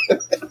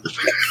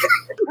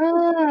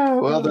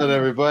 Well done,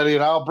 everybody.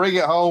 And I'll bring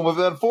it home with,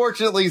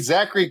 unfortunately,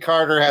 Zachary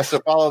Carter has to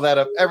follow that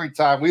up every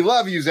time. We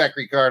love you,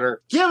 Zachary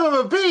Carter. Give him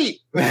a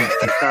beat.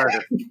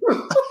 Carter.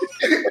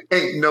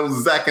 Ain't no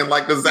Zacking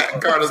like the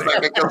Zach Carter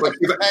second because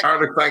the Zach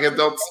Carter second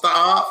don't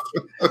stop.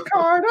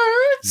 Carter.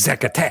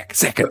 Zack attack.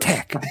 Zack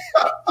attack.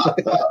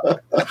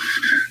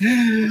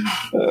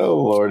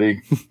 Oh,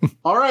 Lordy.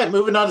 All right,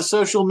 moving on to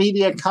social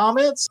media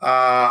comments.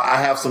 I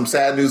have some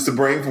sad news to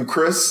bring from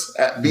Chris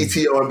at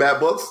BTO and Bad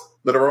Books.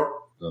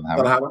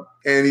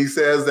 And he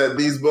says that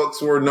these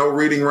books were no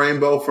reading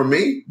rainbow for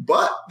me,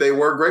 but they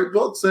were great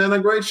books and a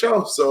great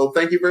show. So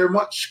thank you very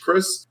much,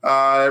 Chris.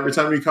 Every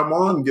time you come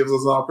on, gives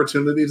us an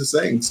opportunity to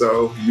sing.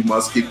 So you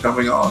must keep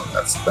coming on.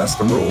 That's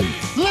the rule.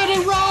 Let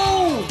it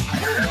roll.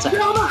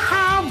 Down the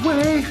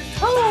highway.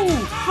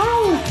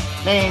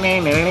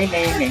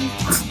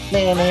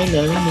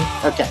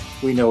 Okay,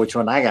 we know which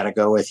one I got to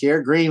go with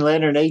here. Green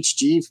Lantern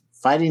HG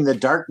Fighting the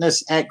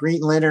Darkness at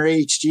Green Lantern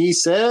HG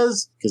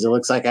says, because it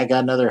looks like I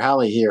got another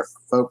Holly here,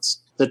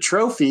 folks. The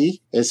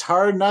trophy is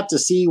hard not to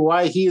see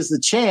why he is the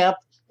champ,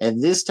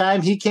 and this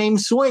time he came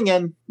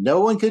swinging.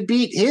 No one could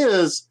beat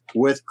his.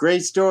 With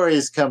great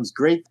stories comes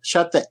great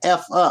shut the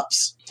F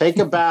ups. Take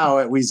a bow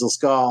at Weasel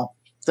Skull.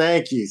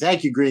 Thank you,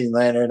 Green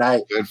Lantern.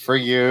 Good for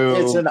you.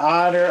 It's an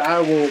honor.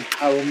 I will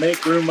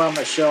make room on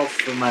my shelf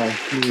for my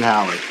new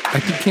Holly. I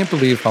can't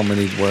believe how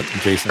many what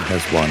Jason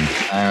has won.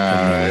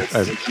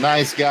 He's a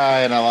nice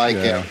guy, and I like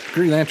him.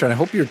 Green Lantern. I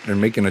hope you're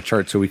making a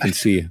chart so we can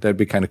see. That'd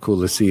be kind of cool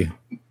to see.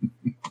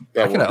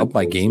 I gotta up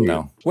my game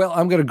now. Well,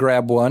 I'm gonna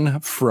grab one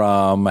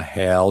from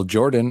Hal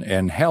Jordan,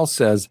 and Hal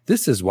says,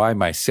 "This is why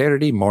my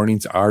Saturday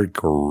mornings are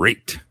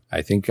great."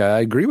 I think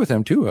I agree with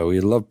him too. We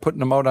love putting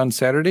them out on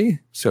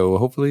Saturday, so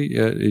hopefully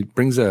it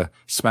brings a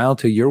smile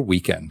to your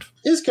weekend.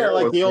 It's kind of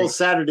like the old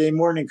Saturday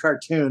morning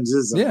cartoons,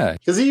 isn't it? Yeah.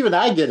 Because even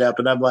I get up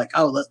and I'm like,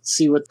 oh, let's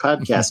see what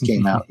podcast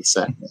came out this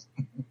Saturday.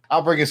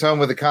 I'll bring us home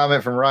with a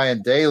comment from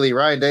Ryan Daly.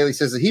 Ryan Daly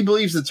says that he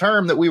believes the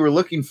term that we were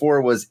looking for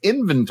was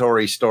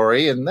inventory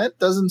story, and that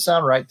doesn't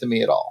sound right to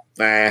me at all.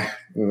 Nah,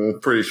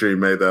 I'm pretty sure you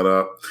made that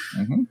up.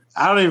 Mm-hmm.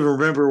 I don't even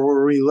remember.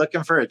 Were we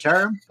looking for a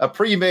term? A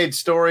pre-made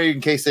story in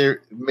case they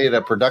made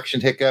a production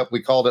hiccup.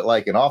 We called it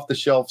like an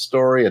off-the-shelf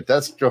story, a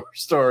desk drawer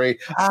story,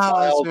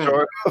 a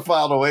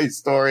filed away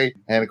story.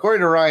 And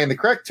according to Ryan, the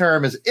correct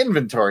term is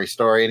inventory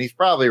story, and he's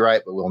probably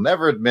right, but we'll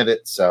never admit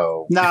it,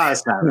 so... No,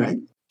 it's not right.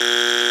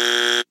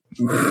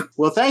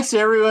 Well, thanks to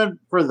everyone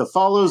for the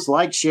follows,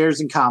 likes,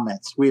 shares, and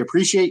comments. We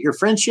appreciate your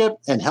friendship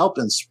and help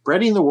in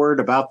spreading the word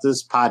about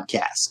this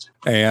podcast.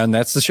 And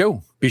that's the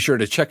show. Be sure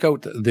to check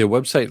out the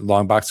website,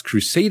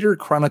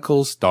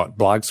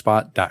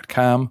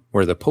 longboxcrusaderchronicles.blogspot.com,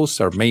 where the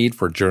posts are made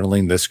for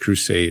journaling this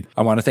crusade.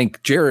 I want to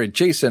thank Jared,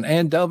 Jason,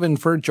 and Delvin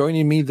for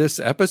joining me this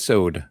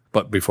episode.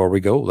 But before we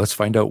go, let's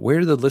find out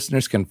where the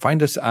listeners can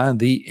find us on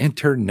the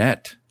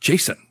internet.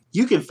 Jason.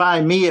 You can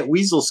find me at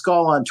Weasel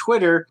Skull on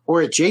Twitter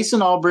or at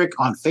Jason Albrick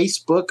on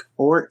Facebook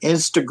or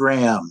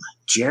Instagram.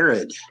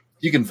 Jared.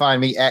 You can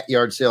find me at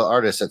Yard Sale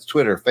Artist. That's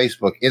Twitter,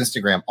 Facebook,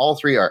 Instagram. All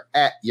three are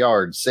at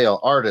Yard Sale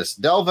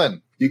Artist.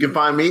 Delvin. You can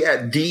find me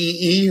at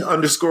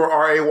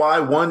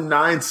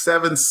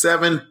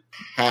DEE_RAY1977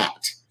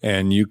 hat.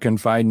 And you can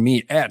find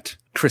me at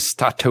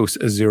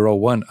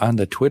Christatos01 on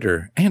the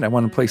Twitter. And I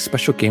want to play a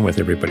special game with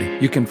everybody.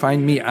 You can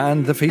find me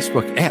on the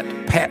Facebook at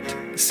Pat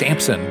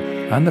Sampson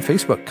on the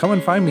Facebook. Come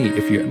and find me.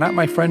 If you're not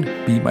my friend,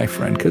 be my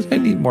friend, because I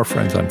need more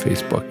friends on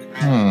Facebook.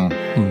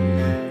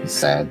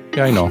 Sad.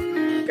 Yeah, I know.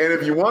 And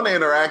if you want to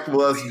interact with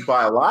us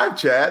via live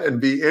chat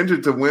and be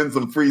entered to win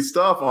some free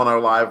stuff on our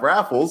live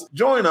raffles,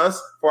 join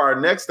us for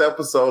our next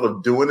episode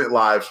of Doing It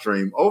Live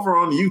Stream over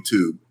on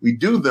YouTube. We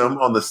do them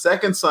on the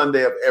second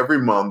Sunday of every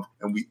month,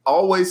 and we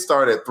always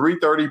start at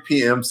 3:30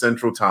 p.m.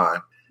 Central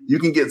Time. You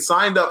can get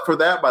signed up for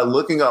that by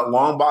looking up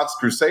Longbox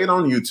Crusade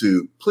on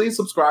YouTube. Please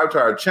subscribe to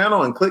our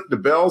channel and click the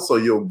bell so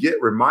you'll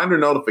get reminder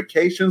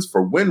notifications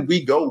for when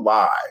we go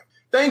live.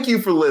 Thank you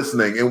for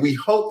listening, and we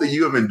hope that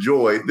you have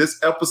enjoyed this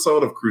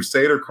episode of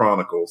Crusader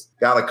Chronicles.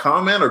 Got a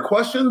comment or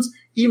questions?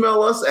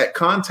 Email us at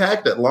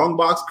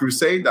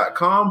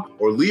contact@longboxcrusade.com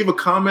or leave a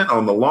comment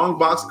on the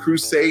Longbox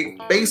Crusade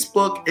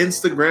Facebook,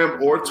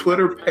 Instagram, or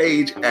Twitter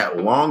page at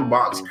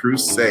Longbox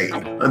Crusade.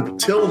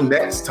 Until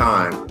next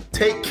time,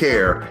 take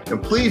care,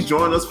 and please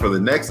join us for the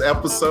next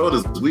episode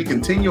as we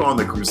continue on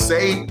the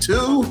crusade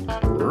to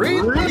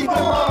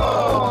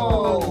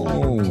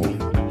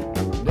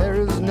There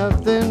is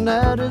nothing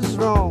that is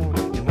wrong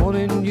in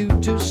wanting you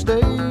to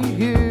stay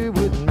here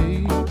with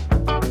me.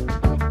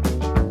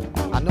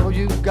 I know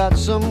you've got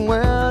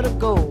somewhere to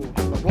go,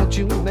 but won't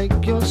you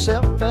make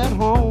yourself at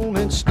home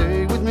and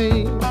stay with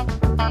me?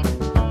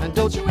 And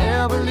don't you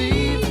ever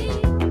leave.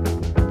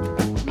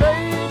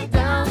 Lay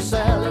down,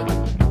 Sally,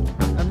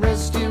 and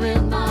rest here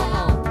in my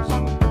arms.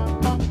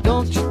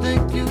 Don't you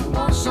think you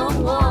want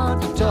someone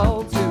to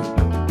talk to?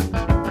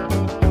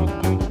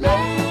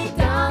 Lay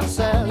down,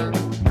 Sally,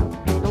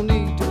 no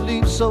need to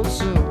leave so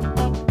soon.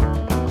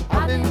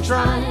 I've been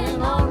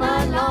trying all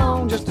night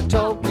long just to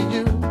talk to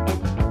you.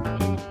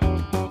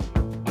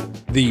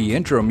 The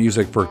intro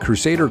music for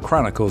Crusader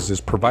Chronicles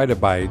is provided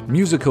by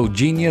musical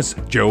genius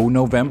Joe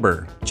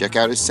November. Check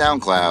out his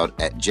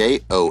SoundCloud at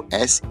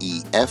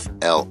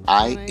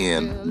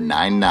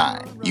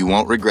JOSEFLIN99. You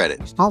won't regret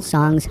it. All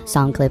songs,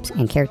 song clips,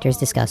 and characters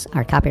discussed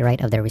are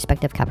copyright of their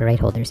respective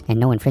copyright holders, and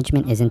no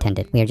infringement is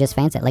intended. We are just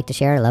fans that like to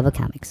share our love of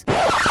comics.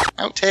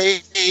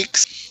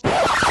 Outtakes.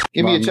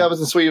 Give me a Chubbins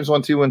and Sweetums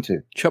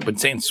 1-2-1-2.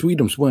 Chubbins and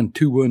Sweetums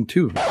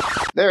 1-2-1-2.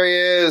 There he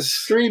is.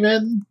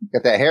 Streaming.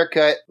 Got that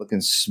haircut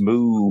looking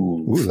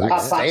smooth. Ooh, like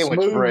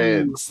sandwich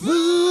bread.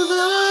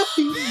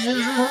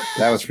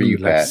 That was for you,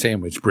 like Pat.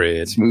 Sandwich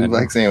bread. Smooth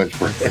like sandwich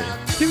bread.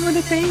 Doing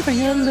the thing for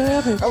your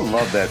loving. I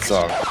love that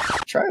song.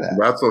 Try that.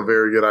 That's a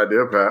very good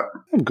idea, Pat.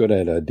 I'm good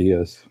at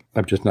ideas.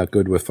 I'm just not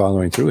good with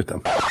following through with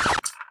them.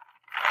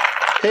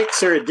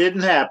 Pixar, it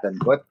didn't happen.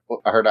 What?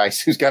 I heard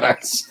ice. Who's got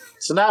ice?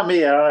 It's not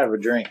me. I don't have a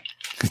drink.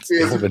 It's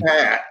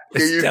Pat.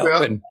 Can you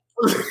tell?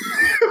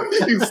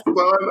 You son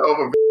of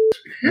a bitch.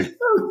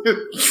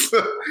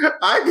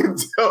 I can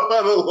tell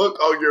by the look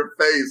on your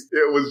face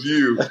it was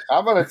you.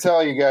 I'm going to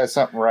tell you guys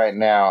something right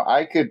now.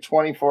 I could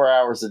 24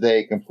 hours a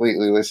day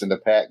completely listen to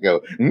Pat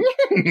go.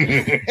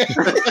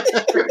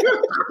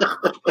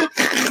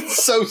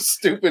 It's so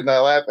stupid, and I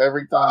laugh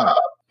every time.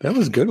 That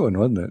was a good one,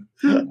 wasn't it?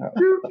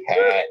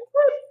 Pat.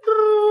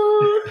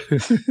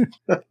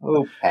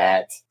 Oh,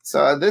 Pat.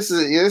 So this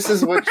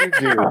is what you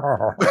do.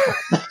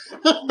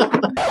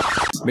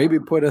 Maybe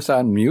put us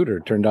on mute or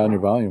turn down your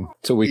volume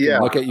so we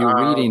can look at you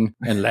reading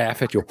and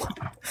laugh at you.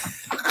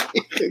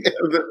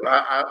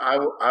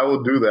 I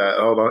will do that.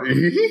 Hold on.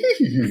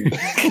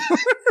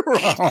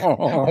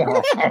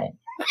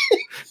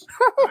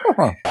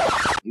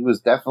 He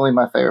was definitely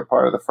my favorite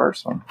part of the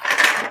first one.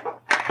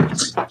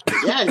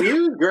 Yeah, he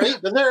was great,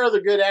 but there are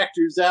other good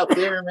actors out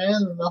there,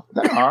 man.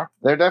 There are.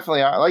 There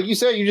definitely are. Like you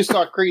said, you just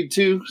saw Creed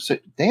 2. So,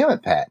 damn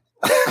it, Pat.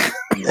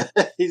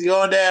 He's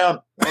going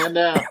down. Man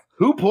down.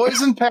 Who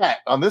poisoned Pat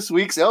on this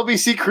week's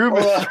LBC Crew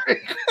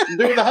Mystery?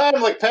 Doing the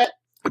Heimlich, Pat.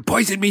 It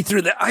poisoned me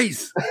through the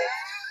ice.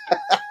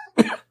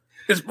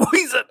 It's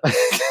poison.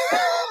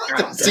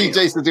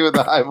 CJ's doing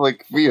the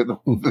Heimlich via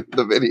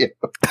the video.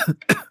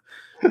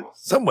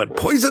 Someone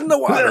poisoned the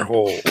water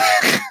hole.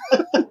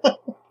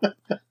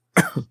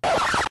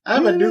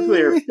 I'm a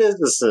nuclear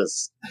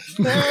physicist.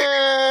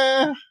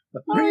 Are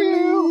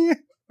you?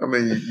 I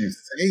mean, you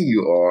say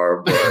you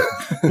are, but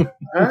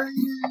are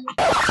you?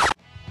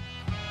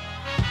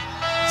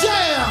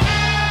 Yeah!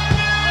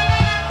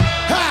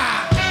 Ha!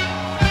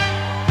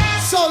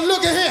 So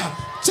look at here.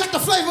 Check the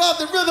flavor of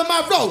the rhythm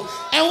I wrote.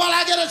 And while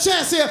I get a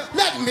chance here,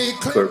 let me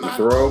clear my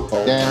throat.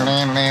 The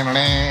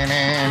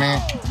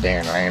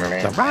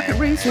rocket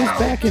race is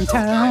back in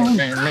town.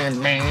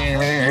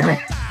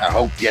 I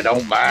hope you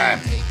don't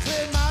mind.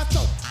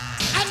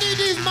 I need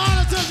these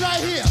monitors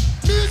right here.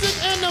 Music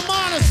in the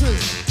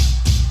monitors.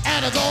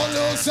 And it's gonna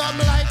look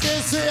something like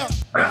this here.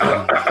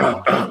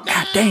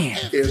 God damn.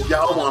 If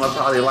y'all want to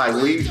party like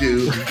we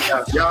do,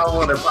 if y'all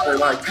want to party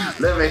like,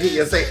 let me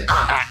hear you say,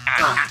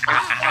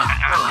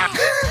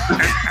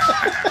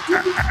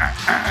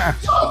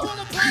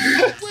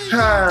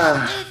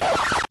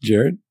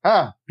 Jared?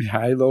 Huh?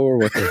 High, low, or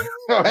what?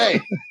 Oh,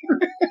 hey.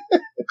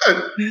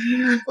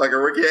 Like a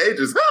Ricky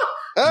Ages.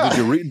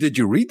 Did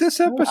you read this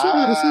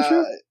episode? This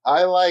issue?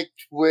 I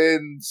liked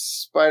when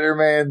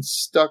Spider-Man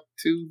stuck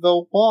to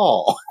the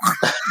wall.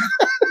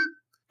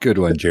 Good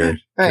one,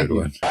 Jared. Good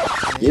one.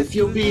 If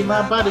you'll be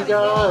my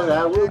bodyguard,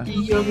 I will be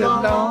your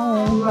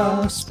long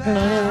lost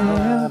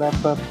pal.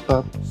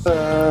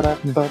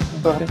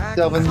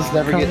 Delvin's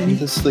never getting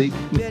to sleep.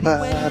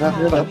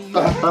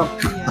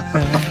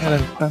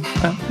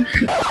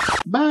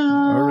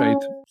 All right.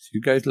 See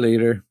you guys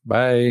later.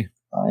 Bye.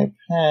 Bye,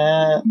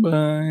 Pat.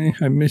 Bye.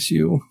 I miss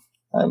you.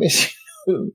 I miss you.